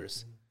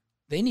vendors. Mm-hmm.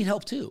 They need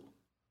help too.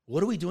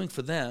 What are we doing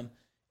for them?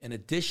 And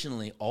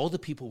additionally, all the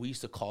people we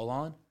used to call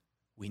on,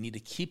 we need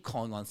to keep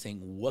calling on saying,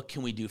 what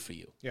can we do for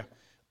you? Yeah.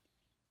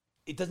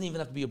 It doesn't even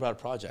have to be about a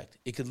project.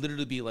 It could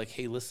literally be like,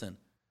 hey, listen,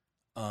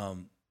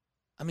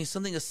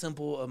 something as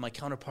simple as my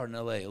counterpart in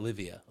LA,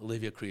 Olivia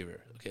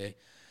Creever, okay?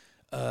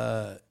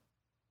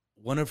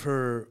 One of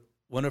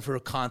her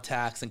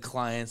contacts and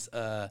clients,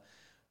 I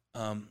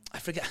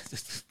forget.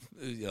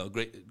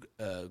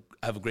 I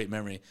have a great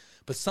memory,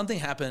 but something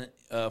happened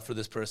for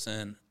this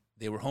person.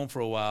 They were home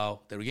for a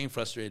while. They were getting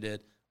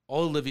frustrated.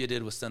 All Olivia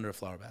did was send her a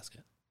flower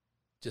basket.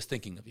 Just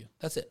thinking of you.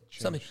 That's it.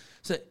 Something.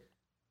 So,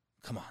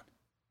 come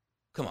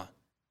on.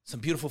 Some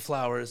beautiful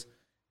flowers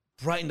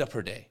brightened up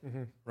her day.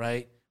 Mm-hmm.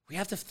 Right. We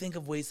have to think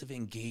of ways of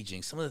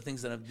engaging. Some of the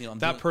things that I'm doing.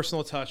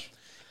 Personal touch.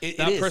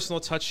 Personal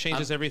touch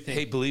changes everything.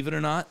 Hey, believe it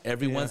or not,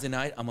 every Wednesday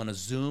night I'm on a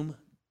Zoom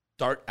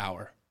Dart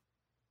hour.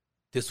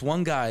 This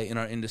one guy in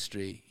our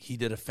industry, he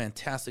did a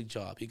fantastic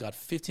job. He got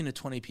 15 to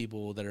 20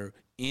 people that are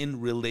in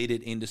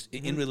related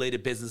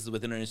businesses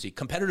within our industry,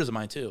 competitors of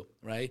mine too,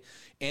 right?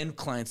 And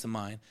clients of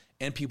mine,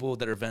 and people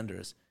that are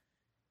vendors.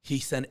 He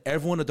sent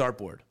everyone a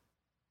dartboard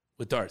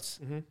with darts.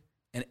 Mm-hmm.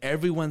 And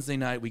every Wednesday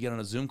night, we get on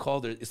a Zoom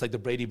call. It's like the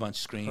Brady Bunch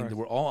screen. Correct.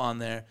 We're all on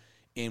there,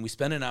 and we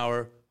spend an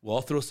hour. We'll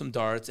all throw some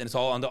darts, and it's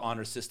all on the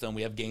honor system.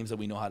 We have games that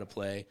we know how to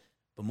play.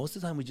 But most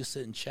of the time, we just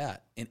sit and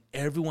chat, and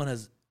everyone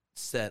has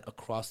said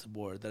across the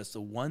board that it's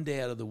the one day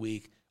out of the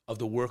week, of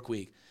the work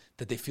week,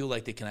 that they feel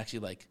like they can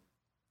actually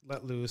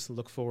let loose and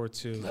look forward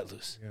to let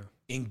loose,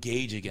 yeah.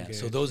 engage again.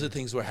 So those are the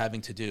things we're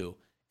having to do.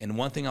 And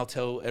one thing I'll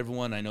tell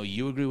everyone, I know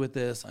you agree with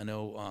this. I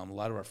know a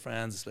lot of our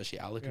friends, especially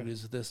Alec,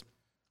 agrees with this.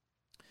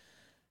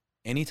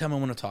 Anytime I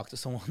want to talk to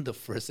someone, the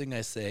first thing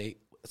I say,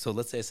 so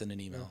let's say I send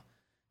an email.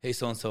 Hey,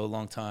 so-and-so,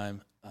 long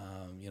time.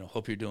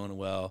 Hope you're doing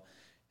well.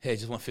 Hey, I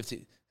just want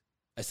 50.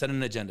 I set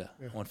an agenda.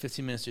 I want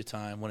 15 minutes of your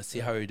time. I want to see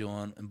how you're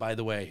doing. And by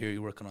the way, I hear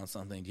you're working on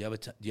something. Do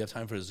you have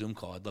time for a Zoom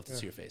call? I'd love to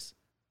see your face.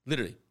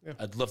 Literally,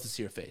 I'd love to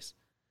see your face.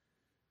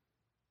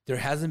 There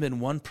hasn't been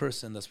one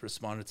person that's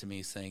responded to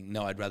me saying,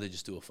 no, I'd rather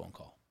just do a phone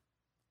call.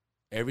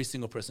 Every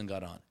single person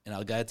got on. And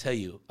I got to tell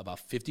you, about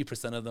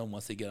 50% of them,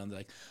 once they get on, they're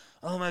like,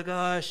 oh my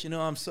gosh,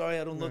 I'm sorry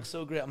I don't look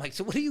so great. I'm like,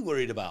 so what are you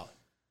worried about?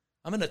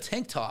 I'm in a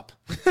tank top,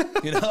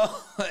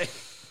 I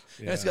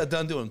just got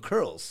done doing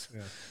curls.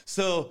 Yeah.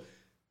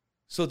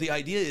 So the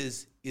idea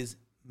is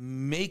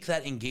make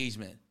that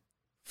engagement.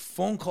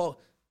 Phone call,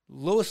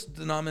 lowest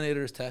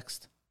denominator is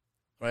text,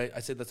 right?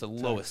 I said that's the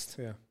lowest.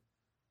 Yeah.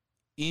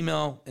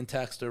 Email and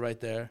text are right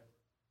there.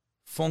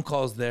 Phone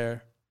calls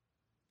there.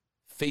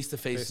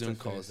 Face-to-face Zoom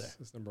calls there.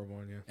 That's number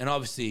one, yeah. And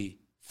obviously,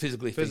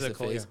 physically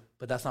face-to-face,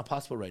 but that's not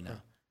possible right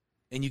now.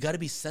 And you got to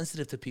be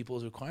sensitive to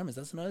people's requirements.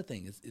 That's another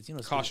thing. It's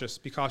cautious.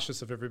 Be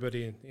cautious of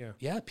everybody.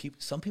 And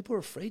some people are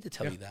afraid to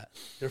tell you that.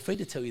 They're afraid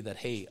to tell you that,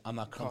 hey, I'm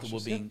not comfortable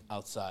being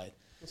outside.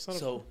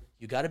 So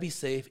you got to be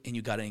safe and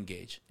you got to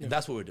engage. And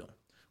that's what we're doing.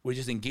 We're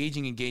just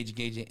engaging.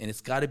 And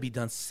it's got to be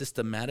done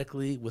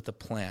systematically with a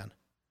plan,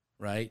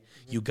 right?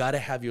 Mm-hmm. You got to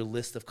have your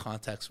list of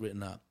contacts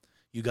written up.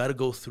 You got to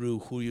go through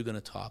who you're going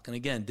to talk. And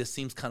again, this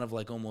seems kind of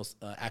like almost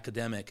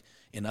academic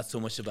and not so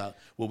much about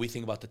what we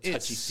think about the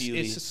touchy-feely.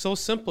 It's so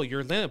simple.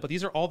 You're limited, but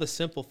these are all the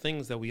simple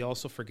things that we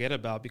also forget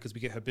about because we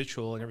get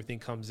habitual and everything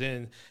comes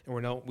in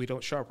and we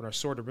don't sharpen our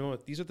sword.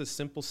 These are the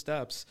simple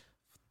steps,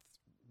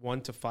 1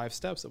 to 5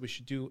 steps that we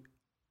should do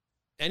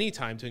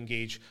anytime to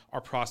engage our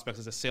prospects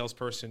as a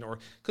salesperson or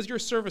because you're a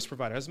service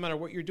provider. It doesn't matter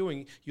what you're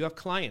doing. You have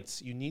clients.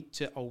 You need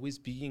to always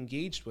be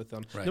engaged with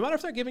them, no matter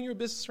if they're giving you a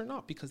business or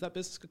not, because that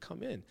business could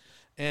come in.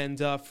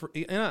 And I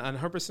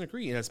 100%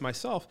 agree. And as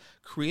myself,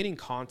 creating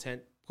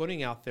content,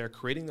 putting out there,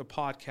 creating a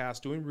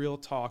podcast, doing real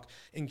talk,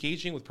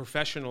 engaging with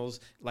professionals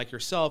like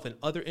yourself and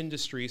other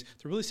industries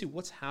to really see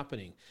what's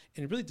happening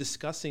and really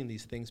discussing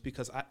these things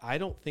because I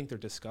don't think they're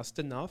discussed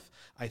enough.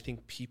 I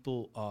think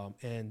people,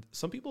 and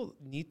some people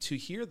need to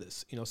hear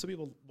this. Some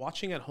people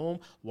watching at home,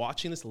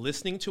 watching this,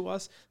 listening to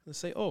us and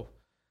say, oh,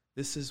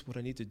 this is what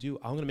I need to do.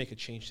 I'm going to make a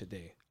change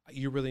today.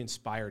 You really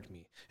inspired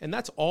me. And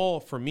that's all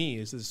for me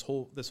is this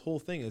whole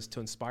thing is to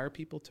inspire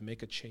people to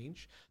make a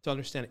change, to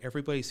understand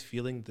everybody's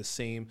feeling the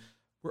same.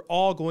 We're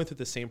all going through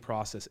the same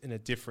process in a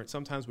different,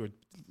 sometimes we're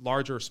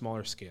larger or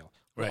smaller scale.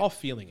 We're all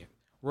feeling it.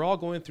 We're all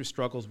going through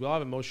struggles. We all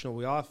have emotional,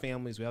 we all have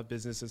families, we have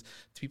businesses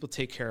people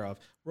take care of.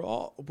 We're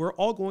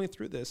all going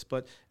through this,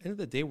 but at the end of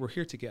the day, we're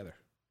here together.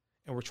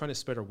 And we're trying to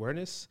spread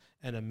awareness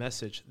and a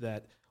message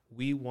that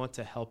we want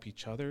to help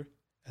each other.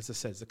 As I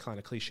said, it's a kind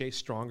of cliche,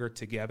 stronger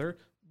together,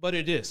 but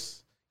it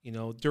is.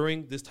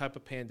 During this type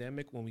of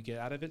pandemic, when we get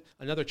out of it,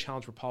 another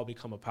challenge will probably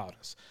come about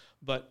us.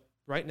 But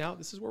right now,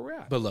 this is where we're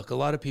at. But look, a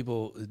lot of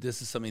people,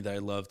 this is something that I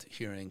loved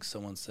hearing.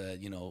 Someone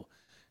said,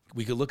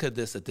 we could look at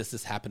this, that this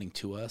is happening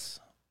to us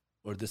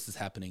or this is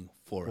happening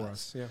for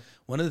us. Yeah.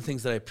 One of the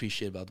things that I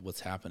appreciate about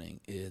what's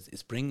happening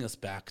is bringing us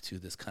back to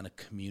this kind of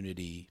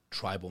community,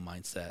 tribal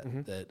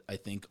mindset that I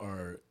think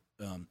our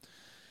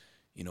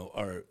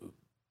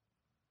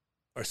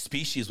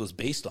species was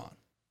based on.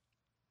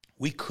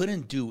 We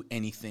couldn't do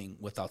anything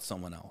without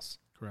someone else.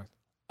 Correct.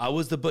 I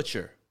was the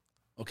butcher.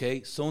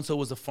 Okay, so-and-so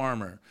was a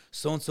farmer.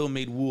 So-and-so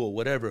made wool,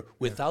 whatever.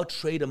 Without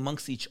trade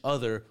amongst each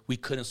other, we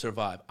couldn't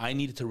survive. I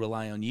needed to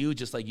rely on you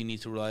just like you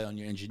need to rely on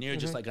your engineer,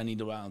 just like I need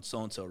to rely on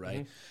so-and-so,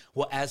 right?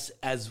 Well, as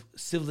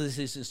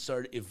civilizations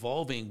started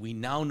evolving, we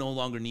now no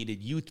longer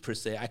needed you per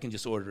se. I can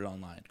just order it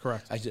online.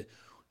 Correct.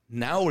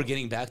 Now we're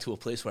getting back to a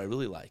place where I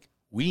really like.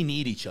 We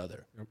need each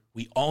other. Yep.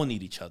 We all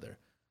need each other.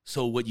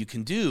 So what you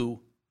can do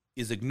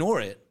is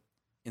ignore it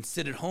and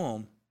sit at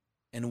home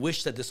and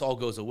wish that this all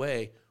goes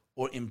away,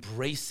 or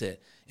embrace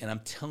it. And I'm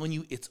telling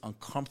you, it's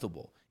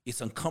uncomfortable.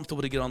 It's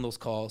uncomfortable to get on those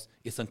calls.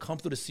 It's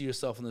uncomfortable to see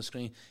yourself on the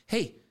screen.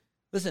 Hey,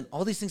 listen,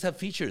 all these things have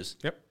features.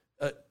 Yep.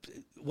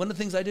 One of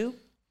the things I do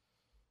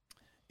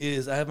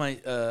is I have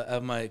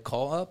my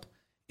call up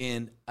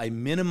and I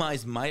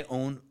minimize my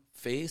own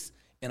face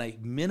and I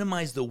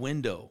minimize the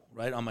window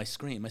right on my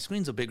screen. My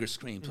screen's a bigger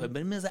screen. So I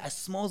minimize it as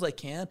small as I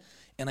can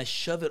and I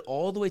shove it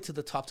all the way to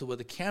the top to where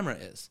the camera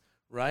is,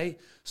 right?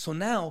 So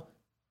now,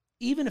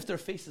 even if their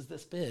face is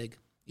this big,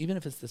 even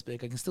if it's this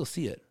big, I can still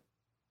see it.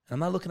 And I'm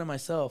not looking at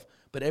myself,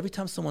 but every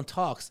time someone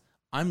talks,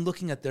 I'm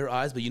looking at their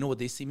eyes, but you know what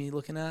they see me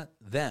looking at?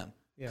 Them.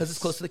 Because it's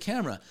close to the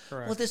camera.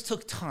 Correct. Well, this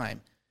took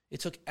time. It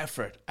took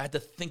effort. I had to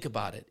think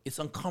about it. It's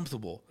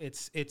uncomfortable.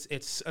 It's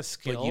a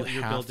skill. But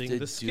you're building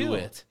the skill.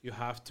 It. You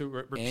have to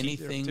repeat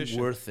anything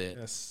worth it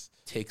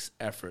takes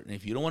effort. And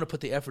if you don't want to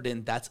put the effort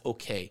in, that's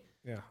okay.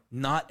 Yeah.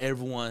 Not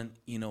everyone,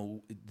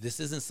 this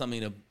isn't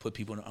something to put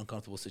people in an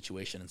uncomfortable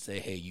situation and say,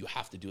 hey, you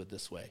have to do it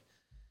this way.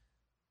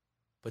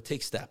 but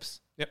take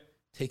steps. Yep.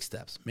 Take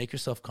steps. Make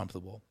yourself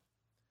comfortable.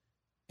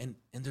 And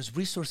there's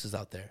resources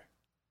out there.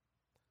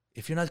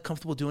 If you're not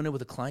comfortable doing it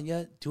with a client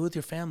yet, do it with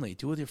your family.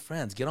 Do it with your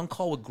friends. Get on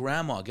call with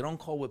grandma. Get on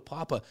call with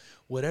papa.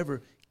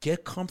 Whatever.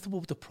 Get comfortable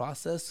with the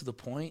process to the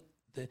point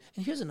that,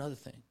 and here's another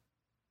thing.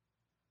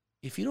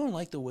 If you don't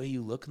like the way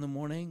you look in the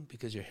morning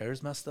because your hair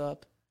is messed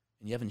up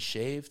and you haven't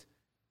shaved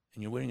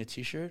and you're wearing a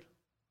t-shirt,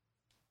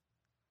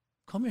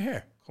 comb your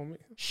hair.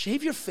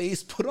 Shave your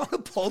face, put on a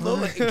polo,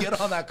 and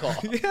get on that call.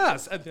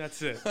 Yes,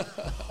 that's it.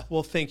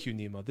 Well, thank you,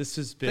 Nima. This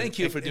has been... Thank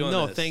you for doing this.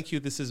 No, thank you.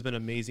 This has been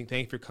amazing.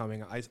 Thank you for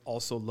coming. I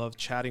also love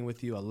chatting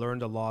with you. I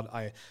learned a lot.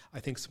 I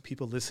think some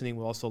people listening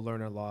will also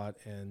learn a lot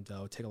and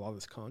take a lot of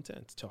this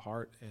content to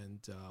heart. And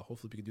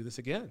hopefully we can do this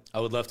again.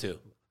 I would love to.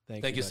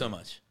 Thank you so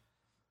much.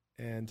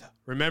 And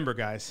remember,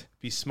 guys,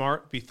 be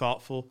smart, be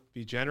thoughtful,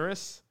 be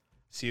generous.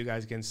 See you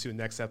guys again soon.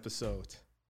 Next episode.